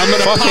beers. I'm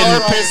going to power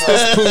piss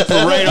this poop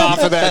right off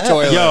of that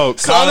toilet. Yo,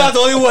 So I'm not the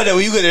only one that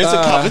when you get there's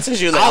a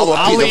competition. You're like,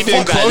 I'll lean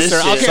in closer.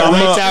 I'll get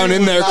right down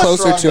in there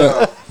closer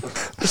to it.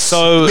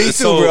 so Me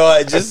too, bro.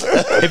 I just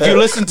if you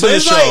listen to the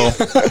show,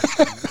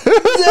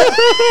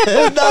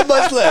 not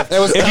much left. It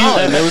was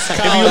Colin. It was if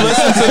you Colin.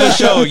 listen to the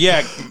show,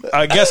 yeah,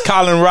 I guess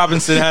Colin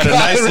Robinson had a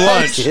nice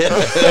lunch,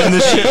 and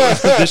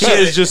the shit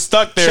is just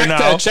stuck there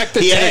now. Check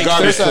the He had a tank.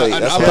 garbage There's plate.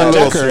 an That's upper right.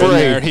 decker in Spray.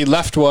 there. He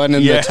left one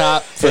in Yeah. the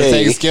top for Hey.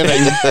 Thanksgiving.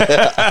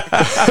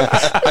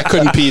 I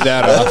couldn't pee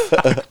that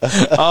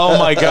off. Oh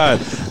my god,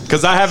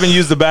 because I haven't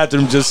used the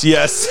bathroom just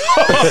yet. So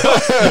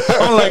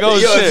I'm like, oh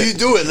Yo, shit. if you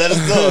do it, let us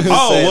know.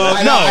 Oh well,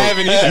 I no. know, I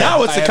haven't either.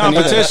 Now it's I a haven't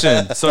either.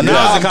 competition. So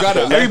now I'm it's a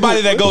gonna.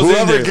 everybody that goes in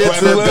Whoever there. gets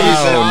Whoever it leaves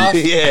it down. off.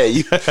 Yeah,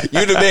 you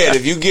the man.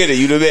 If you get it,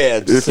 you the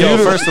man. Yo,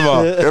 first of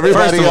all,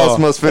 Everybody else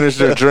must finish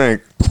their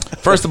drink.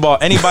 First of all,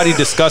 anybody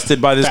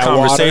disgusted by this That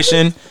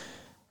conversation,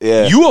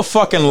 Yeah. you a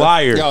fucking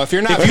liar. Yo, if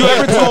you're not if you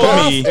ever told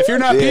me, if you're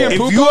not peeing if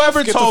poop you off,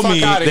 ever get the told fuck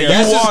me outta that here. you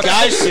That's just walk,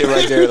 guy shit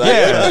right there. Like,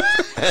 yeah,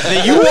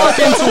 that you walk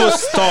into a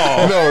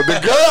stall. No, the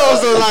girls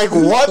are like,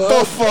 what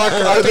the fuck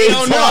are they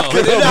don't know.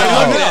 talking They don't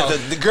about? know.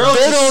 The girls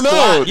They just don't know.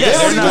 squat. Yeah, They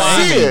they're don't even not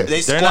see aiming. it.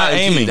 They're squat not and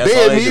pee. aiming. That's They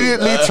all do.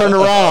 immediately turn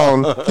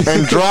around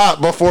and drop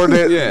before the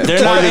They're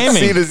not toilet aiming.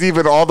 seat is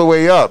even all the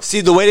way up. See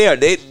the way they are,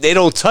 they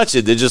don't touch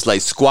it. They're just like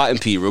squat and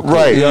pee real quick.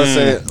 Right. You know what I'm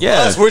saying?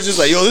 Yeah. Us, we're just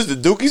like, yo, this is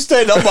the Dookie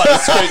stand. I'm about to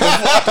scrape the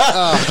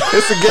fuck.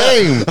 It's a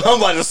game. I'm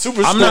about to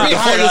super I'm scrape not the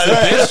fuck hard out of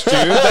that. Bitch,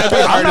 dude. That'd be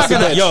I'm hard not as a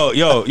gonna.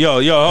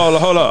 bitch. Yo,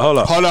 hold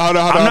up. Hold on.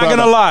 I'm not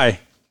gonna lie,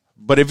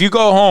 but if you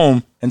go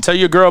home and tell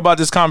your girl about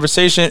this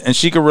conversation and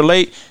she can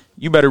relate,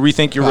 you better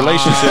rethink your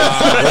relationship.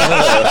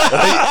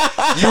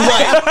 You're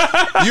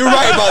right. You're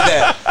right about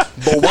that.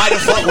 But why the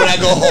fuck would I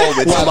go home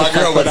and tell my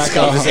girl about this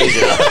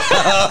conversation?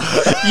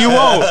 You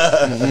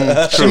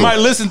won't. She might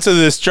listen to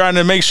this trying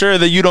to make sure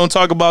that you don't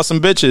talk about some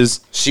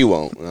bitches. She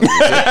won't.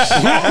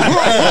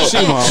 She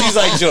won't. She's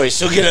like Joyce.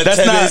 She'll get a That's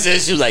 10 not- minutes in.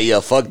 She's like, yeah,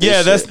 fuck this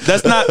Yeah, shit.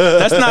 that's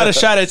not a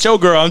shot at your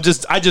girl.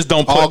 I just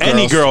don't All put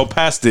any girls. girl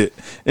past it.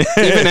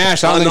 Even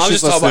Ash, I don't think I'm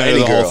she's just talking about listening to any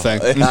the whole girl.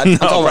 thing. I'm talking about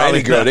probably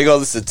any girl. not. They go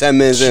listen to 10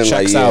 minutes in, like,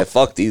 Checks yeah, out.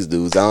 fuck these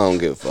dudes. I don't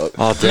give a fuck.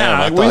 Oh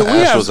damn! Nah, I thought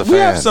Ash was a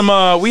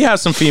fan. we have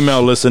some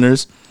female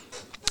listeners.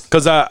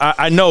 Because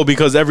I know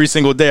because every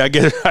single day I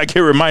get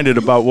reminded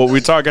about what we're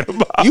talking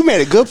about. You made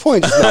a good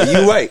point just now.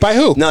 You right. By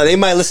who? No, they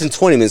might listen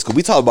 20 minutes because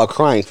we talk about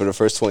crying for the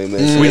first 20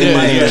 minutes. We did.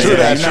 Might- Yeah, True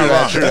yeah,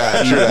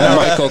 that. you're not wrong.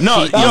 Michael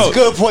No, Keaton. That's yo, a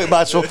good point,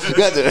 Macho.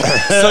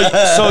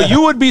 so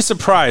you would be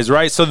surprised,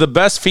 right? So the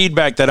best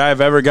feedback that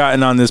I've ever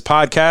gotten on this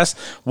podcast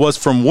was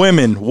from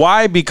women.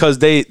 Why? Because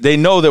they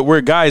know that we're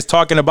guys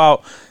talking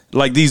about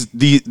like these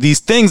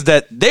things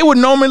that they would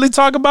normally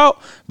talk about,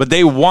 but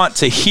they want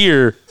to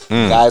hear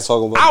Guys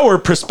talking about our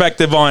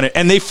perspective on it,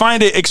 and they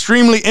find it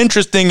extremely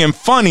interesting and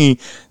funny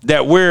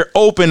that we're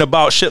open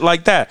about shit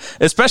like that,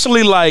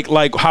 especially like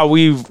how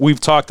we've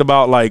talked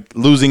about like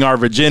losing our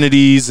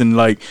virginities and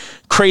like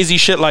crazy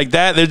shit like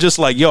that. They're just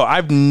like, yo,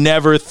 I've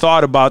never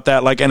thought about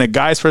that like in a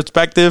guy's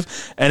perspective,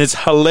 and it's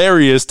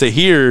hilarious to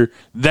hear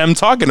them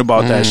talking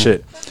about that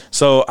shit.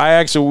 So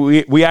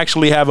we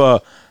actually have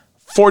a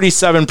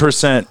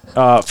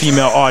 47%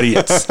 female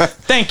audience.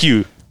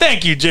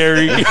 Thank you,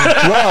 Jerry.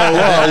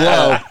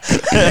 Whoa.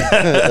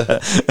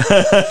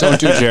 Don't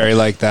do Jerry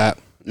like that.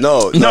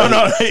 No.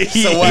 No. He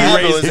So what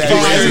happened raised was his that he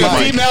voice. raised his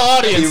mic. Female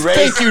audience. He raised-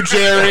 Thank you,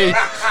 Jerry.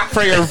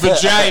 for your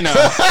vagina.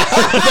 That's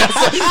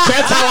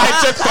how I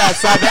took that,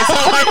 son. That's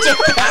how I took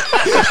that.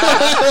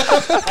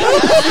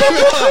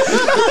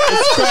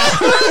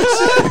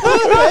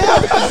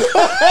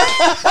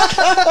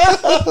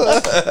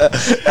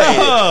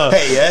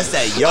 Hey, that's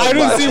that yo. I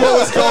didn't see what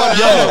was going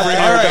on over here.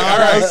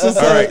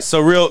 All right.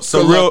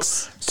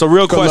 So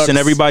real question.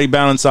 Everybody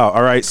balance out.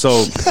 All right.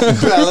 So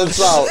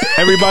Balance out.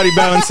 everybody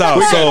balance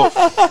out.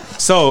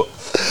 So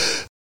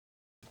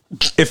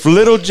if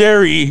little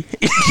Jerry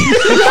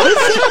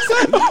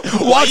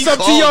walks up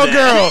to your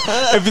girl,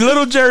 if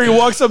little Jerry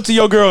walks up to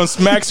your girl and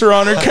smacks her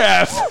on her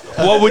calf,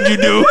 what would you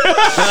do?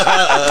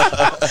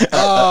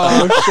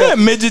 Oh shit,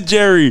 midget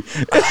Jerry.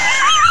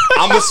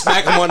 I'm gonna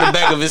smack him on the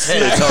back of his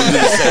head and tell him to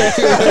say.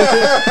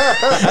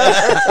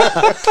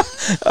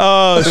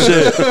 Oh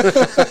shit.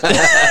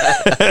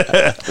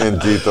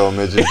 Indito,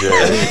 midget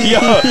Jerry.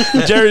 Yo,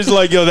 Jerry's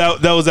like, yo,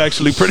 that was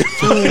actually pretty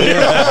funny.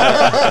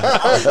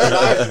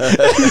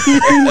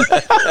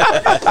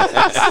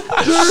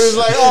 Jerry's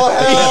like, oh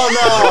hell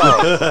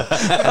no.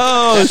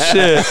 Oh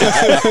shit.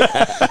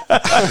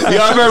 Yo,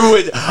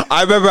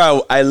 I remember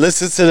I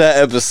listened to that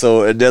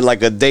episode, and then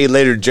like a day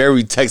later,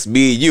 Jerry texts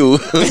me and you.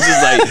 He's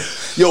just like,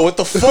 yo, what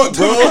the fuck,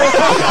 bro?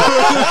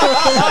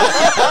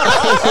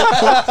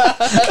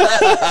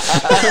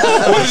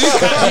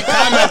 He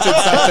commented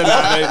something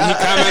on it. He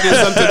commented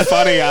something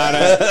funny on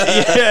it.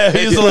 Yeah,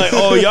 he's like,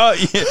 oh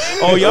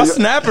y'all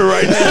snapping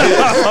right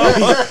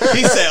now.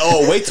 He said,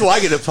 oh, wait till I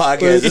get a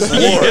podcast. It's When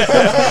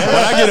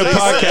I get a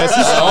podcast,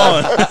 it's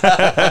on.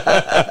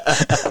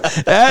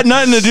 It had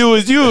nothing to do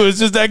with you. It's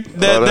just that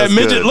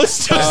midget good.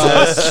 looks just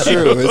like It's you.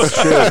 true. It's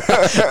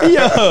true.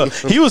 Yo,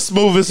 he was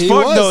smooth as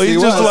fuck was, though. he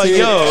He's just was. like, He-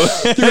 yo.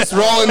 He was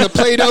rolling the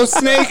Play-Doh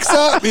snakes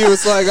up. He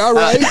was like, all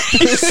right.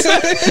 He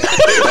said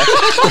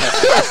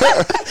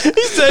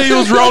he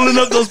was rolling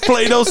up those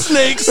Play-Doh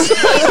snakes.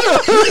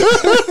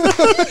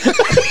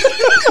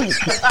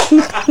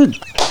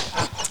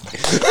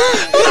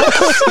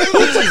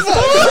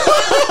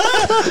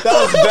 That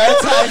was bad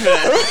timing.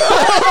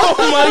 Oh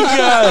my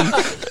god.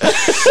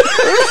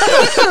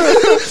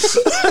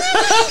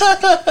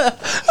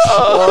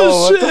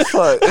 Oh shit. What the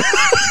fuck?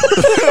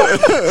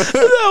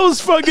 That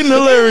was fucking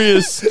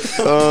hilarious.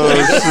 Oh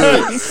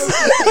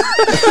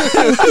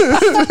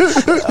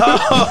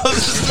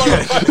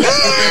shit.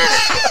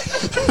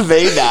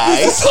 Very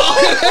nice.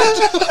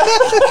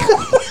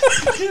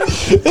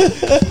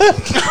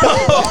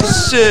 Oh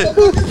shit.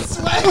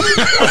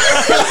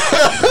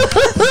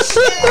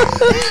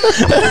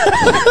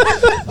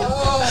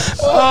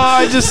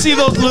 I just see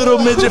those little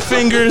midget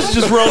fingers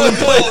just rolling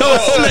Play-Doh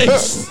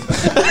snakes.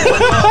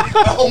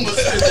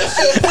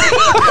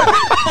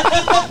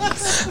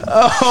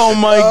 Oh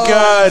my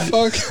god.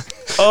 Fuck.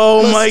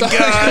 Oh my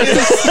god.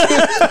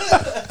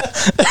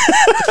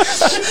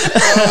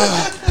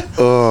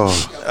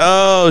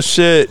 Oh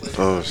shit.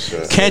 Oh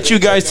shit. Can't you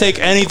guys take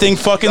anything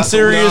fucking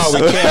serious?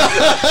 No, we can't.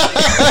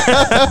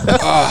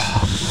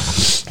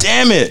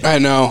 Damn it. I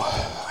know.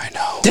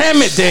 Damn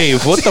it,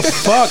 Dave. What the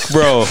fuck,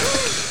 bro?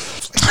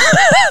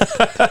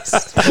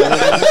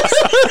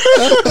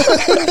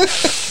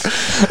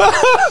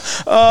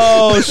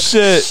 Oh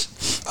shit.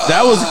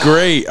 That was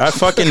great. I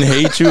fucking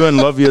hate you and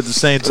love you at the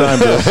same time,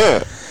 bro.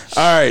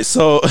 All right,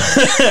 so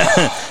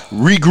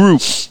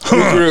regroup.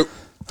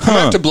 I'm gonna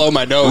have to blow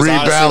my nose.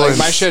 Honestly, Rebalance. like,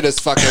 my shit is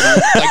fucking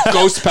like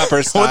ghost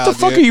pepper style. What the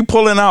fuck dude. are you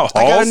pulling out?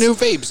 I got a Halls? new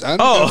vape, son.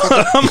 Oh,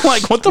 I'm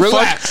like, what the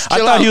Relax, fuck? I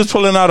chill thought he out. was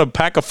pulling out a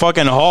pack of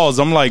fucking Halls.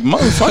 I'm like,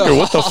 motherfucker,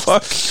 what the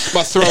fuck?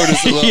 My throat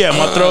is a little. Yeah,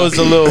 my throat is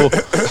a little.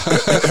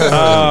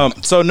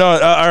 So no,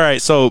 all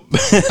right. So,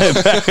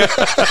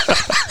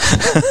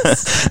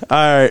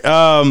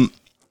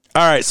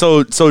 all right.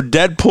 So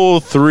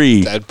Deadpool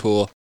 3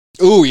 Deadpool.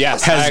 Ooh,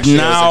 yes. I has actually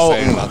now was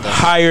excited about that.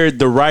 hired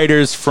the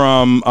writers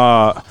from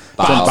Bob's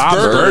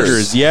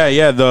Burgers.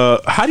 Yeah.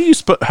 How do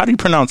you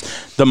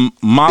pronounce the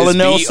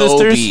Molyneux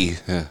sisters?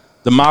 Yeah.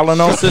 The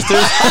Molyneux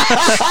sisters.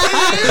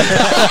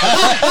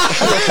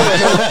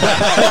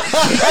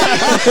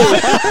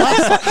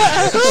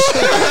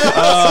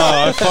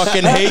 Oh, I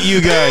fucking hate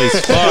you guys.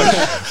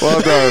 Fuck.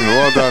 Well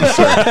done,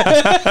 sir.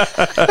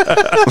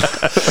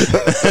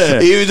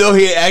 Even though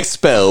he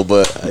expelled,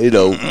 but you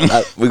know,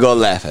 we're gonna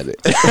laugh at it.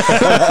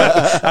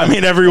 I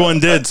mean, everyone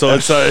did, so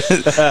it's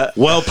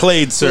well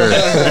played, sir.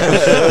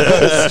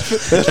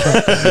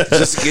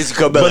 Just in case you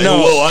come back, But like, no.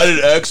 whoa, I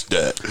didn't X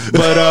that.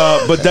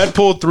 But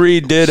Deadpool 3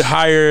 did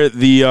hire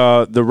the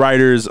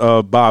writers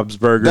of Bob's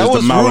Burgers, That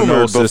was the Molyneux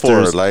rumored before,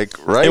 sisters. like,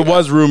 right? It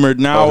was rumored.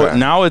 Now Okay.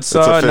 now it's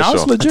It's now official.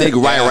 it's legit. I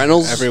think Ryan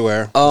Reynolds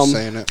Everywhere.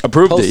 Saying it.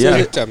 Approved it. posted Yeah. it.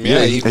 Picked him.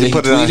 Yeah, He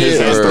put it on his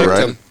tweeted Insta, or-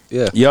 right? him.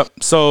 Yeah. Yep.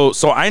 So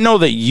I know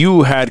that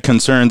you had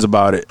concerns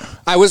about it.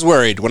 I was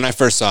worried when I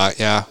first saw it.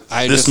 Yeah,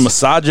 I This just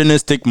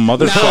misogynistic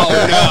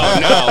motherfucker.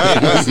 no,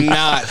 it was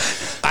not.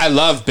 I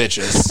love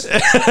bitches. Okay,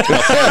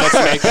 let's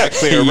make that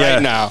clear Yeah.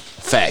 right now.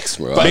 Facts,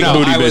 bro. Big no,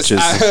 booty I was, bitches.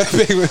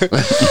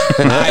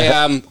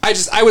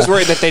 I was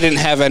worried that they didn't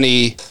have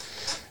any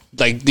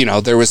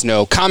there was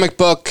no comic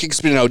book,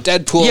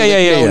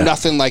 Deadpool,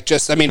 nothing like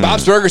just. I mean,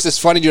 Bob's Burgers is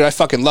funny, dude. I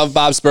fucking love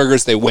Bob's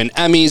Burgers. They win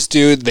Emmys,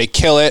 dude. They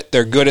kill it.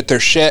 They're good at their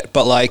shit,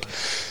 but like.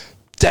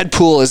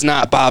 Deadpool is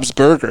not Bob's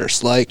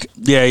Burgers. Like,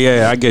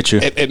 yeah, I get you.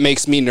 It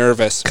makes me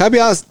nervous. Can I be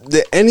honest?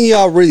 Did any of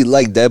y'all really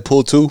like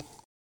Deadpool 2?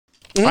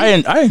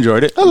 I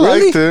enjoyed it. I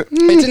liked it. It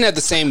didn't have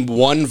the same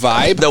one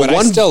vibe, but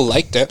I still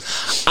liked it.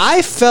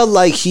 I felt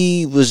like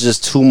he was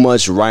just too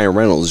much Ryan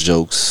Reynolds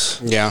jokes.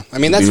 Yeah, I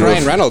mean that's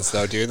Ryan Reynolds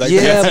though, dude. Like,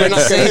 yeah, but at the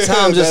same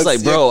time, just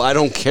like, bro, I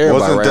don't care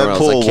about Ryan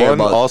Reynolds. Wasn't Deadpool 1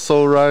 about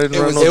also Ryan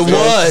Reynolds? It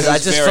was. I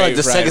just felt like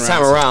the second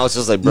time around, I was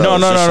just like, bro, no.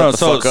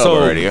 So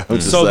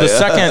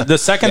the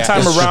second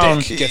time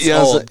around,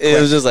 it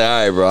was just like,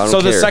 all right, bro. I don't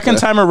care. So the second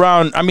time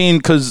around, I mean,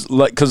 because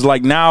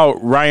now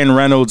Ryan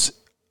Reynolds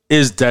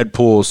is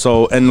Deadpool.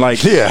 So I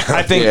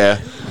think. Yeah.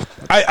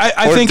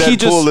 I think Deadpool he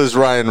just is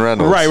Ryan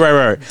Reynolds. Right.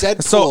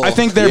 Deadpool. So I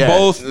think they're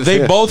both.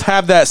 They both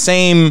have that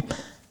same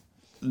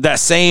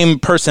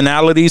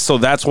personality, so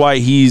that's why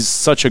he's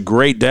such a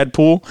great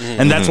Deadpool,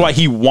 and that's why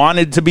he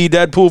wanted to be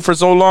Deadpool for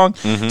so long.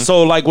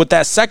 So like with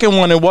that second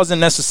one, it wasn't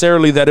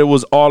necessarily that it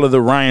was all of the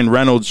Ryan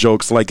Reynolds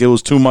jokes, like it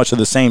was too much of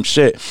the same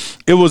shit.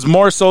 It was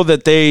more so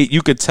that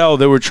you could tell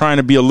they were trying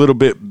to be a little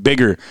bit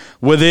bigger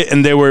with it,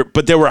 and they were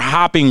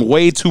hopping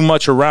way too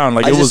much around.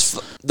 Like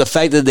the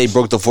fact that they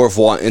broke the fourth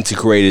wall,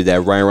 integrated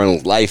that Ryan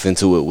Reynolds life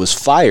into it was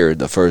fire.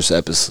 The first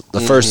episode. The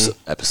first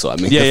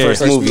movie. It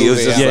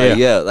was just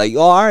like, oh,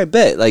 all right,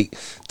 bet. Like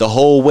the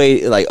whole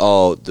way, like,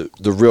 oh,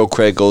 the real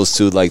credit goes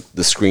to like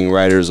the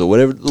screenwriters or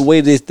whatever, the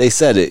way they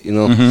said it,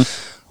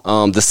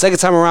 the second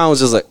time around was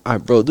just like, all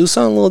right, bro, do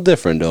something a little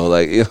different though.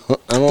 Like,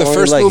 the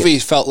first movie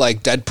felt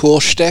like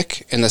Deadpool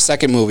shtick, and the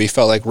second movie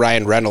felt like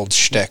Ryan Reynolds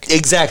shtick.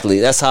 Exactly,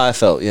 that's how I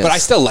felt. Yes. But I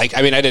still I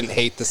didn't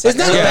hate the second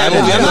movie.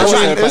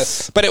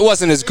 But it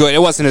wasn't as good.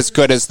 It wasn't as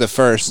good as the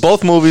first.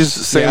 Both movies,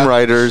 same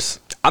writers.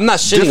 I'm not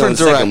shitting different on the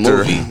second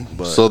director,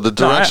 movie, so the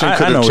direction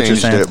could have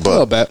changed it. But a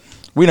little bit.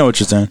 We know what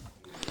you're saying.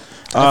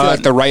 I feel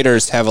like the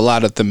writers have a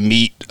lot of the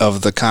meat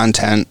of the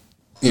content,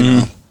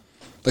 know.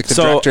 Like the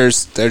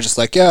directors, they're just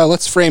like, yeah,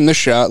 let's frame this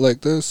shot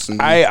like this.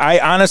 And I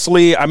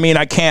honestly, I mean,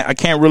 I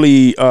can't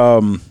really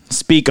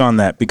speak on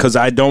that because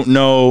I don't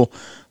know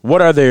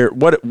what other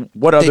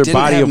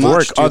body of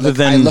work other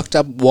than I looked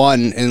up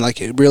one and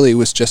like it really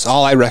was just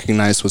all I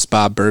recognized was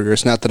Bob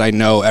Burgers. Not that I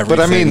know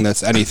everything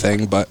that's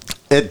anything, but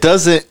it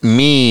doesn't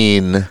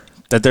mean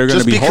that they're going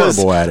to be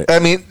horrible at it. I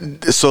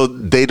mean, so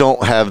they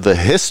don't have the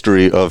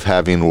history of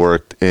having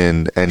worked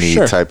in any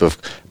type of,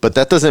 but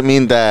that doesn't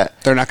mean that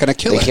they're not going to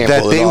kill it.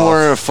 That they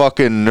weren't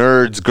fucking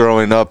nerds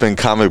growing up in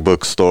comic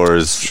book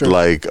stores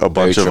like a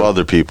bunch of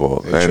other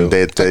people. And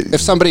they, if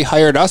somebody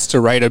hired us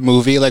to write a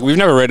movie, like we've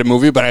never read a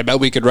movie, but I bet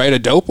we could write a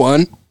dope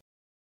one.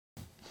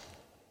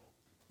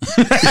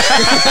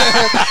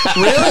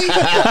 Really?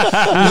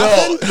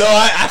 No.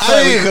 I feel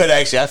like we could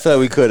actually. I feel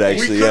like we could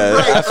actually.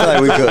 I feel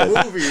like we could.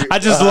 I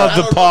just love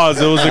the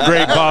pause. It was a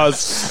great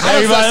pause.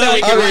 Okay, that's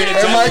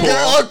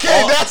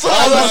what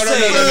I was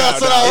saying. That's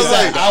what I was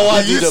like.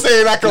 You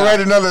saying I can write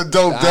another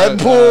dope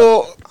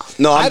Deadpool?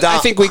 No, I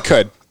think we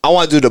could. I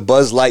want to do the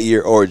Buzz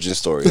Lightyear origin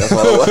story. That's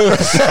what I want.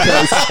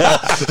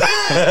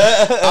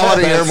 I want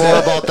to hear more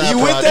about that. You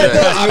with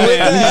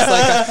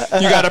that? He's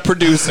like, you got a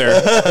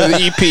producer,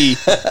 the EP.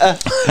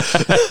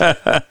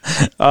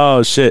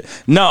 Oh shit!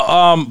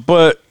 No,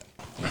 but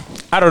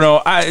I don't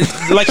know.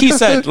 Like he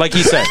said.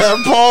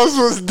 That pause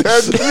was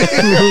dead.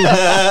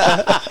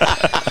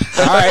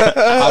 All right,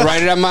 I'll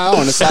write it on my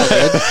own. It's all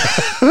good.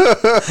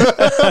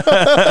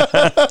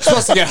 You're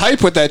supposed to get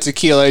hype with that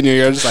tequila, and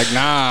you're just like,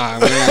 nah,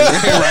 we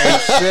ain't writing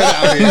shit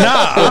out here.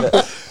 Nah,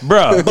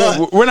 bro,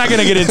 we're not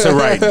gonna get into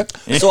writing.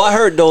 So I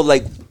heard though,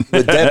 like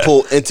with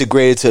Deadpool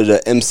integrated to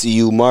the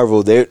MCU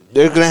Marvel, they're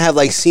gonna have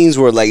like scenes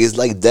where like it's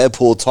like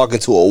Deadpool talking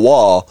to a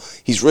wall.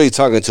 He's really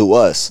talking to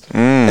us,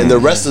 and the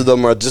rest of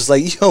them are just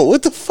like, yo,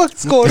 what the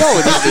fuck's going on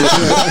with this?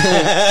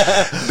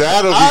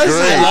 That'll be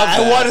great.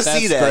 I want to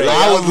see that. Like,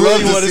 I would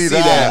really want to see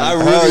that. I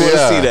really want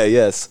to see that.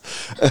 Yes,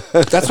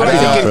 that's what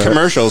I think in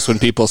commercials when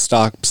people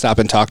stop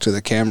and talk to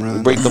the camera,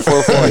 break the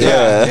fourth wall.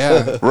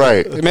 Yeah,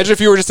 right. Imagine if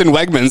you were just in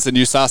Wegmans and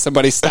you saw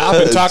somebody stop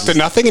and talk to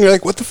nothing, and you're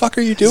like, what the fuck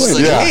are you doing?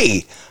 Like,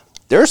 hey.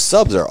 Their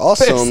subs are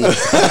awesome. When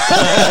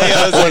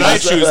I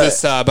choose a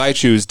sub, I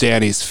choose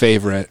Danny's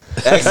favorite.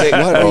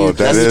 What are you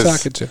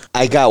talking to?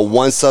 I got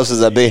one sub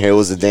since I've been here. It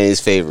was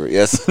Danny's favorite.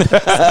 Yes.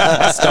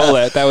 Stole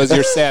it. That was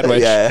your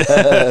sandwich. Yeah,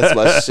 that's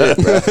my shit,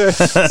 bro.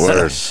 That's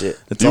my shit.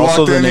 It's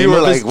also the name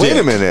of his wait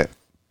a minute.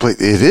 But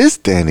it is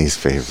Danny's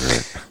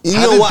favorite. You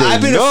know what?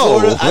 I've been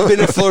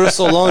in Florida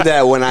so long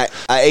that when I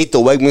ate the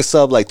Wegman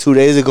sub like 2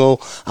 days ago,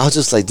 I was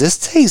just like, this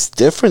tastes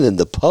different than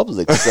the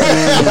public sub.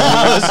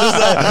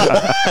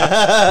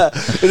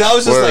 And I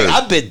was just like,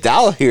 I've been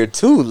down here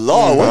too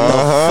long. What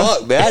the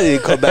fuck, man? I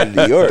didn't come back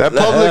to New York. That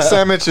public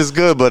sandwich is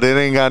good, but it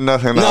ain't got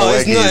nothing. No,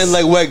 it's nothing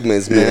like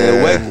Wegmans,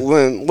 man. Yeah.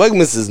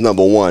 Wegmans is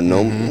number one.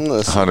 No,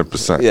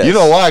 100%. Yes. You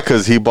know why?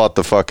 Because he bought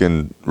the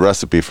fucking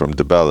recipe from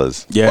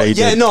DeBella's. Yeah, he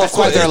did. No, of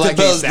course. They're like,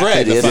 DeBella's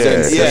bread.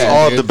 It's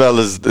all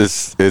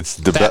DeBella's. It's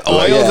that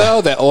oil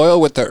though. That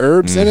oil with the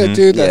herbs in it,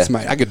 dude. That's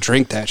I could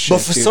drink that shit.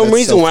 But for some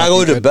reason, when I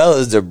go to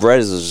DeBella's, their bread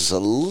is just a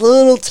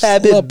little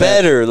tad bit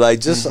better. Like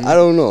just I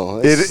don't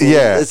know.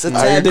 It's a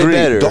tad bit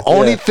better. The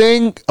only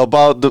thing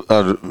about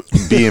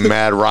being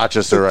mad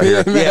Rochester right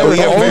here.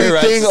 The only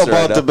thing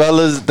about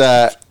DeBella's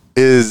that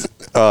is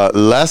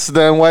less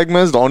than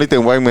Wegmans. The only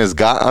thing Wegmans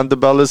got on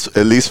DeBella's,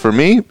 at least for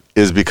me,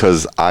 is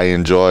because I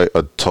enjoy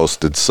a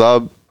toasted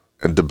sub.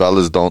 And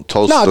DeBella's don't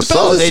toast the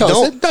sub. They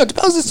don't. No,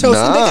 DeBella's is toasted.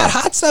 Nah. They got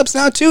hot subs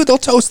now too. They'll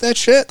toast that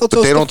shit. They'll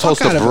toast. They don't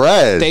toast the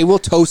bread. They will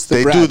toast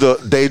the bread.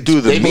 They do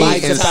the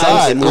meat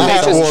inside.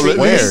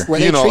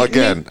 You know,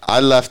 again, I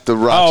left the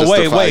Rochester.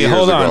 Oh wait,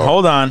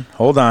 hold on.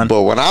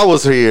 But when I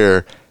was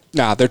here,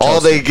 they're toasted. all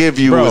they give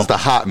you is the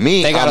hot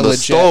meat on the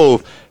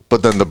stove.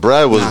 But then the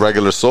bread was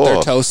regular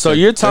soil. So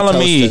you're telling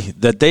me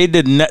that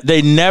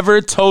they never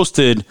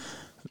toasted.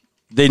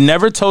 They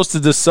never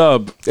toasted the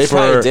sub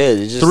for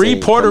 3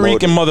 Puerto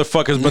Rican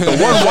motherfuckers, but the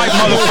one white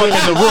motherfucker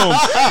in the room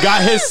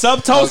got his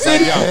sub toasted.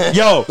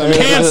 Yo,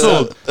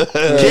 canceled.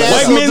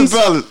 Wegmans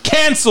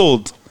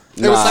canceled.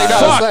 It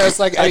was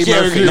like Eddie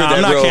Murphy.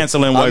 I'm not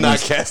canceling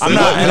Wegmans. I'm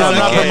not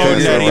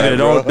promoting that either.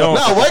 Don't. No,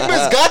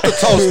 Wegmans got the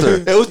toaster.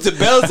 It was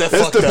DeBella's that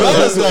fucked up.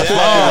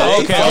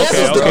 Oh,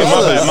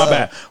 okay. My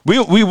bad.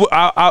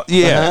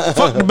 Yeah.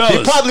 Fuck DeBella's.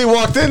 He probably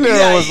walked in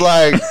there and was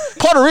like,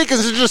 Puerto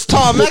Ricans are just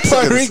tall Mexicans.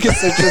 Puerto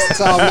Ricans are just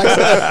tall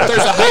Mexicans.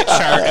 There's a height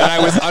chart, and I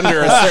was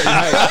under a certain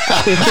height.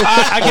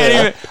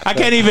 I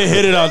can't even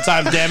hit it on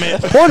time. Damn it.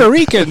 Puerto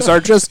Ricans are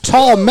just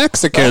tall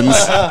Mexicans.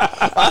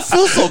 I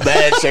feel so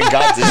bad she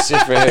got this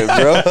shit for him,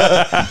 bro.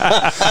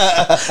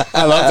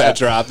 I love that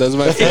drop. That's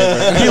my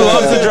favorite. He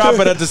loves to drop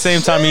it at the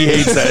same time he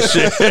hates that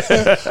shit.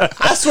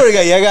 I swear to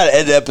God, I gotta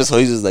end the episode.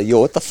 He's just like,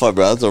 yo, what the fuck,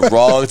 bro? That's the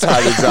wrong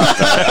time to drop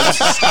that.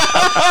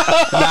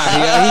 He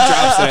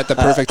drops it at the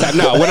perfect time.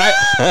 No, when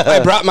I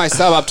brought my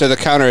sub up to the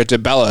counter at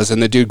DeBella's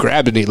and the dude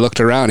grabbed it and he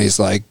looked around. He's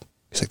like,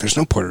 there's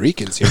no Puerto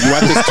Ricans here. You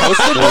want this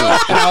toasted? And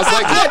I was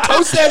like, yeah,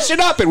 toast that shit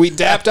up. And we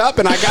dapped up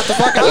and I got the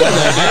fuck out of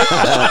there,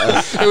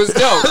 man. It was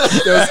dope.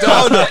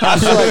 I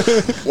feel like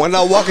when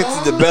I walk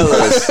into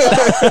DeBella's.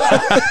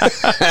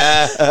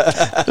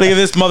 Look at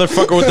this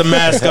motherfucker with the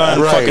mask on,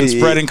 fucking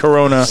spreading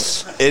corona.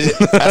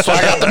 That's why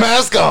I got the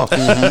mask on.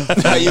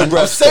 Mm-hmm. How your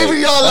breath saving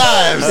your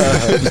lives.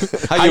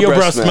 How your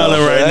breath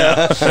smelling right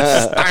now?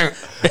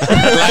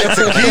 Like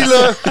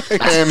tequila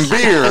and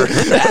beer.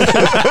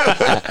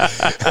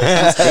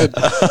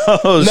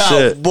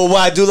 Shit. But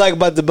what I do like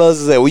about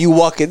DeBella's is that when you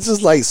walk in, it's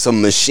just like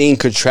some machine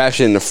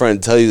contraption in the front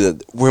and tell you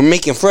that we're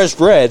making fresh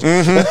bread.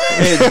 Mm-hmm.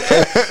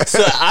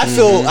 So I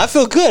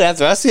feel good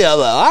after I see it. I'm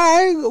like, all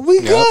right, we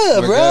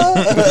good, bro.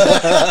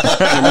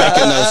 You're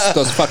making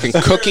those fucking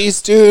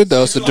cookies, dude.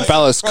 Those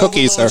DeBella's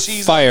cookies are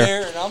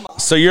fire.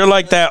 So you're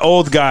like that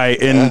old guy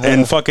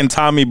in fucking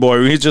Tommy Boy.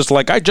 Where he's just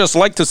like, I just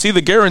like to see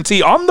the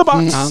guarantee on the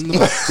box.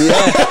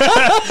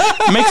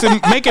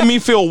 Making me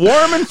feel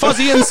warm and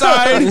fuzzy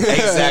inside.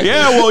 Exactly.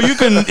 Yeah, well, you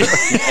can.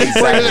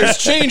 Exactly. There's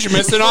change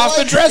missing off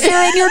the dresser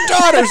and your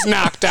daughter's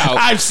knocked out.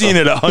 I've seen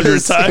it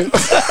 100 times.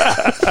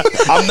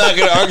 I'm not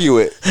gonna argue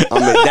it.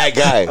 I'm that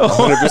guy,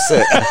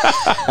 100%.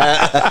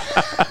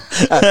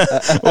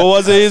 What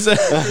was it? He said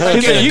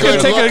you can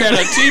take a look at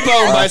a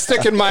T-bone by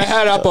sticking my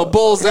head up a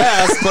bull's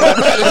ass, but I'm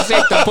gonna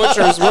take the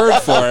butcher's word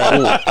for it.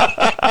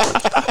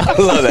 I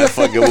love that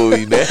fucking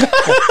movie, man.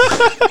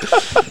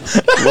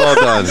 Well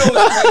done.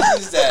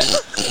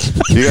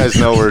 You guys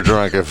know we're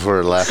drunk if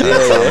we're laughing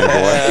at Tommy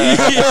Boy.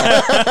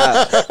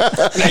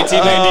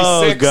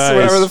 1996,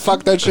 whatever the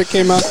fuck that shit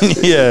came out.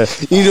 Yeah.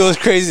 You know what's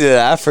crazy?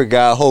 That I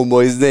forgot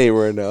homeboy's name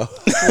right now.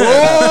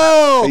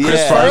 Whoa!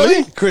 Chris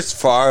Farley? Chris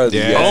Farley.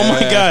 Yeah. Oh my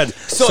God.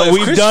 So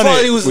we've Chris done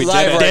Farley it. Was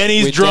live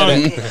Danny's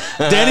drunk.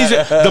 Danny's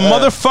the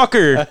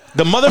motherfucker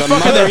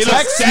that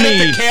texts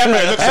me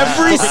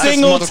every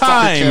single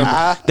time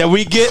that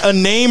we get a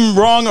name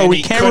wrong or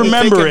we can't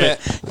remember it.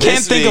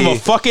 Can't think of a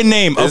fucking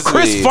name of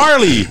Chris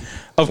Farley.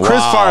 Of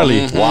Chris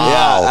Farley. Wow.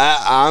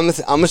 Yeah,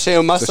 I'm ashamed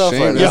of myself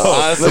right now.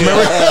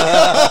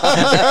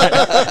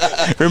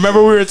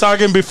 Remember we were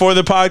talking before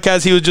the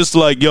podcast, he was just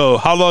like, yo,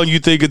 how long you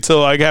think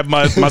until I have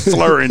my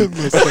slurring?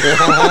 Bro,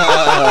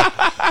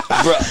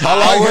 how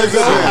long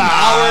ago? An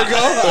hour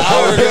ago?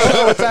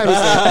 What time is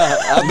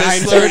that?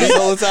 9:30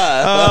 all the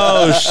time.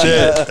 Oh,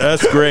 shit.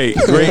 That's great.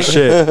 Great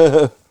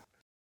shit.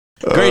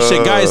 Great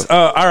shit, guys.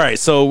 All right,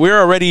 so we're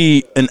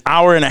already an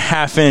hour and a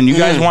half in. You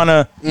guys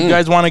wanna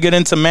get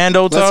into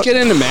Mando talk? Let's get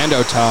into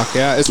Mando talk.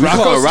 Yeah, is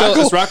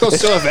Rocco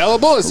still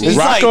available? Is he? It's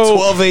like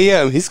 12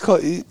 a.m. He's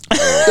called. Not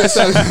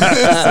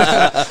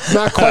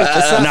quite.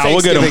 It's not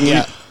we'll get him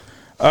yet.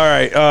 All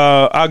right,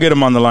 I'll get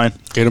him on the line.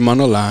 Get him on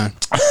the line.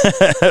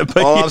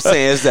 All I'm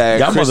saying is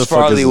that Chris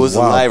Farley was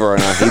alive right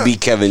now. He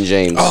beat Kevin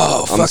James.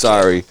 I'm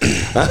sorry.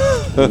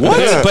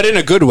 What? But in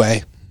a good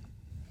way.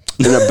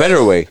 In a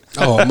better way.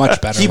 Oh, a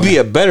much better. He'd be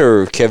a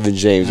better Kevin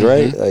James,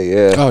 right? Like,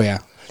 yeah. Oh yeah.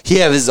 He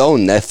have his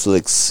own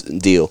Netflix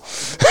deal.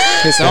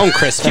 His own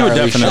Chris Farley.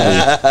 He would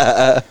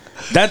definitely.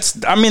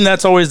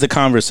 That's always the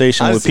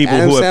conversation with people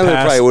Adam who have Sandler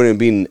passed. probably wouldn't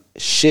be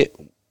shit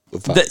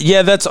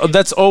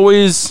That's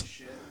always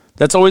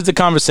the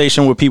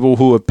conversation with people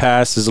who have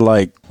passed. Is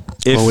like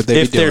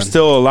if they're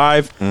still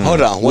alive,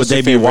 hold on, would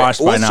they be washed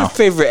by now? What's your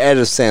favorite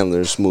Adam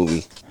Sandler's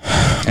movie?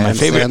 My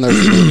favorite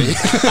Sandler's movie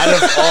out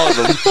of all of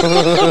them.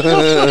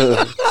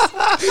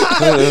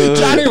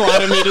 Johnny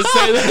wanted me to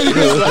say that.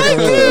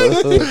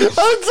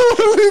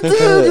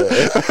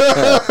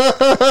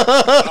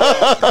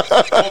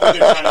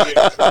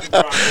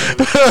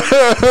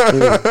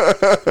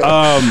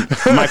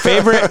 My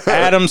favorite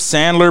Adam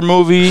Sandler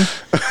movie.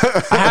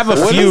 I have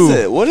a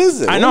few. What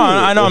is it? I know.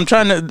 I'm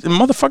trying to,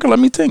 motherfucker. Let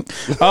me think.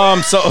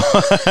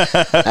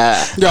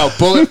 Yo,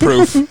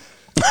 Bulletproof. David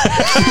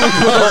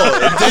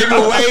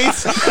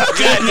Waits.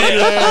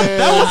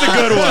 That was a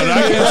good one.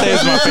 I can't say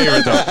it's my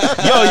favorite though.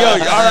 Yo,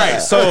 all right.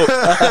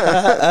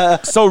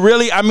 So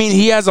really, I mean,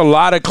 he has a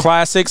lot of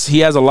classics.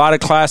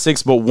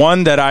 But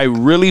one that I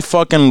really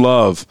fucking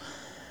love,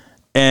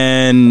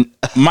 and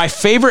my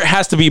favorite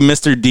has to be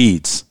Mr.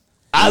 Deeds.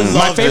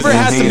 My favorite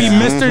has to be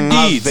Mr.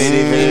 Deeds.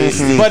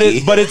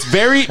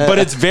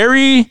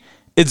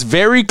 It's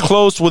very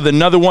close with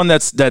another one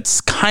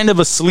that's kind of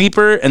a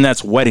sleeper, and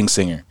that's Wedding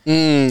Singer.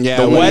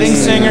 The Wedding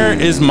Singer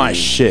is my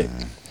shit.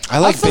 I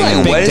like Big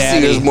Daddy.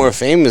 Singer is more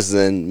famous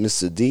than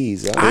Mr.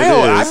 Deeds.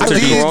 Mr.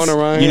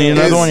 Deeds, you need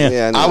another one?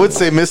 Yeah. I would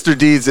say Mr.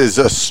 Deeds is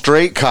a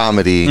straight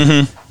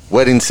comedy.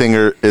 Wedding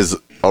Singer is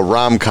a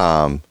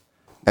rom-com.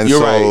 And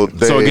You're right.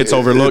 So it gets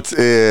overlooked.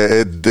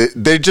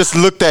 They just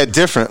looked at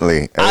differently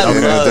in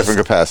a different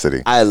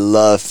capacity. I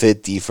love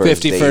 50 First Dates.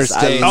 50 First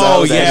Dates.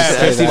 Oh yeah,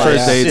 50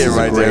 First Dates is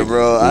right there,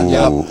 bro.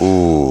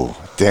 Ooh,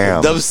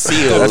 damn. Them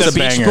seals. That's The a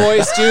Beach banger.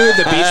 Boys, dude.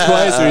 The Beach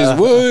Boys.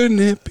 Wouldn't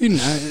it be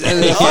nice?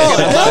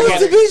 That was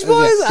the Beach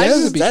Boys?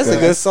 That's a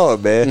good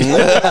song, man.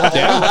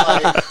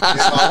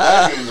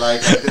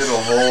 Like I did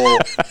a whole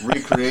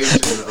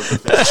recreation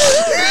of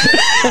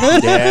the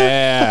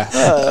Yeah.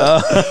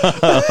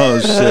 Oh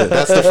shit.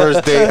 That's the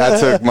first date I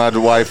took my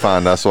wife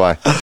on. That's why.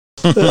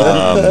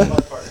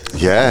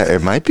 Yeah,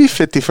 it might be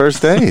 50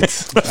 First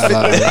Dates. I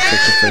love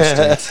 50 First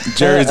Dates.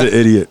 Jerry's an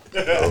idiot.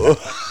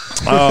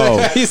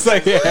 Oh, He's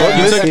like, yeah.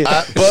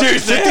 But 50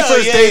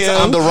 First Dates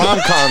on the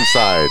rom-com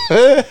side.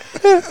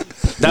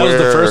 that was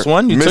the first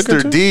one you took her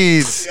Mr. to?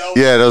 D's.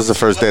 Yeah, that was the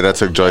first date I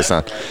took Joyce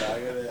on.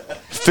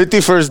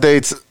 50 First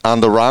Dates on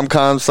the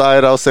rom-com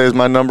side, I'll say is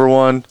my number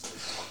one.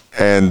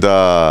 And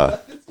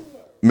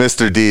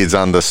Mr. Deeds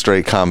on the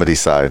straight comedy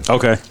side.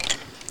 Okay.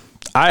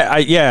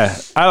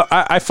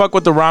 I fuck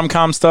with the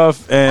rom-com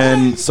stuff,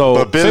 and so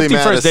But Billy 50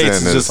 First Madison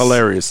Dates is just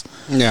hilarious.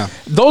 Yeah.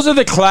 Those are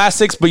the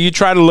classics, but you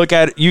try to look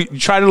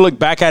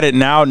back at it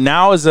now.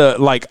 Now is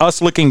like us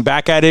looking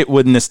back at it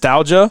with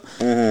nostalgia.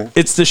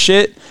 It's the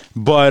shit,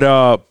 but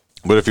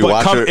if you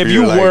watch it, if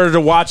you were to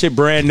watch it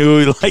brand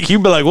new, like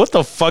you'd be like, "What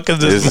the fuck is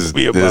this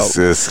movie about?"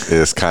 This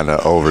is kind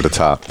of over the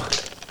top.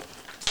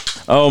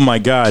 Oh my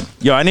god,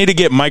 yo! I need to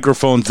get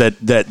microphones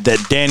that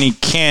Danny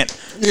can't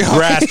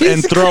grasp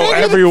and throw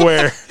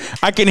everywhere.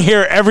 I can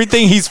hear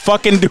everything he's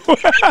fucking doing.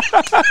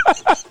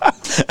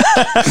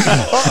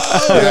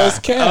 It's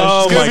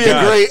gonna be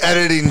a great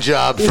editing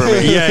job for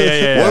me.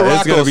 Yeah. What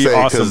It's gonna be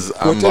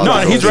awesome. No,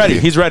 he's ready.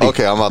 He's ready.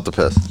 Okay, I'm out the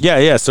piss.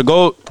 Yeah. So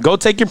go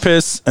take your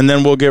piss, and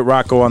then we'll get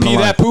Rocco on the Pee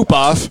line. that poop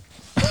off.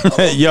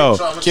 Yo,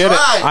 Get it.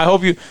 I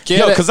hope you. Get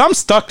yo, it. because I'm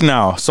stuck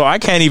now, so I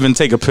can't even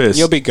take a piss.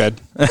 You'll be good.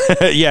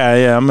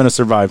 yeah, I'm gonna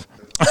survive.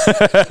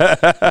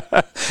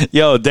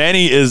 Yo,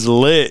 Danny is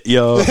lit.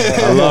 Yo,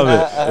 I love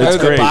it. It's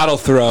The great. bottle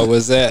throw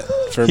was it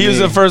for me. He was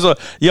the first one.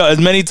 Yo, as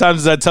many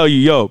times as I tell you,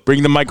 yo,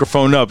 bring the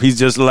microphone up, he's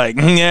just like,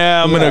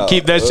 yeah, I'm gonna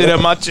keep that shit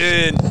on my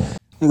chin.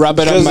 Rub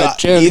it on my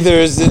chin. Either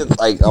is it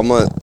like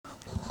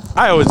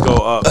I always go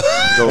up.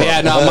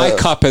 Yeah, no, my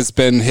cup has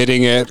been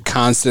hitting it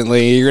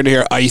constantly. You're gonna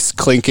hear ice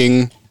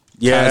clinking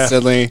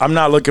constantly. I'm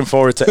not looking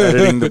forward to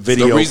editing the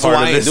video reason part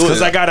why I of ain't this doing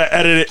because it. I gotta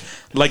edit it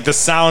like the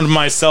sound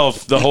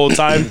myself the whole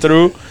time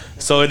through.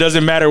 So it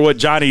doesn't matter what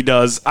Johnny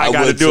does. I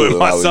gotta would do too, it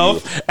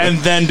myself and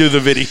then do the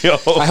video.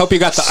 I hope you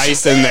got the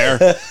ice in there.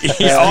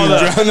 Yeah, all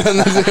the-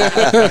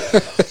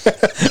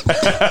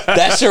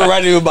 that shit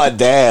reminded me of my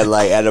dad,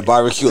 like at a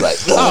barbecue, like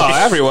Oh,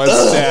 everyone's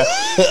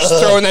just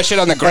throwing that shit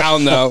on the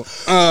ground though.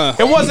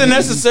 It wasn't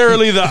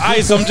necessarily the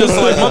ice. I'm just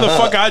like,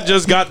 motherfucker, I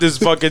just got this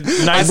fucking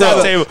nice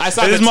table. I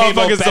saw And this the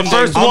table motherfucker's the bending.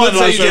 first I'm one. gonna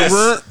tell Like, you this.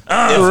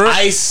 If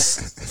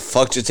ice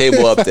fucked your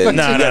table up, then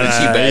Nah, you got a nah,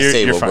 cheap nah, ass you're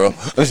table, fine. bro. I'm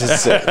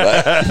just saying,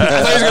 right? I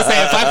thought he was gonna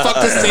say, if I fuck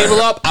this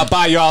table up, I'll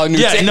buy y'all a new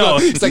Yeah, table. no.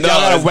 It's like, No,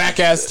 y'all got a whack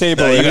ass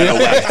table. You got a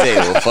whack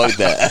table. Fuck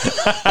that.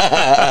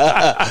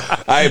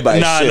 I ain't buy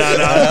shit.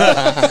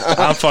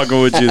 Nah. I'm fucking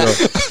with you though.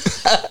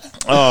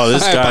 Oh,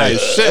 this guy.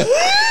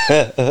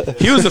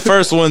 He was the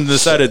first one that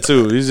said it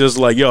too. He's just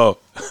like, yo,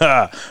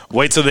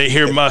 wait till they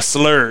hear my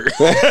slur.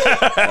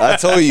 I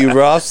told you,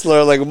 bro. I'm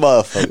slurring like a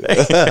motherfucker.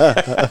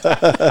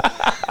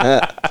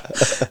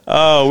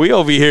 Oh, we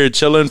over here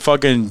chilling,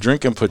 fucking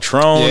drinking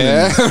Patron.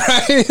 Yeah,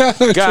 right.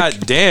 God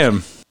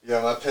damn.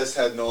 Yeah, my piss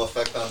had no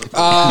effect on the poop.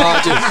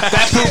 Oh, dude,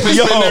 that poop has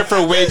been there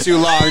for way too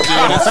long, dude.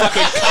 It's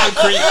fucking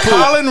concrete poop.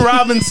 Colin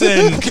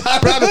Robinson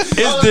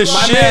is the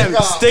shit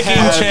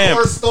sticking champ.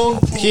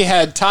 He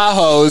had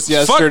Tahoes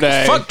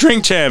yesterday. Fuck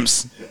drink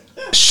champs.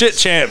 Shit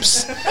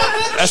champs.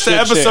 That's Shit the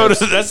episode.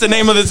 champs. That's the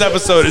name of this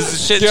episode. Is the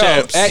shit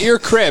champs. At your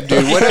crib,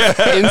 dude. What if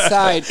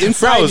inside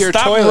Bro, your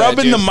stop toilet,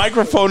 rubbing dude. the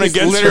microphone He's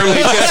against your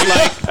literally mic.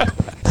 just like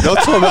Don't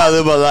talk about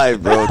live my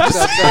life, bro.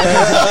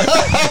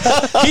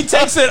 He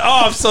takes it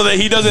off so that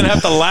he doesn't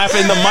have to laugh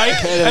in the mic,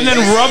 and then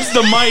rubs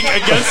the mic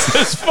against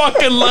his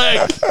fucking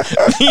leg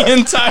the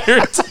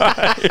entire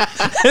time.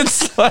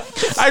 It's like,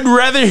 I'd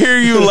rather hear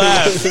you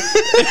laugh.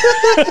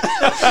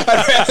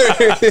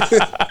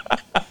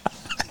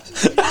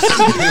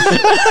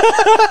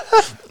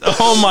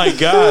 Oh my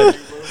god.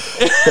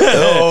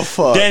 Oh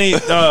fuck. Danny,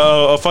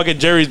 fucking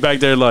Jerry's back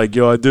there like,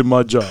 yo, I did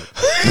my job.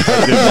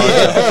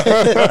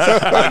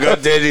 I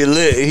got Danny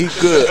lit. He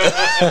good.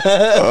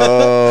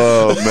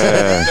 Oh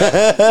man,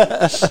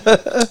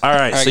 All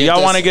right, so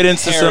y'all want to get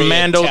into some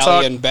Mando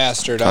Italian talk?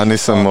 bastard. I need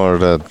some more of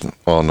that.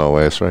 Oh no,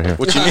 wait, it's right here.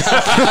 What you need?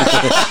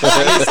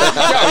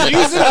 Yo, you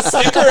using a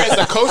sticker as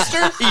a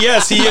coaster?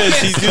 Yes, he is.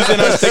 He's using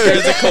our sticker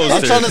as a coaster.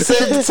 I'm trying to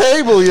save the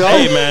table, yo.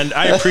 Hey man,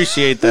 I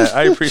appreciate that.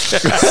 I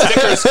appreciate that.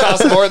 Stickers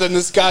cost more than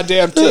this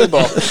goddamn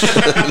table.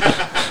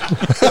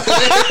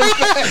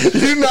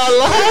 You're not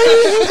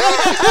lying.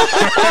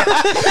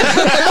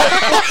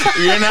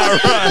 You're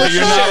not wrong.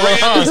 You're not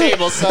Right at wrong. the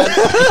table, son.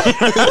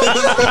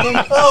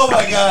 Oh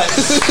my god.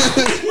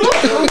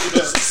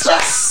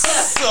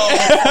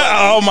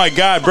 Oh my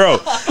god, bro.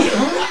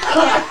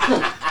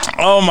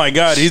 Oh my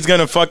god, he's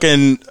gonna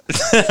fucking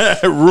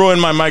ruin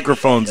my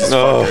microphones.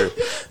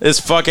 This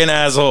fucking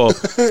asshole.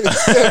 It's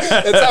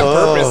on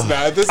purpose,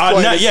 man. At this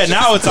point,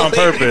 Now it's on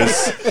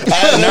purpose.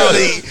 I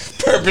literally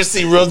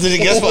purposely rubbed it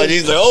against my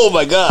knees like, oh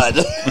my god.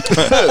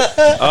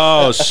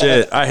 Oh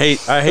shit, I hate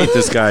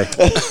this guy.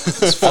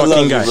 This fucking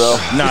love you, guy. bro.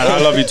 Nah, I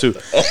love you too.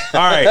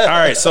 All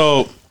right.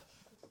 So,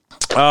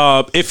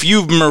 if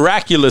you've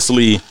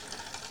miraculously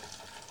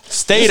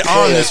stayed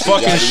on this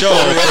fucking show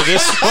for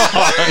this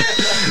long,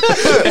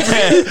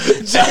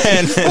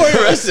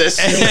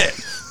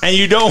 and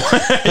you don't,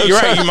 you're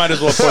right. You might as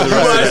well pour the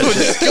rest of that.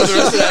 Just kill the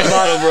rest of that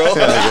bottle, bro. I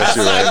guess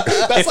you're right.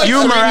 If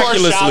you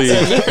miraculously,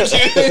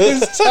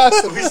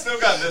 We still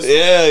got this.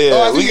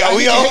 Yeah. we got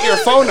hit your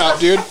phone up,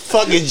 dude.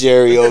 Fucking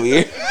Jerry over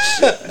here.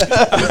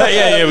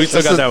 yeah, we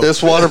still got that one.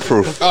 It's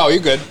waterproof. Oh, you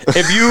good?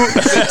 If you,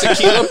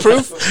 Tequila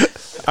proof?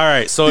 all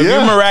right, so if you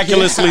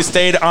miraculously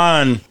stayed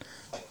on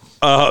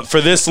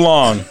for this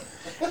long,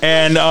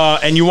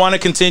 and you want to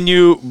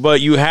continue,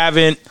 but you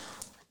haven't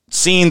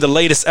seen the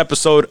latest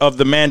episode of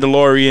The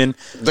Mandalorian,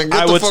 Then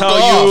get I the would fuck tell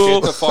off. you,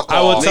 Get the fuck I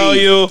would off. tell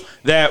you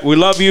that we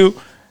love you.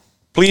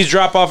 Please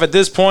drop off at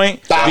this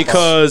point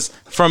because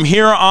from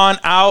here on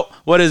out,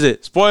 what is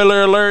it?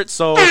 Spoiler alert.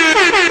 So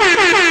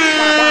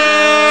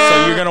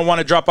you're gonna want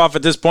to drop off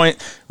at this point.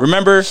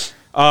 Remember,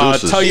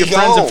 tell your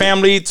friends and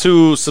family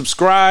to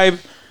subscribe,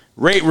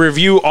 rate,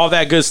 review, all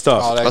that good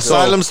stuff. All that good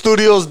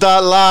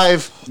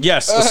AsylumStudios.live.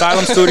 Yes,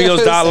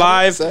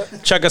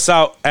 AsylumStudios.live. Check us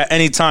out at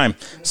any time.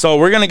 So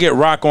we're going to get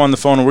Rocco on the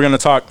phone and we're going to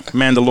talk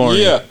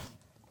Mandalorian. Yeah.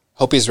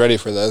 Hope he's ready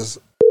for this.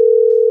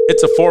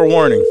 It's a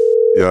forewarning.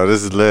 Yo,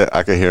 this is lit.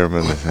 I can hear him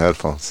in the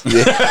headphones.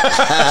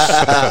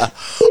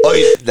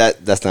 Oh,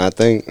 that's not a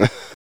thing.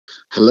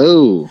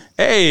 Hello.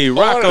 Hey,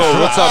 Rocco,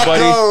 what's up,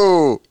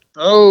 buddy?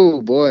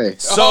 Oh boy.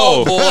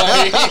 So,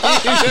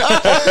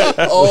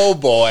 Oh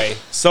boy.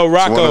 so one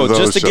Rocco, of those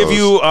just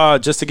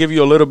to give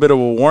you a little bit of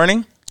a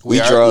warning. We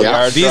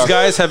are These drunk.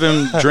 guys have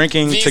been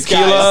drinking These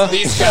tequila. Guys,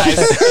 these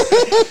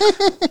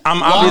guys.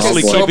 I'm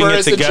obviously Sober keeping it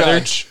as the together.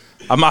 judge.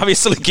 I'm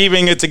obviously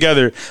keeping it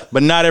together,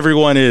 but not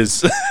everyone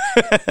is.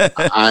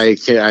 I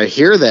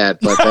hear that,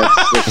 but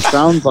it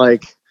sounds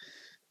like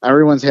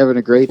everyone's having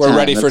a great time. We're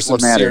ready for That's some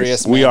what matters.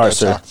 serious We Mando are,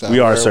 sir. talk, though. We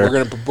are, We're- sir.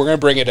 We're gonna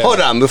bring it in. Hold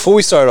on, before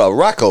we start off,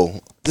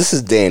 Rocco, this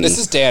is Danny. This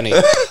is Danny.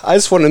 I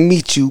just want to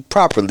meet you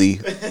properly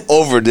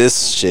over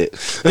this shit.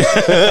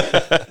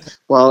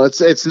 Well,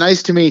 it's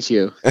nice to meet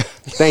you.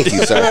 Thank you,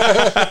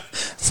 sir.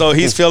 So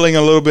he's feeling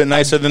a little bit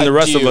nicer than the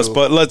rest of us,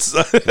 but let's.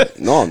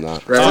 No, I'm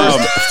not.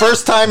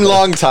 First time,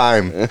 long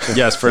time.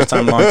 Yes, first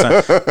time, long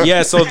time.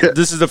 Yeah, so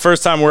this is the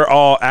first time we're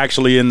all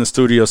actually in the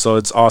studio, so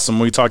it's awesome.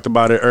 We talked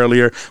about it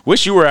earlier.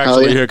 Wish you were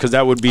actually yeah. here because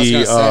that would I was be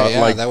gonna say,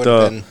 yeah, like that would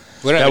have been.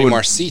 We don't have any would-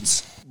 more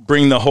seats.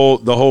 bring the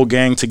whole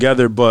gang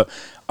together. But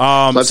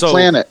Let's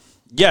plan it.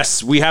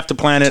 Yes, we have to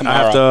plan it.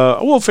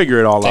 Tomorrow. We'll figure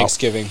it all out.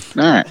 Thanksgiving.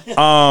 All right.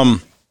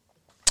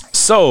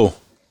 So,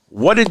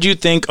 what did you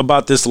think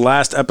about this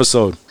last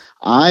episode?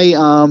 I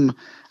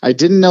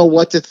didn't know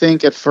what to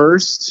think at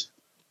first,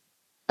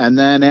 and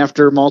then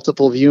after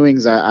multiple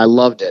viewings, I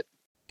loved it.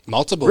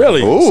 Multiple.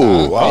 Really?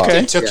 viewings, Ooh, wow. Okay.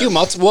 It took you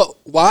multiple.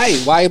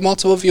 Why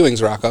multiple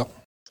viewings, Rocco?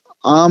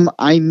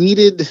 I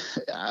needed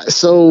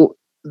so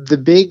the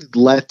big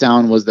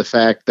letdown was the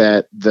fact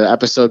that the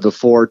episode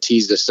before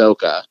teased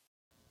Ahsoka,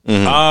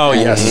 Oh,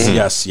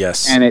 yes,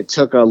 yes. and it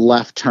took a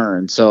left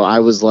turn. So I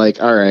was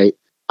like, all right,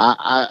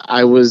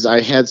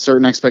 I had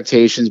certain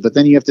expectations, but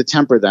then you have to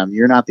temper them.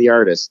 You're not the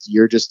artist.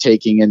 You're just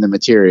taking in the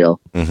material.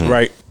 Mm-hmm.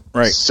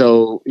 Right.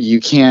 So you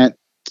can't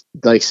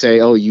like say,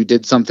 oh, you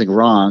did something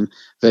wrong.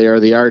 They are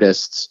the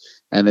artists.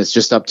 And it's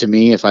just up to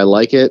me. If I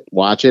like it,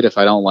 watch it. If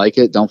I don't like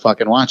it, don't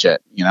fucking watch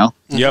it, you know?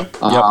 Yep.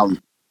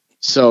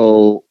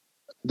 So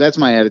that's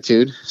my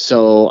attitude.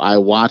 So I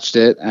watched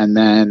it, and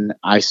then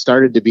I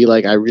started to be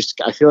like, I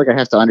feel like I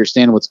have to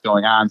understand what's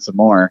going on some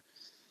more.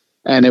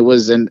 And it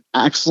was an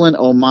excellent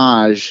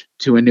homage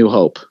to A New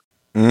Hope.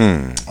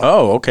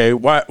 Oh, okay.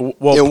 Why?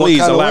 Well,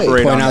 please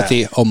elaborate on that. Point out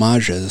the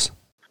homages.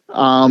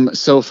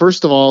 So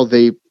first of all,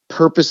 they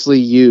purposely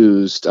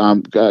used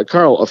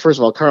Carl. First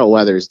of all, Carl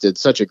Weathers did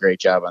such a great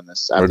job on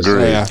this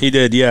episode. Yeah. He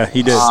did. Yeah,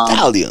 he did.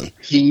 Stallion.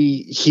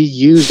 He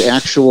used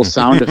actual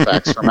sound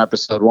effects from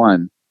episode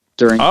 1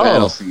 during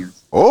battle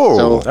scenes. Oh,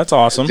 so that's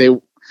awesome.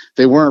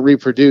 They weren't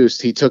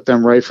reproduced. He took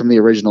them right from the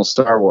original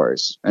Star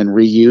Wars and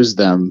reused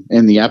them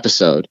in the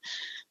episode.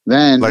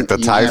 Then, like the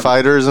TIE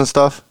fighters and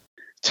stuff.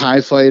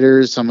 TIE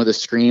fighters, some of the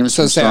screams.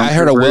 So I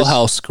heard a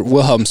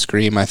Wilhelm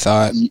scream. I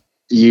thought.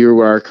 You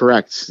are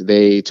correct.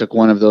 They took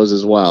one of those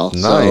as well.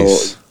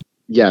 Nice. So,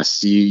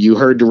 yes, you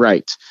heard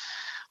right,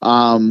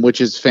 which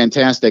is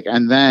fantastic.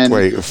 And then,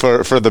 wait,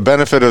 for the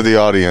benefit of the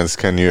audience,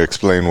 can you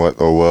explain what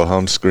a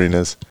Wilhelm scream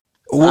is?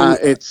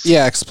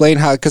 Explain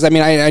how. Because I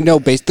mean, I know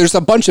there's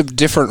a bunch of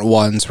different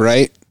ones,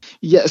 right?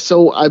 Yeah.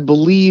 So I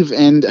believe,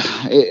 and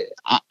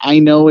I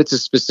know it's a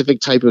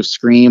specific type of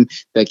scream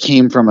that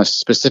came from a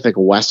specific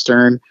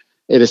Western.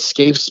 It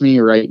escapes me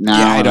right now.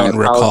 Yeah, I don't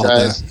recall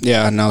that.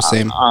 Yeah, no,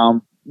 same.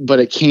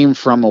 But it came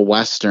from a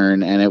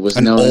Western, and it was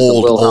an known as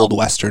the old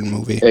Western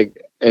movie.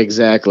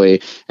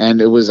 Exactly. And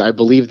it was, I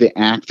believe, the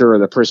actor or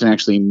the person who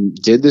actually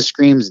did the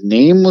scream's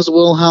name was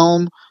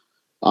Wilhelm,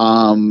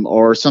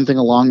 or something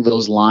along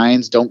those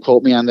lines. Don't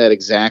quote me on that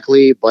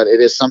exactly, but it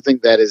is something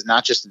that is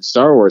not just in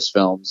Star Wars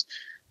films.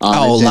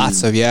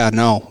 Lots of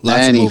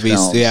movies.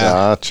 Films. Yeah,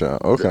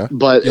 gotcha. Okay,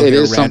 but it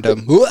is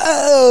random.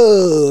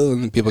 Whoa!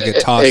 And people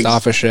get tossed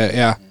off of shit.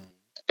 Yeah.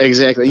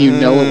 Exactly. You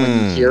know it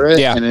when you hear it,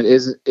 and it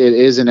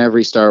is in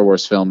every Star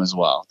Wars film as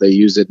well. They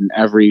use it in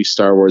every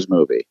Star Wars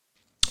movie.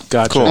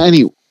 Gotcha. Cool.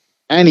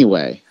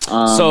 Anyway.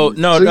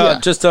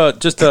 Just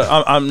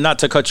I'm not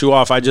to cut you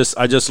off. I just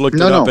looked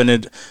it up, and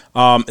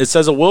it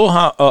says a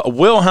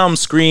Wilhelm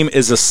scream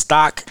is a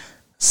stock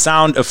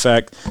sound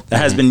effect that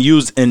has been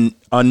used in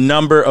a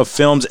number of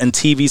films and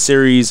TV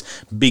series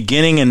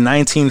beginning in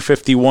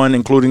 1951,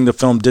 including the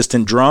film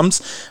Distant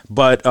Drums.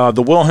 But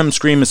the Wilhelm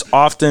scream has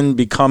often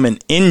become an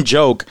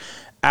in-joke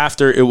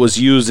after it was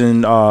used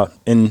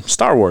in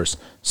Star Wars.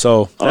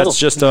 So that's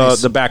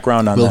the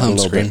background on Wilhelm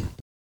that a little scream. bit.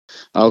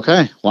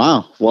 Okay.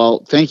 Wow.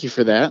 Well, thank you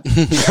for that.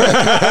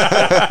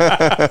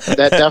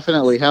 That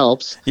definitely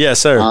helps. Yes,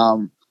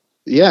 sir.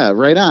 Yeah,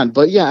 right on.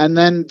 But yeah, and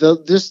then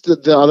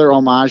the other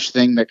homage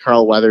thing that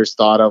Carl Weathers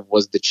thought of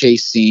was the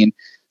chase scene.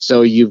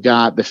 So you've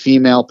got the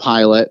female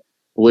pilot,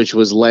 which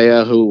was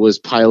Leia, who was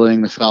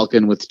piloting the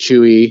Falcon with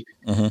Chewie,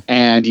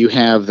 and you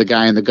have the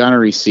guy in the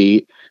gunnery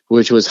seat,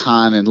 which was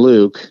Han and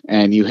Luke,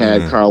 and you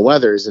had Carl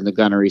Weathers in the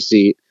gunnery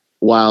seat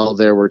while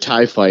there were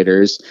TIE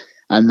fighters.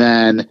 And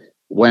then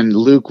when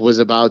Luke was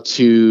about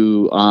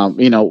to,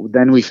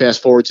 then we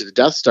fast forward to the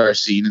Death Star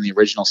scene in the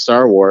original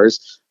Star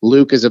Wars.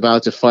 Luke is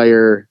about to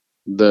fire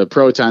the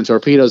proton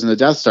torpedoes in the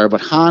Death Star,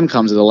 but Han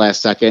comes at the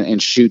last second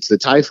and shoots the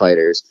TIE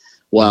fighters,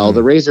 while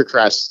the Razor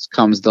Crest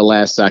comes the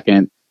last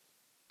second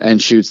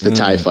and shoots the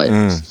TIE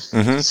fighters.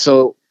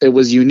 So it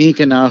was unique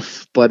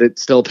enough, but it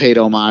still paid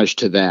homage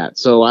to that.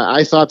 So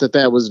I thought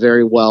that was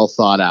very well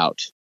thought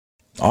out.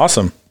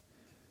 Awesome.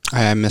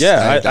 I missed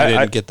that. I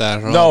didn't get that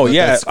at all. No,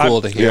 that's cool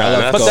to hear.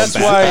 That's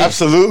why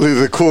absolutely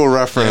the cool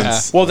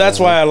reference. Yeah. Well, that's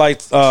why I like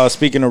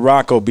speaking of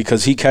Rocco,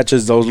 because he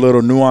catches those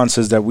little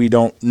nuances that we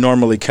don't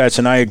normally catch.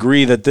 And I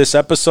agree that this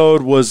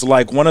episode was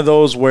like one of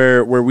those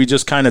where we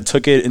just kind of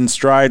took it in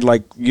stride.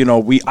 Like,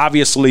 we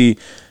obviously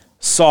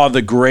saw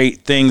the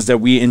great things that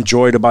we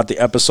enjoyed about the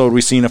episode.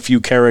 We've seen a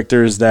few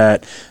characters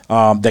that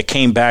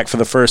came back for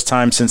the first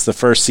time since the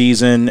first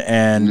season,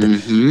 and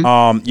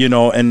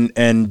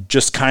and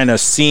just kind of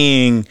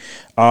seeing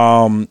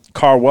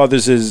Carl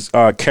Weathers'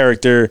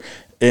 character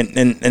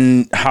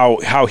and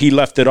how he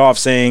left it off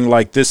saying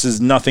like, this is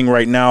nothing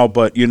right now,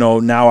 but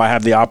now I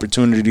have the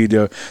opportunity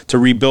to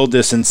rebuild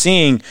this, and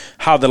seeing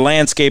how the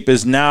landscape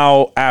is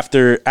now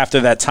after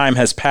that time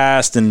has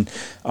passed, and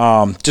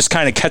just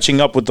kind of catching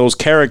up with those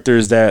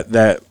characters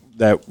that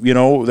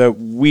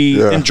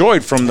we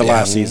enjoyed from the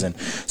last season.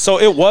 So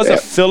it was a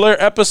filler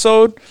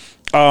episode.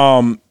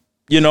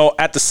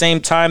 At the same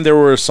time, there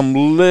were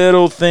some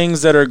little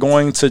things that are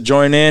going to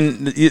join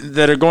in,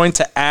 that are going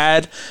to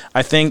add,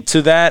 I think,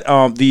 to that.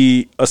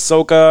 The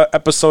Ahsoka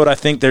episode, I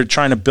think they're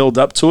trying to build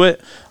up to it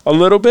a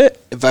little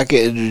bit. If I could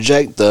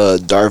interject, the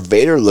Darth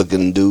Vader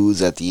looking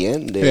dudes at the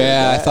end.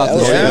 I thought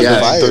those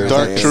the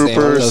Dark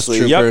Troopers. Those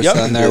troopers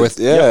on there with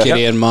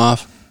Kitty and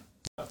Moff.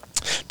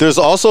 There's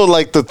also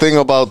like the thing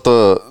about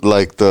the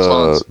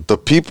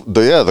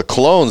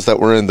clones that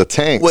were in the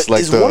tanks. What,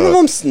 like is one of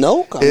them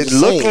Snoke? It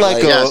looked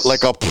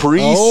like a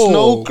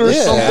pre-Snoke or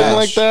something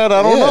like that.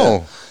 I don't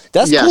know.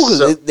 That's cool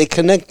because they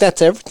connect that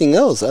to everything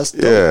else. That's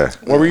dope. Yeah.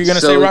 What were you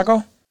gonna say,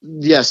 Rocco?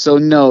 Yeah, so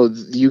no,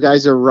 you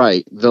guys are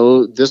right.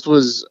 Though this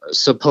was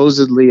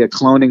supposedly a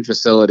cloning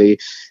facility,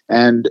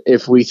 and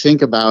if we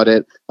think about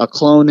it, a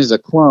clone is a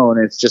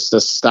clone. It's just a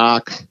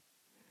stock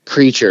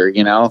creature,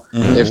 you know?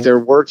 Mm-hmm. If they're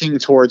working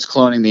towards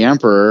cloning the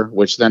Emperor,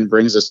 which then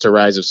brings us to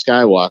Rise of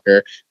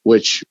Skywalker,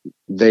 which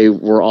they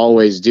were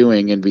always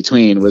doing in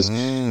between, was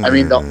I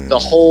mean the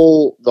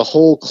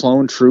whole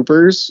clone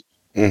troopers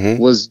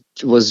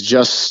was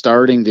just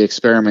starting the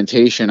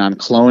experimentation on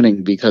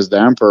cloning because the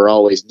Emperor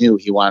always knew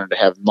he wanted to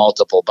have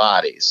multiple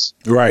bodies.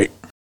 Right.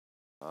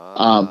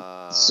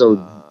 So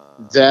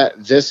that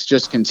this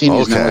just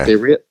continues. Now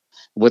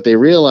what they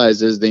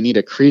realize is they need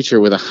a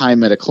creature with a high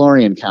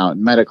metachlorian count.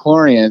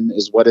 Metachlorian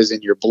is what is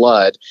in your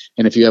blood,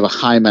 and if you have a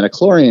high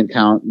metachlorian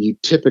count, you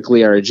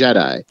typically are a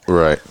Jedi.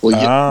 Right.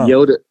 Well,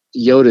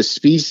 Yoda's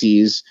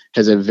species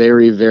has a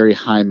very, very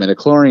high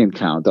metachlorian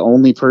count. The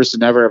only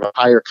person to ever have a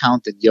higher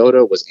count than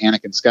Yoda was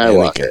Anakin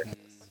Skywalker.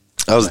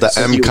 That was the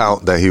M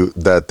count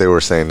that they were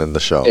saying in the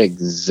show.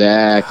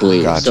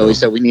 Exactly. Gotcha. So he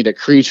said we need a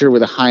creature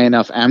with a high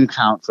enough M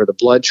count for the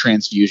blood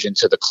transfusion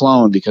to the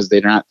clone because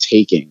they're not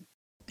taking.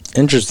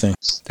 Interesting.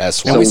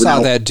 That's why we saw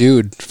that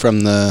dude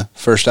from the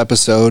first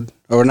episode,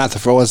 or not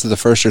was it the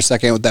first or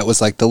second? That was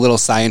like the little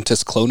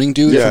scientist cloning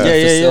dude from the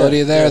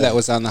facility there. That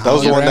was on the. That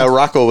was the one that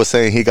Rocco was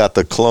saying he got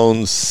the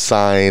clone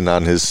sign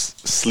on his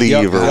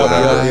sleeve or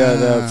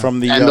whatever.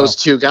 From the and those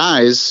two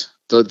guys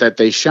that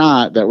they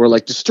shot that were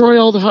like destroy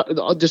all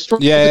the destroy.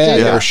 Yeah.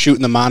 They were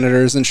shooting the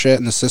monitors and shit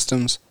and the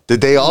systems.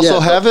 Did they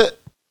also have it?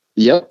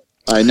 Yep.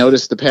 I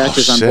noticed the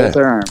patches on both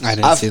their arms. I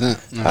didn't see that.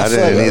 No. I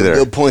didn't either.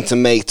 Good point to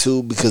make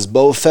too, because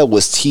Boba Fett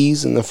was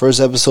teased in the first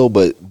episode,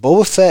 but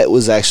Boba Fett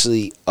was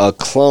actually a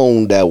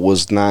clone that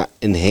was not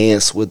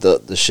enhanced with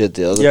the shit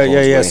the other.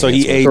 Yeah. So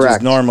he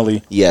ages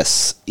normally.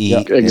 Yes.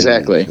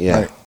 Exactly. Yeah.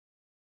 Right.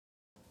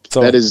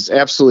 So that is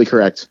absolutely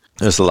correct.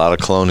 There's a lot of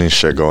cloning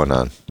shit going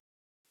on.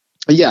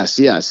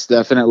 Yes,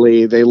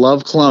 definitely. They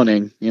love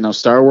cloning. You know,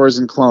 Star Wars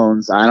and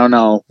clones. I don't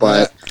know,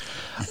 but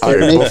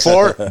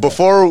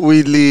before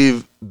we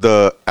leave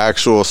the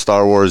actual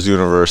Star Wars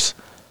universe,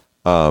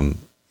 I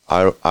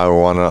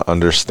want to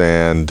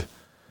understand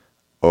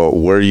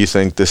where you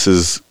think this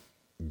is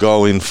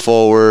going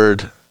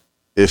forward.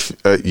 If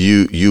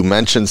you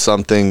mentioned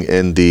something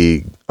in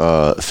the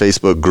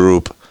Facebook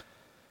group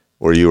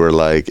where you were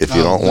like, if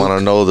you don't want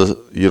to know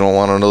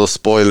the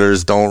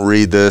spoilers, don't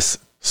read this.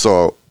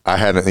 So I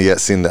hadn't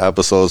yet seen the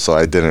episode, so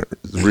I didn't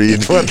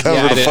read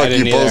whatever the fuck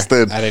you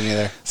posted. I didn't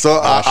either. So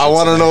I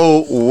want to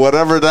know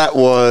whatever that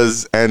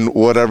was and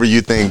whatever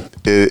you think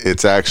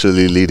it's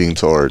actually leading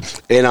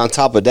towards. And on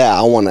top of that,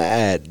 I want to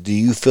add, do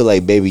you feel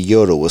like Baby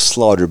Yoda was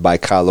slaughtered by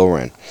Kylo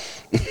Ren?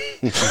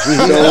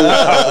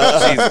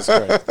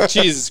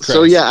 Jesus Christ.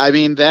 So yeah, I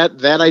mean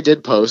that I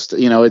did post.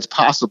 You know, it's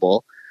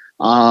possible.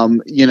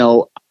 You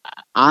know,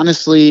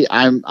 honestly,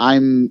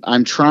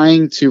 I'm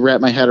trying to wrap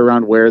my head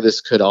around where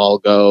this could all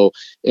go,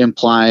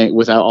 implying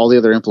without all the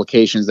other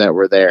implications that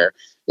were there.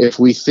 If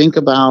we think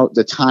about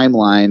the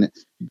timeline,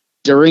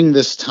 during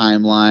this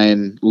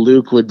timeline,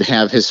 Luke would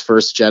have his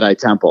first Jedi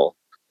temple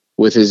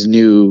with his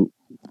new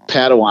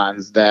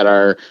Padawans that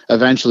are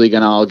eventually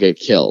going to all get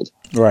killed.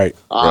 Right.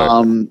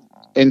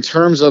 In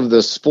terms of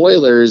the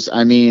spoilers,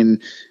 I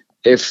mean,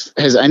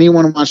 has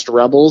anyone watched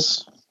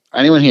Rebels?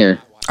 Anyone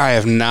here? I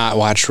have not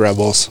watched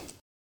Rebels.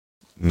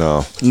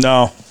 No.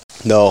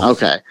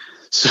 Okay.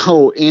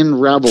 So in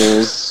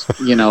Rebels,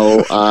 you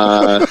know,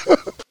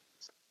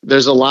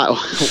 there's a lot.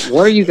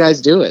 What are you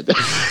guys doing?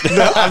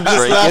 No, I'm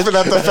just laughing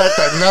at the fact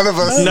that none of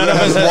us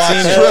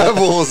watched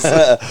Rebels.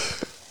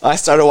 I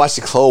started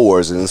watching Clone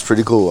Wars, and it's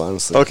pretty cool,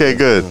 honestly. Okay,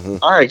 good.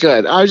 All right,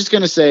 good. I was just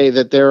going to say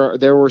that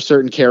there were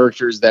certain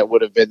characters that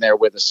would have been there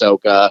with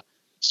Ahsoka,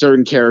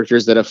 certain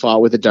characters that have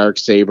fought with the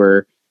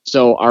Darksaber.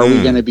 So are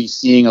we going to be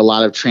seeing a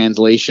lot of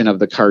translation of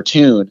the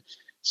cartoon?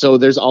 So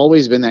there's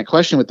always been that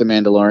question with The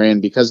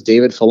Mandalorian because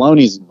David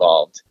Filoni's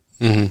involved.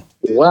 Mm-hmm.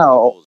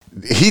 Well,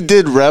 he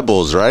did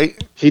Rebels,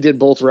 right? He did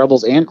both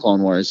Rebels and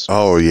Clone Wars.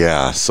 Oh,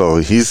 yeah. So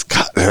his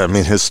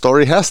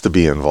story has to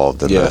be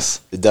involved in this.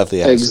 It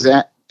definitely has.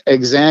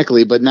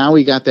 Exactly. But now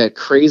we got that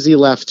crazy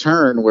left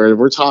turn where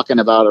we're talking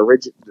about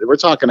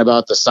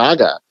the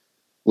saga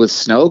with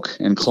Snoke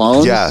and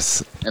clones.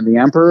 Yes. And the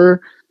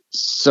Emperor.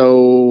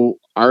 So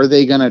are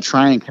they going to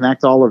try and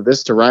connect all of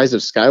this to Rise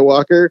of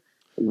Skywalker?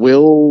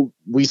 Will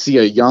we see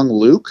a young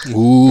Luke?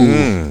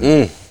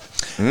 Ooh.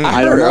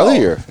 I heard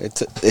earlier. It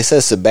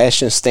says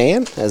Sebastian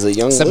Stan as a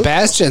young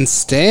Sebastian Luke.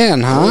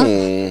 Stan,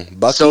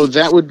 huh? So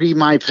that would be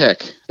my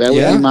pick. That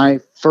would be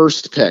my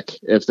first pick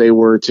if they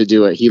were to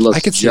do it. He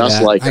looks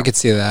just like him. I could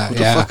see that. Who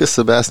the fuck is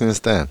Sebastian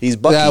Stan? He's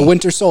Bucky.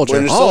 Winter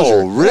Soldier.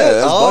 Oh,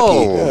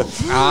 really?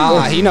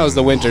 He knows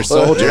the Winter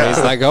Soldier. Yeah.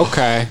 He's like,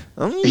 okay.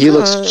 He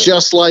looks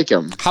just like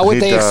him. How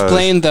would they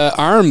explain the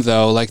arm,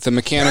 though? Like the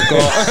mechanical...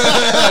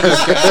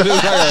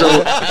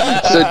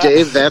 So,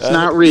 Dave, that's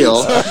not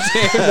real.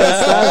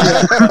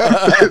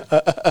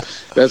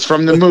 That's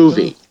from the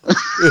movie.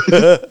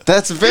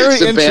 That's very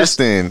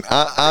interesting.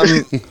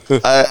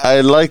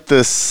 I like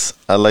this.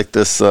 I like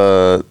this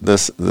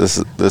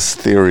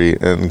theory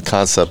and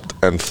concept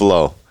and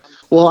flow.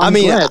 Well, I'm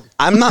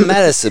not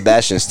mad at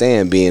Sebastian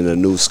Stan being a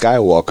new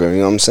Skywalker. You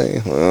know what I'm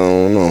saying? I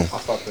don't know.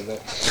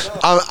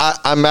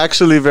 I'm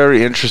actually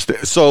very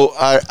interested. So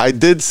I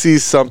did see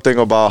something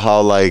about how,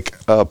 like,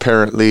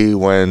 apparently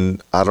when,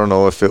 I don't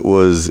know if it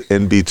was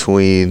in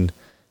between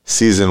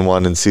season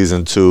 1 and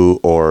season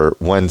 2 or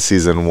when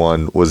season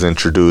 1 was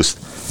introduced,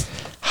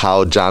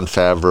 how Jon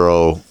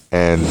Favreau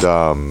and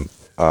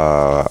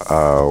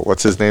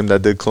what's his name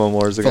that did Clone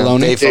Wars again?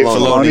 Dave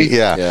Filoni.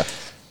 Yeah.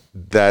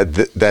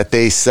 That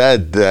they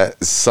said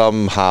that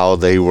somehow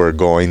they were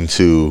going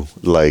to,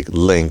 like,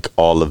 link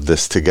all of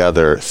this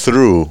together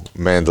through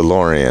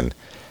Mandalorian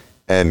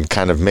and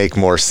kind of make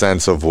more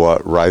sense of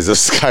what Rise of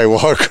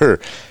Skywalker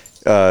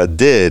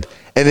did.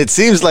 And it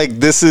seems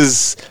like this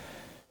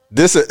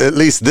at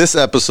least this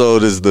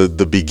episode is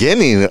the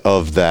beginning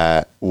of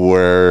that,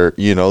 where,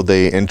 you know,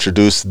 they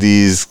introduce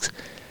these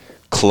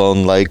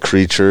clone-like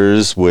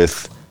creatures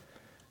with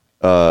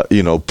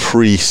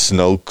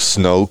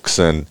pre-Snokes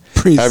and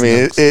I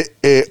mean,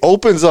 it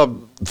opens up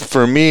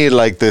for me,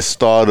 like, this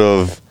thought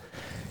of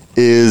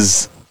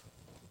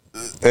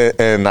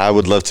and I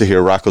would love to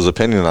hear Rocco's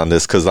opinion on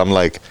this, because I'm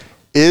like,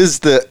 is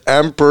the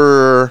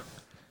Emperor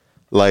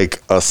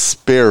like a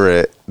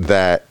spirit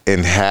that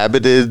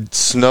inhabited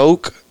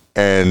Snoke?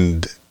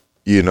 And,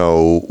 you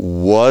know,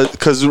 what?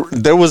 Because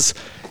there was...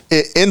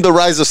 in the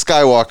Rise of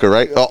Skywalker,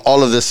 right?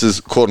 All of this is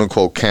quote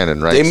unquote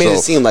canon, right? They made it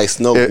seem like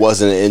Snoke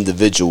wasn't an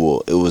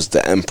individual; it was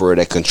the Emperor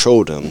that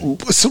controlled him,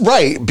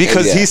 right?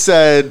 Because he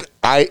said,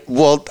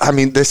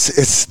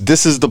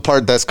 this is the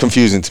part that's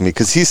confusing to me,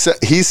 because he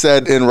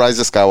said in Rise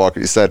of Skywalker,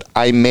 he said,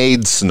 "I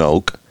made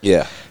Snoke,"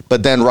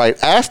 but then right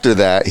after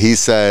that, he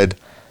said,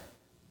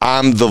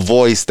 "I'm the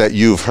voice that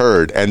you've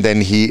heard," and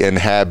then he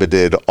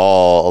inhabited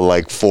all,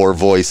 like, 4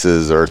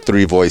 voices or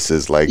 3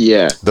 voices, like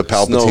the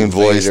Palpatine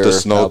voice, Vader, the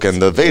Snoke,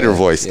 and the Vader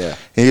voice.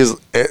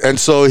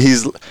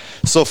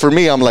 So for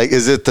me, I'm like,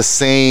 is it the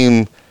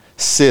same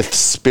Sith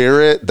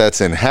spirit that's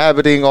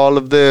inhabiting all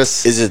of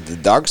this? Is it the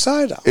dark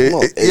side?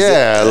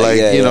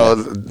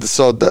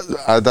 So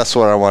that's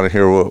what I want to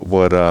hear.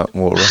 What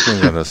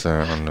Russell's gonna say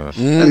on this?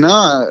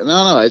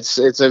 No.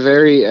 It's a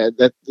very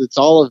it's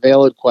all a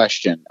valid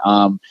question.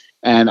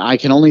 And I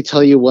can only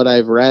tell you what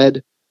I've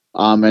read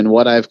and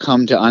what I've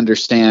come to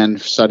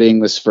understand studying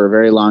this for a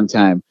very long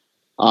time.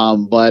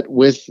 But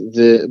with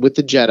the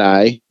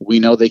Jedi, we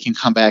know they can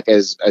come back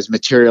as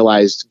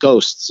materialized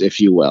ghosts, if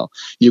you will.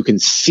 You can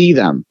see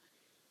them.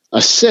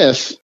 A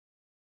Sith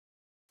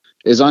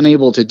is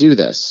unable to do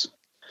this.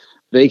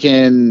 They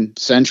can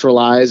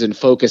centralize and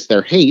focus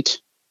their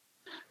hate,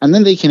 and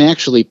then they can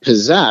actually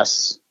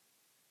possess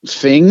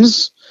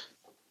things,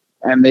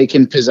 and they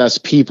can possess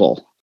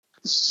people.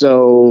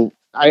 So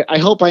I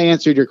hope I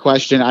answered your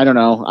question. I don't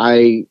know.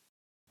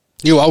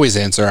 You always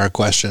answer our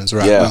questions,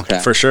 right? Yeah, okay.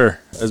 For sure.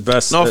 As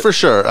best. No, for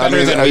sure.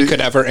 Better than we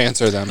could ever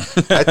answer them.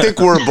 I think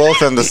we're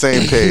both on the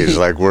same page.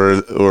 Like,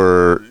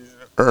 we're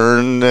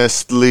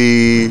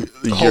earnestly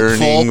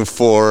yearning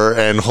for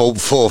and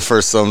hopeful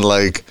for some,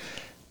 like,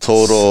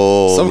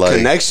 total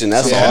connection.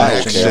 That's all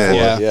I care for.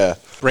 Yeah.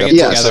 Bring it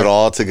together. together. It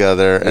all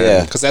together.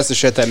 Because that's the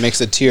shit that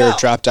makes a tear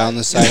drop down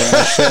the side of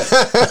my shit.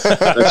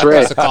 That's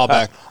right. That's a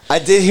callback. I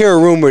did hear a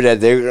rumor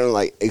that they're gonna,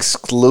 like,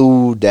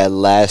 exclude that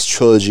last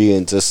trilogy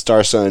and to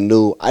start something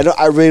new.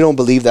 I really don't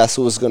believe that's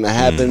what's gonna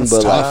happen.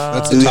 But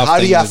tough. how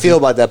do y'all feel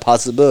about that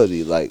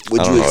possibility? Like,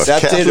 would you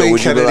accept it, or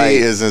would Kennedy you be like,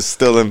 isn't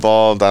still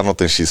involved? I don't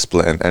think she's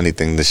splitting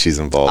anything that she's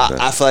involved in.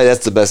 I feel like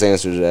that's the best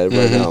answer to that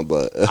right now.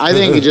 But I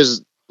think you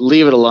just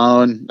leave it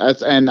alone.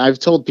 And I've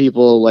told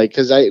people, like,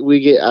 because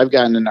I've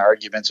gotten in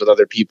arguments with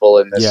other people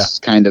in this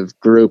kind of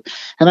group,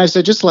 and I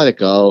said, just let it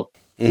go.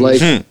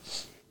 Like,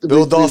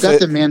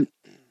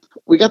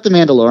 we got the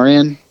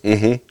Mandalorian,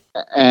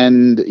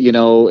 and, you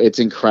know, it's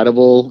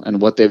incredible,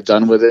 and what they've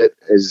done with it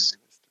is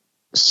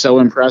so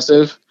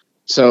impressive.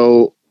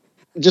 So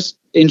just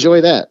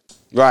enjoy that.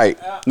 Right.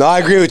 No, I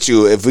agree with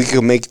you. If we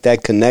could make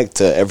that connect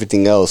to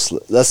everything else,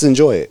 let's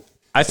enjoy it.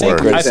 I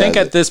think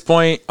at this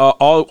point,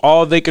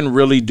 all they can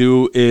really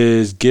do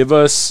is give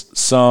us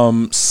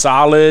some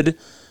solid,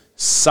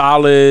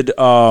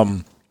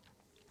 some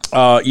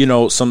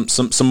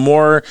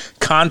more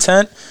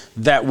content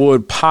that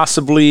would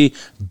possibly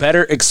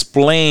better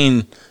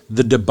explain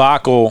the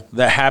debacle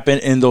that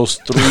happened in those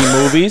 3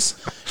 movies.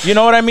 You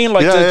know what I mean?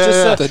 Like,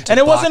 and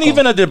it wasn't debacle.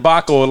 even a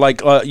debacle.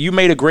 Like, you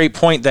made a great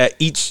point that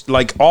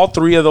all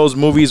three of those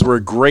movies were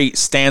great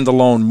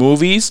standalone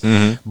movies,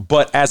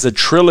 but as a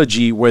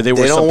trilogy where they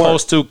were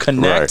supposed to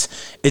connect,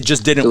 it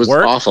just didn't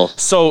work. Awful.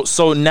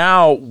 So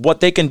now what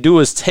they can do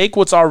is take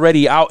what's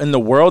already out in the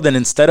world, and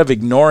instead of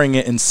ignoring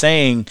it and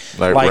saying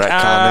we're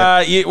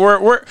gonna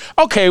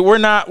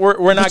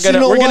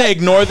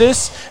ignore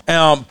this,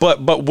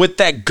 but with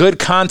that good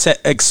content,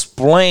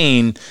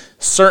 explain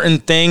certain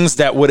things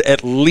that would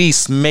at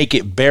least make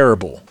it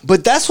bearable.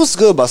 But that's what's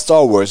good about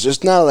Star Wars.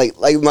 There's not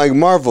like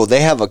Marvel.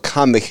 They have a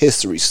comic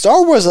history.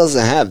 Star Wars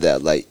doesn't have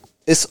that. Like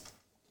it's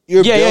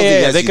you're building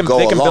as they you can go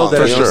build along. that.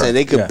 You know what I'm saying?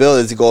 They can build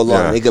it as you go along.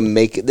 Yeah. They can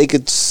make it. They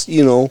could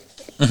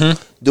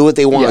do what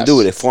they want to do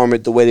with it. Form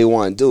it the way they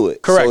want to do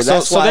it. Correct. So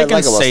that's so why they I can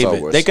like about save Star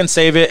it. Wars. They can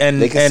save it, and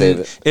save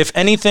it. If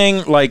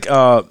anything, like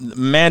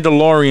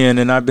Mandalorian,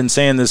 and I've been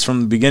saying this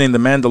from the beginning, the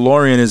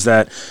Mandalorian is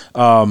that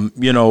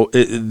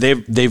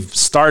they've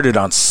started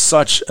on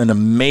such an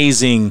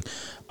amazing,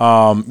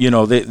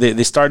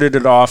 they started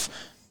it off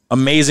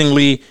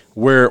amazingly.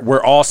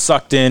 We're all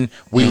sucked in.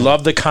 We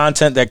love the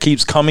content that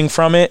keeps coming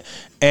from it.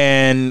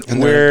 And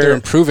they're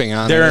improving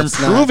on it. They're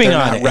improving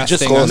on it, and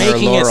just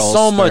making it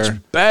so much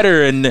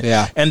better. And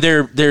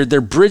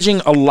they're bridging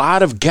a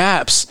lot of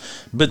gaps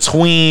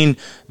between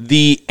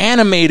the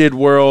animated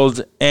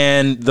world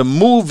and the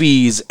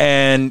movies,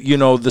 and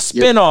the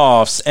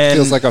spin-offs. And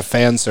feels like a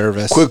fan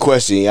service. Quick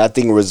question: I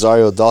think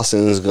Rosario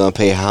Dawson is going to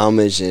pay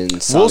homage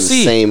and sound the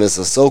same as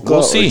Ahsoka,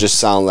 or just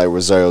sound like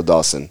Rosario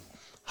Dawson?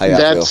 How y'all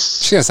feel?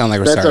 She's gonna sound like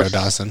Rosario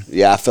Dawson.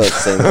 Yeah, I felt the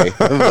same way.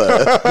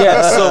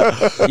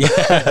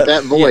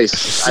 That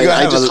voice.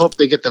 I just hope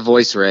they get the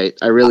voice right.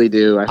 I really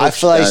do. I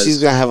feel like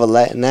she's gonna have a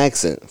Latin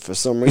accent for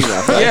some reason.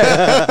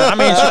 I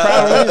mean,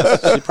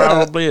 she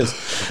probably is.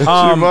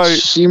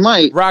 She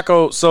might.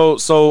 Rocco,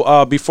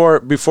 so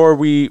before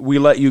we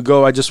let you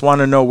go, I just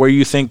want to know where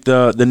you think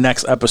the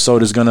next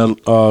episode is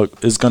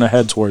gonna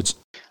head towards.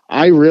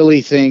 I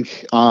really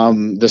think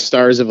the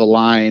stars have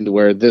aligned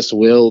where this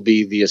will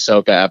be the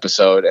Ahsoka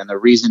episode, and the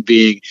reason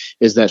being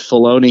is that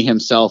Filoni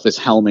himself is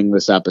helming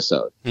this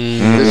episode.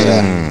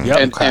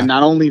 And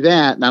not only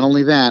that,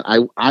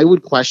 I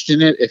would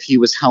question it if he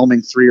was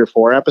helming 3 or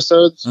 4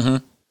 episodes.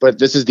 But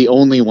this is the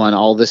only one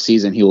all this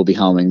season he will be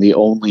helming, the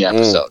only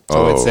episode.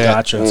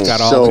 Gotcha. It's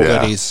got all the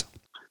goodies.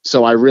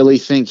 So I really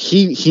think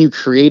he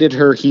created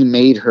her, he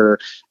made her,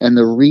 and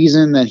the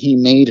reason that he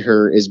made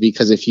her is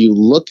because if you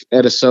look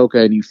at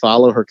Ahsoka and you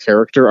follow her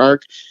character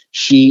arc,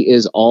 she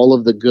is all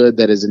of the good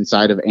that is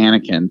inside of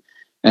Anakin,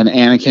 and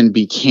Anakin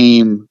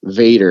became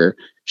Vader.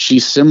 She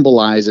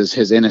symbolizes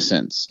his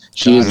innocence.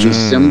 She is the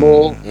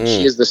symbol.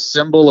 She is the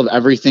symbol of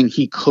everything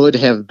he could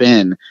have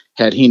been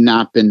had he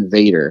not been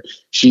Vader.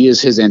 She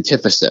is his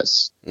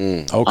antithesis.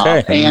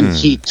 Okay. And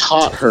he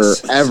taught her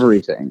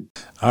everything.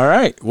 All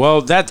right.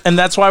 Well,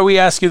 that's why we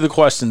ask you the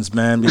questions,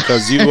 man,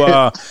 because you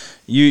I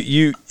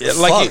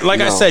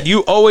said,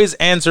 you always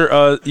answer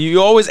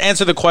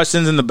the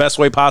questions in the best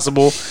way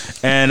possible,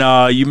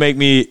 and you make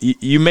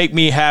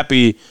me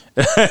happy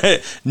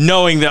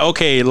knowing that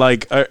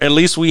at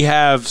least we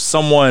have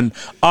someone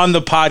on the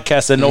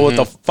podcast that know what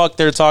the fuck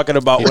they're talking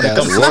about when it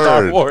comes to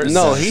Star Wars.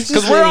 No, he's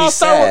just we're all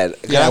sad.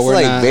 I feel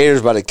like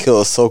Vader's about to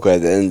kill Ahsoka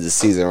at the end of the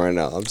season right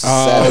now. I'm just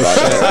sad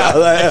about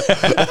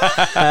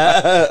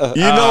that.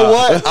 You know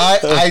what?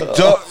 I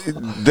don't.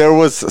 There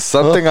was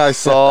something I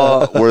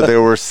saw where they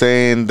were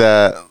saying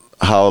that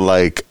how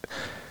like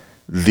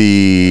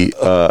the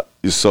the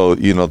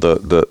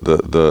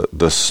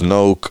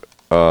Snoke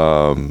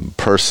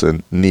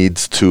person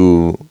needs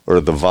to, or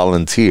the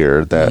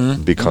volunteer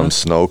that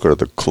becomes Snoke, or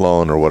the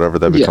clone or whatever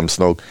that becomes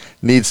Snoke,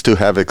 needs to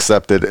have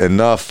accepted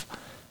enough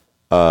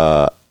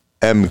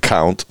M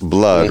count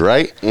blood,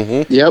 right?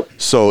 Yep.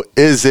 So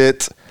is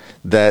it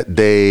that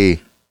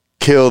they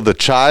kill the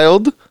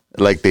child,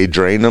 like they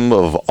drain him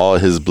of all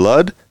his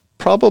blood?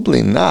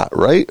 Probably not,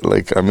 right?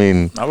 Like, I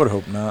mean, I would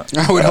hope not.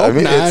 I would hope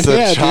not. It's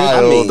a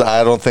child.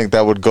 I don't think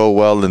that would go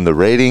well in the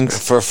ratings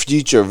for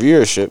future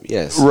viewership.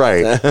 Yes,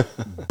 right.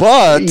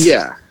 But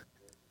yeah,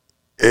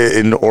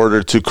 in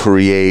order to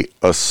create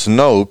a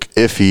Snoke,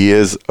 if he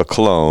is a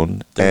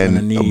clone,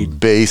 and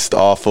based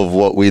off of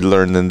what we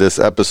learned in this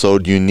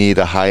episode, you need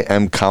a high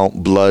M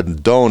count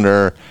blood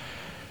donor.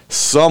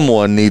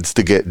 Someone needs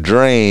to get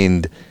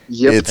drained.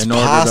 Yep. It's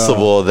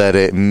possible that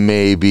it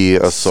may be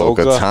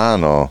Ahsoka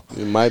Tano.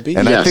 It might be.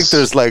 And I think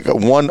there's like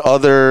one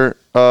other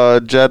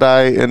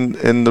Jedi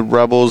in the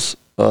Rebels,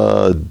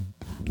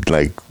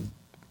 like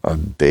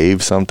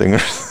Dave something.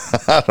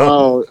 I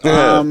don't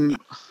know.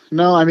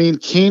 No, I mean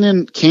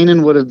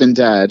Kanan would have been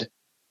dead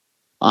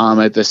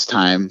at this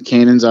time.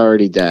 Kanan's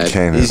already dead.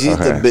 Is he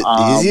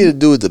the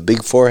dude with the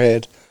big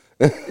forehead?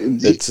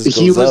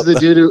 He was the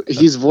dude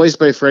he's voiced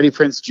by Freddie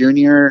Prinze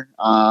Jr.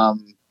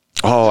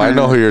 I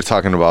know who you're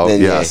talking about.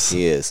 Yes,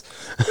 he is.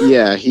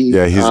 Yeah, he's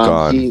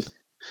gone.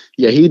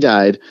 He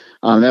died.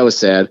 That was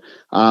sad.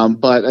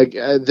 But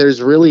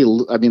there's really,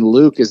 I mean,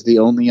 Luke is the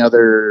only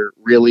other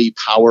really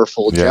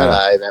powerful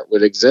Jedi that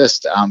would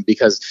exist,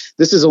 because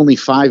this is only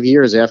 5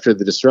 years after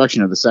the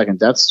destruction of the second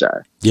Death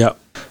Star. Yep.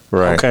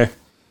 Right. Okay.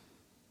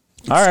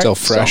 All right. Still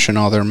fresh in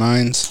all their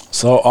minds.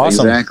 So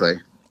awesome. Exactly.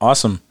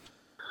 Awesome.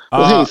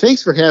 Well, hey,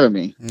 thanks for having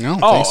me. No,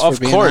 Of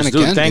course,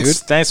 dude.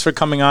 Thanks for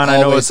coming on.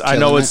 Always I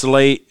know it's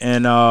late,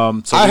 and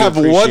so I have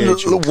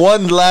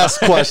one last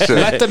question.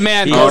 Let the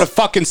man go to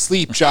fucking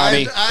sleep,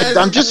 Johnny.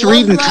 I'm just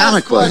reading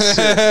comic books.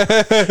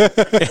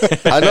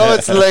 I know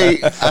it's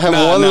late. I have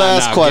one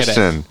last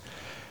question.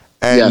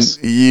 And Yes.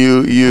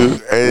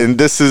 you and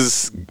this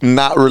is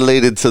not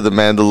related to the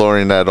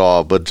Mandalorian at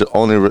all, but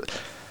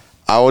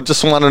I would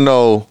just want to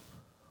know,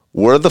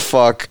 where the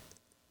fuck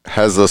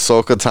has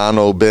Ahsoka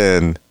Tano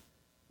been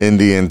in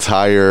the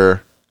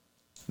entire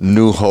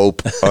New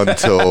Hope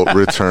until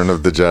Return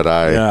of the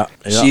Jedi? Yeah.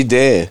 She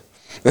did.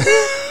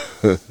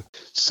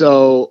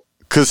 So,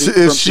 Because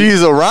if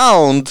she's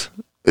around,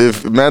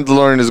 if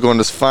Mandalorian is going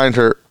to find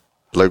her,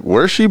 like,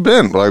 where's she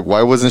been? Like,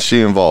 why wasn't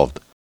she involved?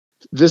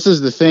 this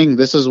is the thing.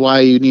 This is why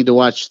you need to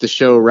watch the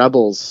show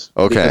Rebels.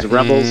 Okay. Because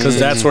Rebels, because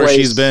that's where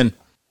she's been.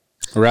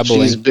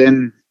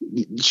 Rebelling.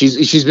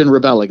 She's been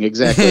rebelling,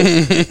 exactly.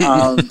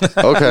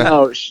 Okay.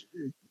 No,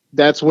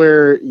 that's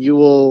where you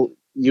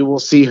will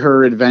see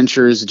her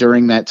adventures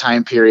during that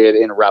time period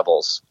in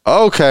Rebels.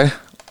 Okay,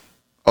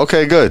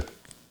 good.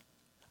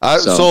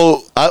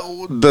 So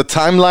the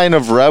timeline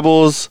of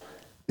Rebels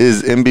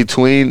is in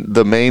between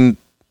the main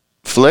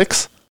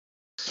flicks?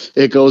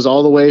 It goes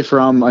all the way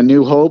from A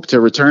New Hope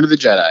to Return of the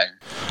Jedi.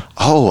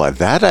 Oh,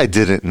 that I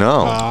didn't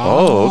know.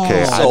 Oh,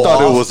 okay. I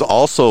thought it was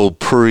also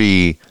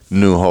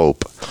pre-New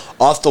Hope.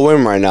 Off the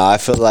whim right now, I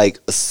feel like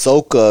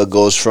Ahsoka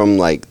goes from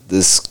like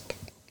this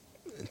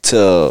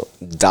to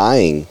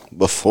dying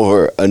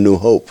before A New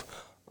Hope.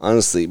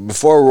 Honestly,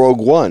 before Rogue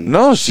One.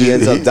 No, she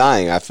ends up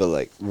dying, I feel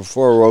like.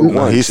 Before Rogue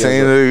One. He's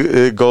saying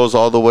it goes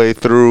all the way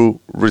through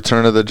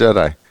Return of the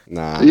Jedi.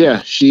 Nah.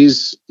 Yeah,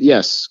 because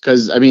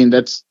I mean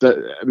that's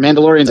the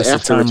Mandalorian's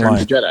after Return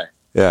of the Jedi.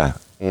 Yeah.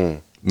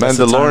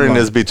 Mandalorian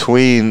is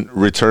between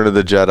Return of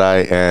the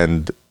Jedi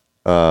and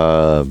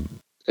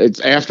it's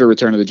after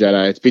Return of the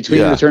Jedi. It's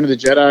between Return of the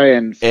Jedi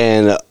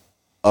and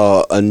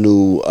a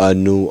new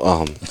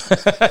I'm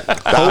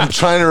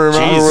trying to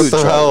remember what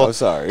the hell I'm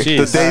sorry.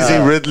 the Daisy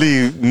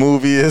Ridley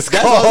movie is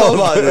called.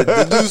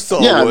 The new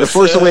Star yeah, Wars. The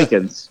Force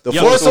Awakens. The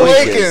Force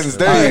Awakens.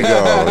 There you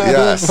go.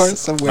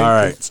 Yes.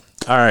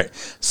 All right.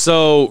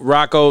 So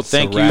Rocco,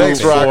 thank you Thanks,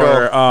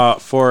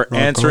 for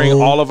answering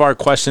all of our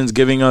questions,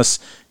 giving us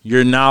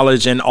your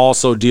knowledge, and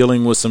also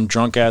dealing with some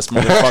drunk ass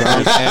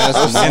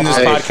motherfuckers in this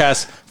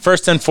podcast.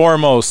 First and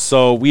foremost,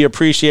 so we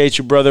appreciate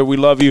you, brother. We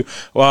love you.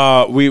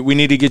 We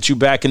need to get you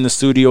back in the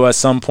studio at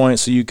some point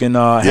so you can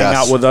hang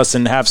out with us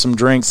and have some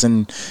drinks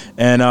and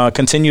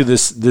continue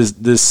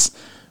this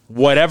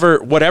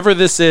whatever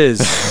this is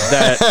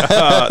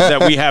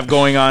that we have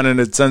going on in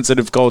a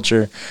sensitive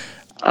culture.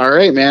 All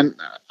right, man.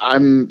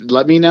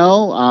 Let me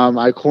know.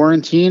 I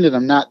quarantined and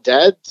I'm not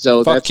dead,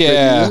 so that's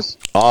good news.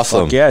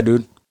 Awesome. Fuck yeah,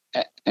 dude.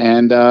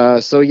 And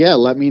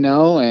let me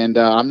know. And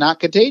I'm not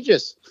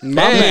contagious.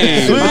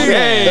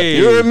 Hey,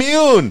 you're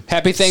immune.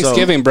 Happy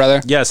Thanksgiving,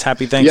 brother. Yes,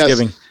 happy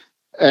Thanksgiving. Yes.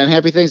 And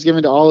happy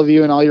Thanksgiving to all of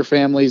you and all your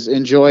families.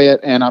 Enjoy it,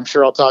 and I'm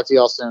sure I'll talk to you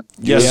all soon.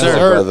 Yes,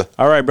 sir. Brother.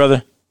 All right,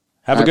 brother.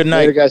 Have a good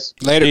night. Later, guys.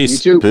 Later.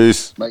 Peace. You too.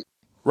 Peace. Bye.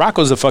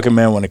 Rocco's a fucking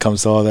man when it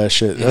comes to all that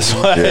shit. That's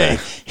why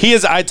he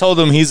is. I told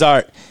him he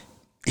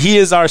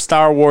is our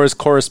Star Wars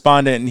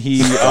correspondent, and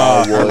he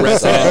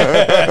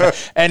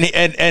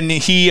and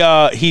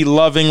he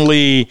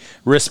lovingly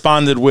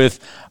responded with,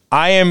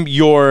 "I am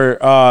your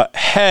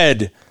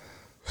head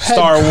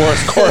Star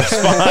Wars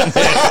correspondent."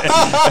 We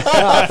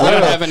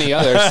don't have any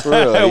others.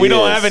 We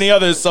don't have any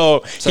others,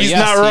 so he's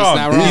not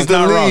wrong. He's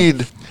the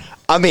lead.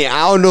 I mean,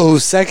 I don't know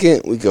who's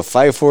second. We could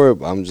fight for it,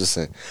 but I'm just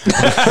saying.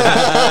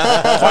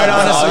 Quite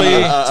honestly,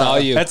 It's all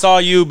you. that's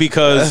all you,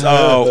 because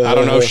I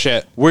don't know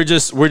shit. we're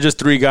just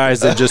three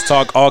guys that just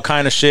talk all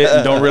kind of shit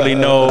and don't really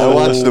know I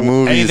watched the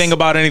movies. anything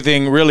about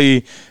anything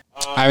really.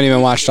 I haven't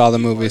even watched all the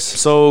movies.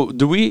 So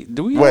do we?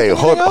 Wait,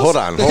 hold on. Pause. Hold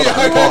on.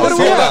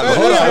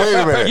 Wait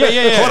a minute.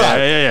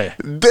 Yeah.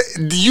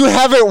 You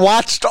haven't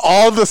watched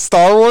all the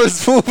Star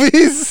Wars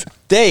movies?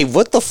 Dave,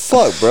 what the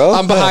fuck, bro?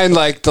 I'm behind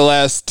like the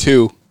last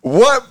two.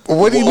 What do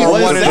you mean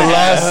What one is of the that?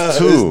 last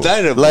two? Is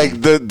that a-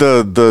 Like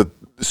the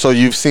so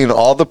you've seen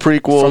all the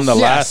prequels From the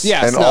last-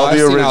 Yes, and no, all I've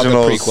the seen all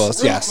originals. the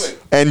prequels. Yes,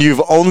 and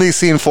you've only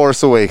seen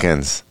Force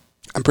Awakens.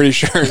 I'm pretty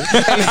sure. And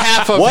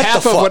half of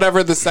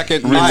whatever the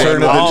second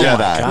Return of the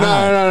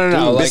Jedi.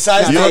 No. Like,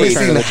 besides You not only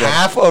Return seen of the Jedi.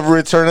 half of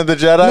Return of the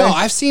Jedi? No,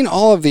 I've seen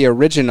all of the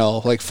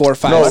original, like 4,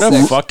 5, No, 6. What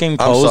a fucking I'm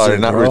poser, sorry,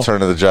 not bro.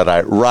 Return of the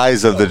Jedi.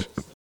 Rise of the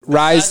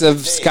Rise of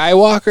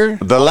Skywalker.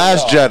 The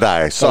Last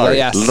Jedi. Sorry,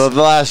 yes. The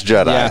Last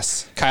Jedi.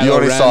 Yes, Kylo You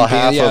only Ren, saw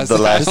half yes, of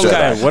The Last This Jedi.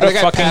 guy, what I a think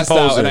I fucking passed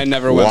out poser. and I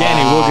never went.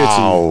 Danny, we'll get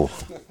to you. Wow.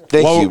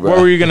 Thank you, bro.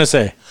 What were you gonna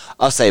say?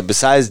 I'll say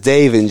besides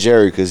Dave and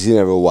Jerry, because he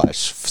never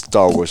watched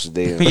Star Wars with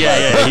Dave.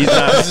 Yeah, he's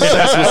not.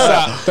 That's what's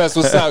up. That's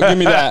what's up. Give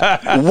me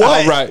that.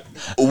 What? All right.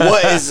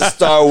 What is the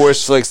Star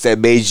Wars flicks that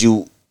made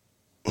you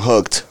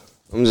hooked?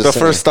 I'm just The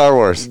saying. first Star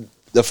Wars.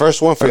 The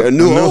first one for A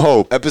New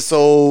Hope.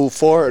 Episode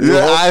 4. A New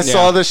Hope. I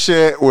saw the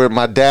shit with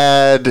my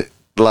dad,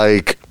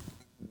 like,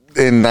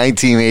 in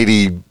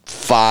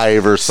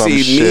 1985 or some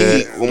See,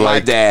 shit. me, my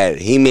dad,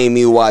 he made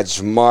me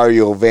watch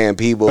Mario Van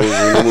Peebles in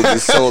the movie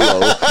Solo.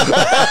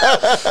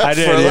 I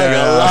did, for like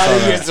a lot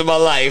of years of my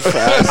life.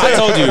 I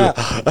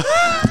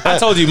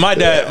told you, my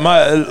dad,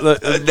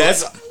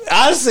 that's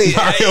honestly,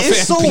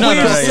 it's so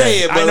weird to say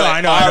it, but I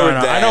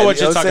know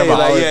what you're talking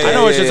about. I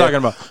know what you're talking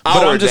about.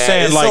 But I'm just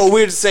saying, it's like, so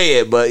weird to say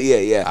it, but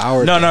yeah.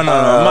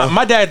 No.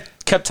 My dad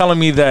kept telling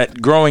me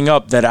that growing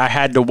up that I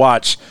had to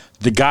watch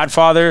The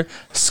Godfather,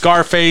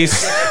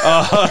 Scarface,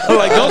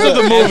 like those are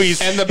the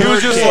movies. And he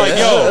was just like,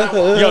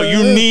 yo,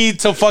 you need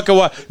to fucking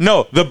watch.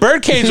 No, The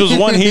Birdcage was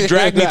one he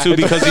dragged me to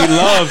because he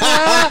loved.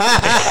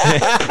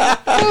 I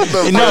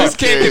just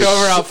can't get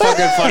over how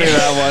fucking funny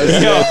that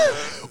was. Yo,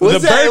 Wait,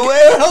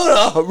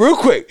 hold on, real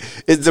quick.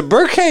 Is the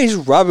Birdcage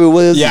Robin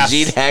Williams and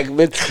Gene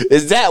Hackman?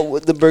 Is that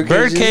what the Birdcage?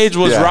 Birdcage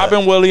was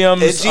Robin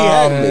Williams. And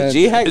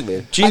Gene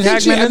Hackman. Gene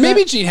Hackman.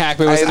 Maybe Gene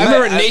Hackman was. I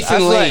remember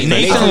Nathan Lane.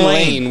 Nathan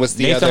Lane was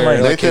the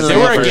other. They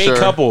were a gay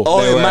couple.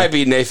 Oh, it might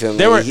be Nathan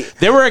Lane.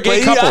 They were a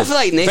gay couple. I feel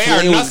like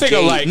Nathan Lane was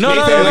gay. Alike. No.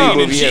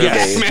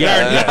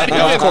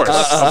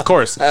 Of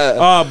course.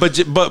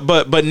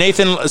 But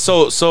Nathan.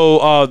 So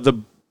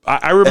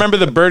I remember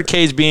the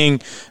Birdcage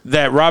being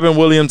that Robin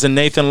Williams and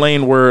Nathan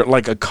Lane were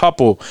like a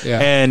couple,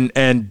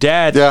 and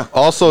Dad. Yeah,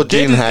 also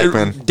Gene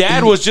Hackman.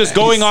 Dad was just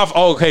going off.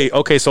 Oh,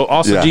 okay. So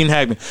also Gene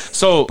Hackman.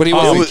 So, but he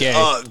wasn't gay.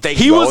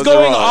 He was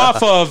going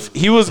off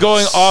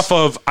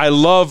of. I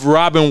love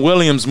Robin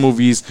Williams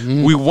movies.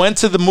 We went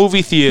to the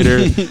movie theater.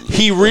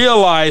 He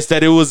realized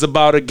that it was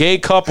about a gay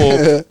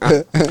couple.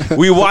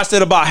 We watched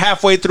it about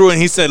halfway through,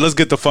 and he said, "Let's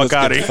get the fuck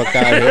out of here."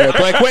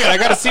 Like, wait, I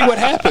got to see what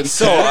happens.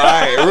 So, all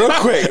right, real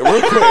quick.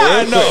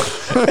 I know.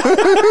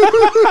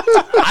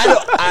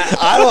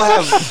 I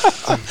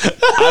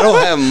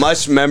don't have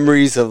much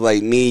memories of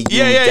like me, you,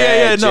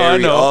 Dad,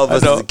 Jerry, all of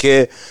us as a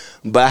kid.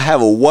 But I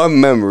have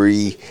one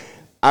memory.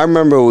 I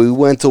remember we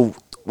went to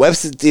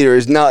Webster Theater.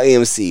 It's now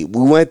AMC.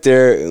 We went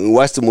there and we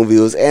watched the movie.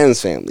 It was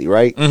Addams Family,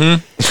 right?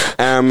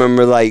 Mm-hmm. And I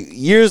remember like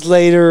years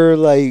later,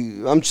 like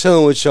I'm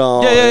chilling with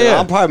y'all. Yeah.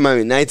 I'm probably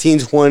maybe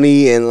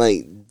 1920, and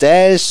like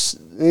Dash,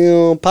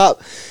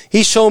 Pop.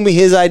 He showed me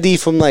his ID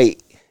from like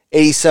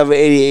 87,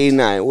 88,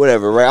 89,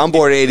 whatever, right? I'm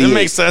born in 88. That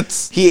makes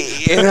sense.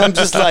 And I'm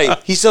just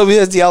like, he showed me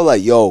his ID. I was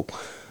like, yo,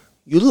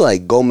 you look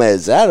like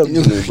Gomez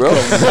Adams to me, bro.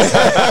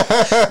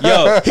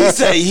 Yo, he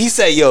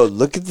said, yo,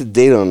 look at the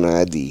date on the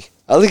ID.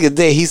 I look at the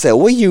date. He said,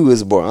 what year you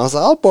was born? I was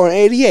like, I was born in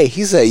 88.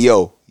 He said,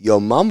 yo,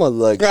 your mama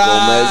look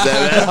Gomez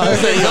Adams. I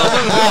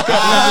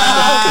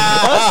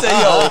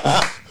said,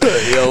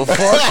 yo,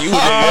 fuck you,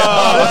 nigga.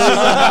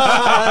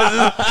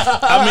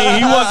 I mean,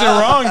 he wasn't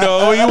wrong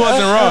though. He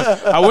wasn't wrong.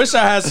 I wish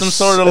I had some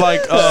sort of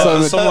like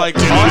some like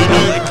clap.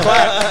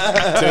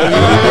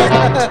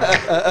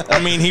 I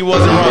mean, he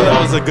wasn't wrong.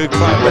 That was a good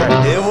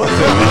clapback. It was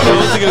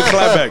a good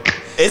clapback.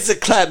 It's a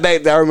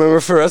clapback that I remember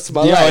for the rest of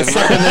my life. It's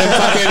like, and then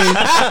fucking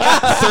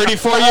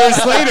 34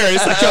 years later,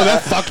 it's like, yo,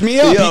 that fucked me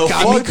up. Yo, he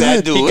got me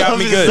good. He got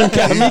me good.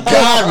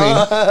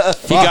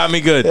 He got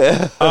me good.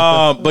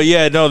 But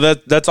yeah, no,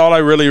 that's all I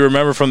really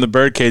remember from the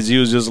Birdcage. He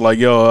was just like,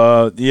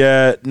 yo,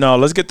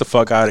 let's get the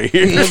fuck out of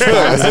here.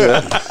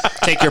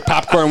 Take your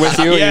popcorn with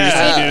you and you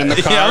just eat it in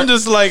the car. Yeah, I'm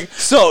just like,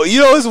 so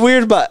you know what's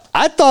weird about?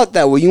 I thought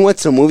that when you went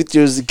to the movie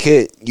theater as a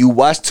kid, you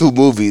watched 2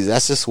 movies.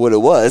 That's just what it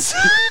was.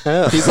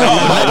 He's like,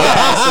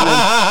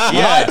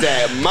 my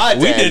dad.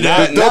 We did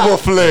that. Double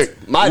flick.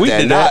 My We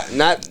dad, did that.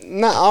 not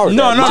our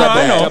No, dad. no, My I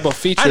dad. know. double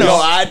feature.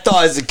 No, I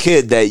thought as a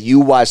kid that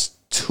you watched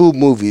 2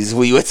 movies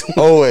when you went to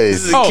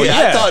Always. as a kid.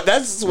 I yeah. thought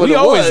that's what We it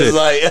always was. did.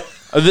 Like,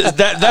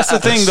 that's the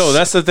thing though.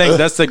 That's the thing.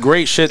 That's the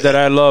great shit that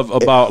I love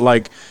about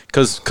like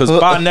because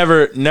Bob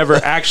never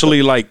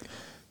actually like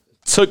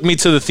took me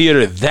to the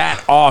theater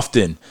that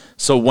often.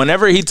 So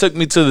whenever he took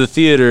me to the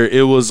theater,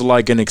 it was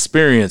like an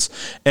experience.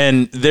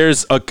 And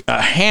there's a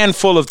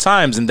handful of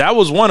times, and that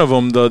was one of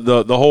them.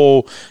 The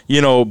whole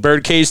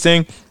Birdcage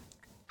thing.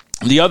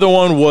 The other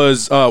one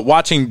was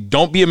watching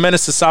Don't Be a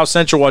Menace to South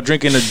Central while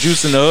drinking a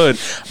juice in the hood.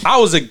 I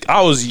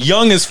was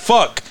young as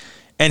fuck.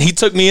 And he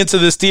took me into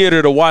this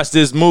theater to watch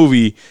this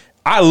movie.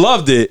 I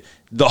loved it.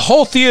 The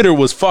whole theater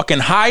was fucking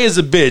high as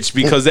a bitch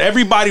because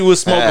everybody was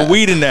smoking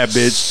weed in that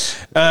bitch.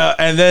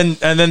 And then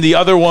the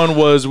other one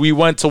was we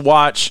went to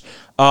watch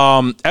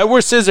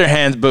Edward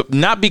Scissorhands, but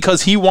not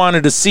because he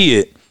wanted to see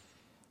it,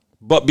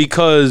 but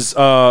because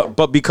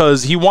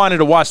he wanted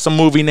to watch some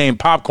movie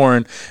named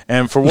Popcorn.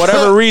 And for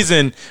whatever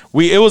reason,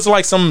 it was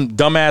like some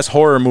dumbass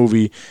horror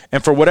movie.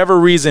 And for whatever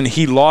reason,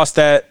 he lost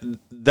that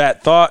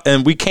that thought,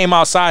 and we came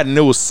outside and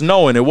it was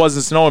snowing. It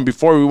wasn't snowing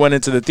before we went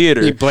into the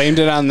theater. You blamed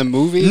it on the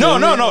movie? No.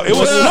 It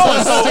was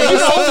snowing. So,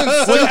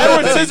 with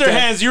Edward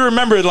Scissorhands, you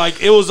remember, like,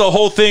 it was a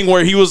whole thing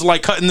where he was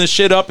like cutting the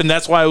shit up, and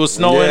that's why it was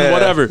snowing,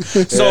 whatever.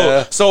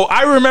 So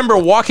I remember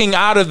walking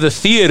out of the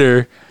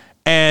theater,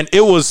 and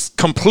it was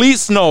complete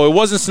snow. It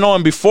wasn't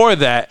snowing before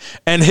that.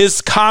 And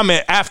his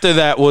comment after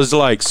that was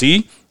like,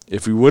 see,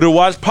 if we would have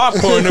watched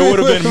popcorn, there would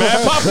have been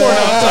mad popcorn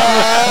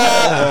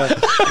outside.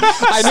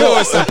 I knew it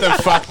was something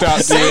fucked up.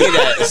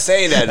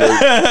 Say that,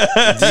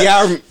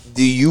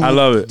 dude. I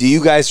love it. Do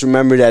you guys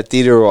remember that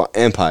theater on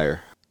Empire?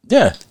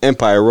 Yeah.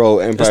 Empire Road,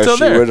 Empire still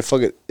Street. there. Where the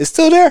fuck it's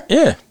still there?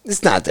 Yeah.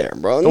 It's not there,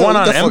 bro. The one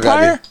on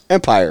Empire?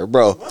 Empire,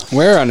 bro.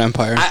 Where on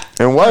Empire?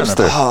 In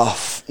Webster.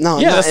 No,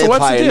 Yeah, not that's the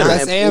Webster Empire. Theater. Not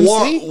That's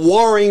AMC?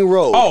 Warring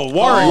Road. Oh,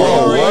 Warring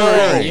Road.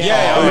 Warring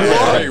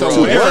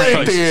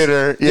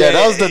Theater. Yeah,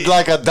 that was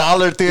like a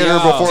dollar theater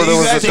before there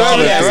was a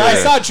dollar theater. I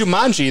saw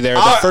Jumanji there,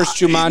 the first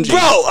Jumanji. Bro,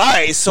 all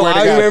right, so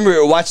I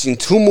remember watching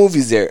 2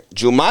 movies there.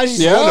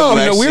 Jumanji's one of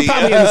them, no, we were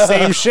probably in the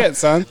same shit,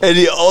 son. And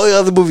the only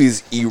other movie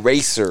is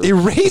Eraser.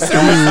 Eraser.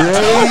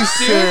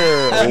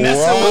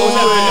 Vanessa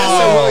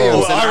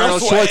Williams and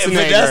Arnold Schwarzenegger.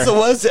 Vanessa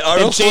was it?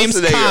 And James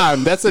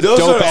Caan. That's a Those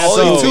are dope the ass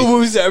only movie. 2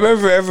 movies I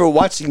remember ever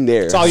watching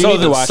there. That's all you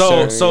need to watch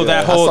there. So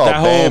that whole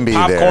Bambi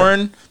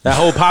popcorn, that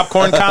whole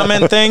popcorn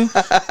comment thing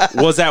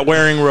was at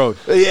Waring Road.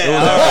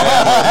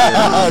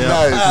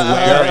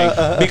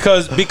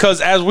 Nice.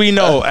 Because as we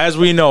know,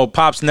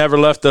 Pops never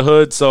left the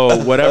hood. So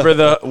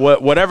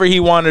whatever he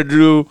wanted to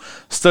do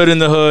stood in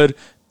the hood.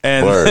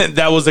 And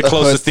that was the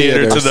closest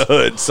theater to the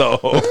hood. So,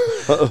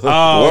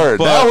 Word.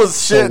 That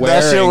was shit.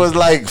 That shit was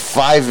like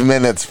 5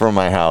 minutes from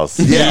my house.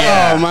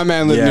 Yeah. Oh, my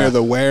man lived near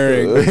the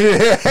Waring.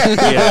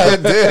 I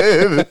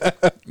did.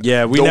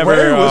 Yeah, we the never.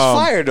 Waring was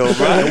fire though,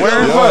 bro. The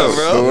Waring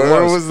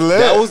was lit.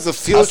 That was the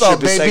field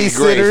trip in second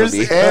grade for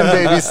me. And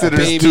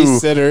babysitters too.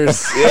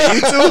 Babysitters. Yeah,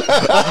 you too.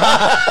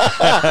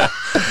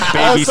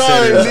 I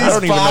saw at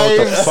least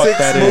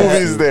 5-6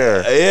 movies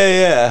there.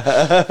 Yeah.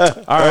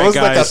 All right, it was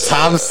guys. like a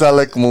Tom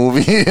Selleck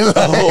movie.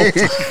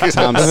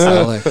 Tom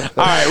Selleck.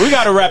 All right, we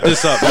got to wrap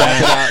this up,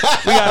 man.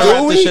 We got to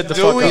wrap this shit the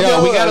fuck up.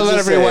 Yeah, we got to let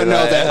everyone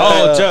know that.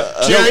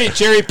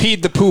 Jerry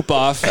peed the poop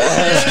off.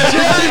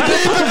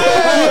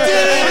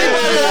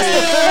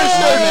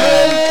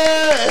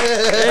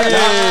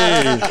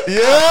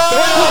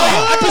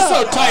 Yeah.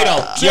 Episode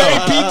title: Jerry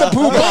peed the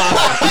poop off.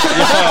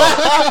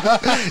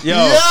 Yo.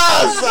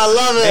 Yes, I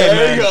love it. Hey, There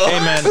man. you go. Hey,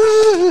 man.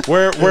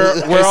 We're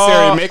all.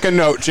 Siri, make a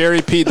note.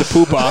 Jerry peed the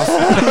poop off.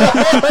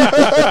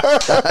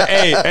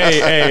 Hey.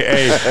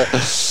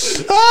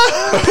 As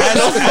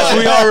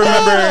we all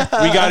remember,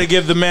 we got to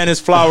give the man his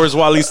flowers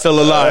while he's still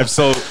alive.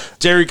 So,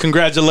 Jerry,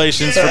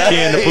 congratulations for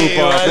peeing the poop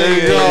off. There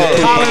you go.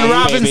 Colin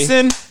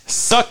Robinson,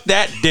 suck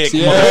that dick,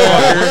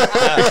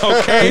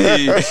 motherfucker.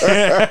 Okay?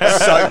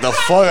 Suck the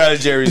fuck out of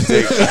Jerry's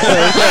dick. All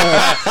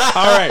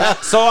right.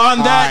 So, on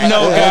that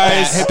note,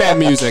 guys. Hit that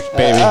music,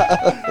 baby.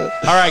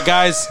 All right,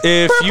 guys.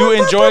 If you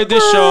enjoyed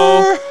this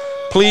show,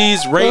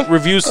 please rate,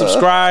 review,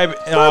 subscribe.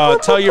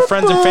 Tell your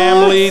friends and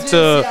family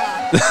to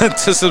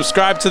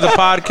subscribe to the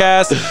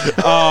podcast.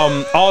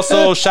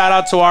 Also, shout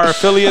out to our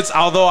affiliates,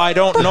 although I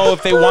don't know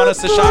if they want us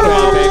to shout them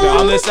out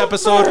on this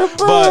episode.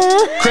 But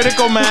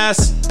Critical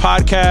Mass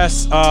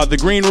Podcast, The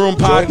Green Room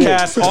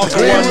Podcast, All for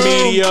One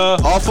Media,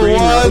 All for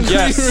One.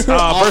 yes,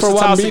 All for Versatile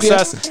One Media.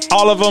 Success,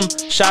 all of them.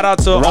 Shout out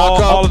to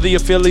all of the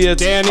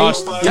affiliates. Danny,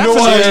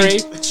 definitely.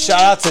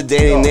 Shout out to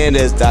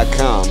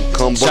DannyNandez.com.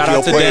 Come book Shout your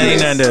out to Danny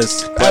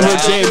appointments.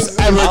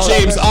 Nandez.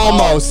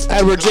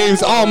 Edward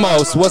James,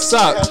 what's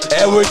up?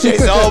 Edward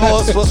James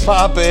almost was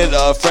popping.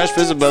 Fresh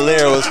Prince of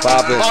Bel-Air was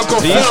popping. Uncle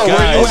These Phil,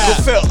 where you guys-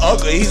 at? Phil,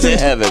 Uncle, he's in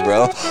heaven,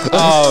 bro.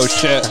 Oh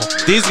shit!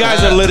 These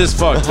guys are lit as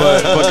fuck,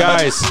 but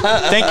guys,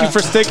 thank you for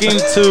sticking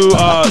through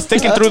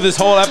this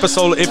whole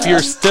episode. If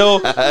you're still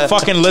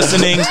fucking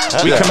listening,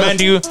 we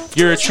commend you.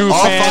 You're a true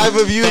All fan. 5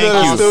 of you Thank that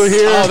are you. still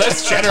here. Oh,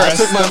 that's generous. I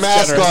took my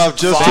mask off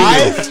just for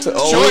you.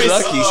 Oh, we're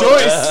lucky.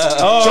 Choice,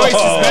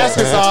 his mask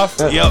is off.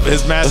 Yep,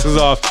 his mask is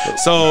off.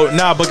 So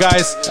but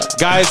guys,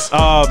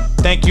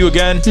 thank you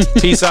again.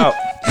 Peace out.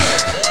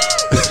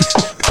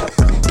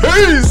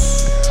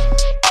 Peace.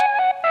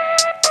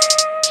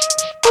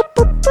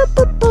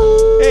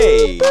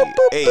 Hey.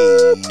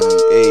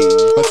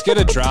 Let's get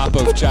a drop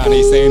of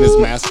Johnny saying his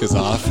mask is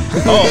off.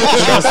 Oh,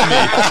 trust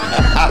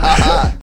me.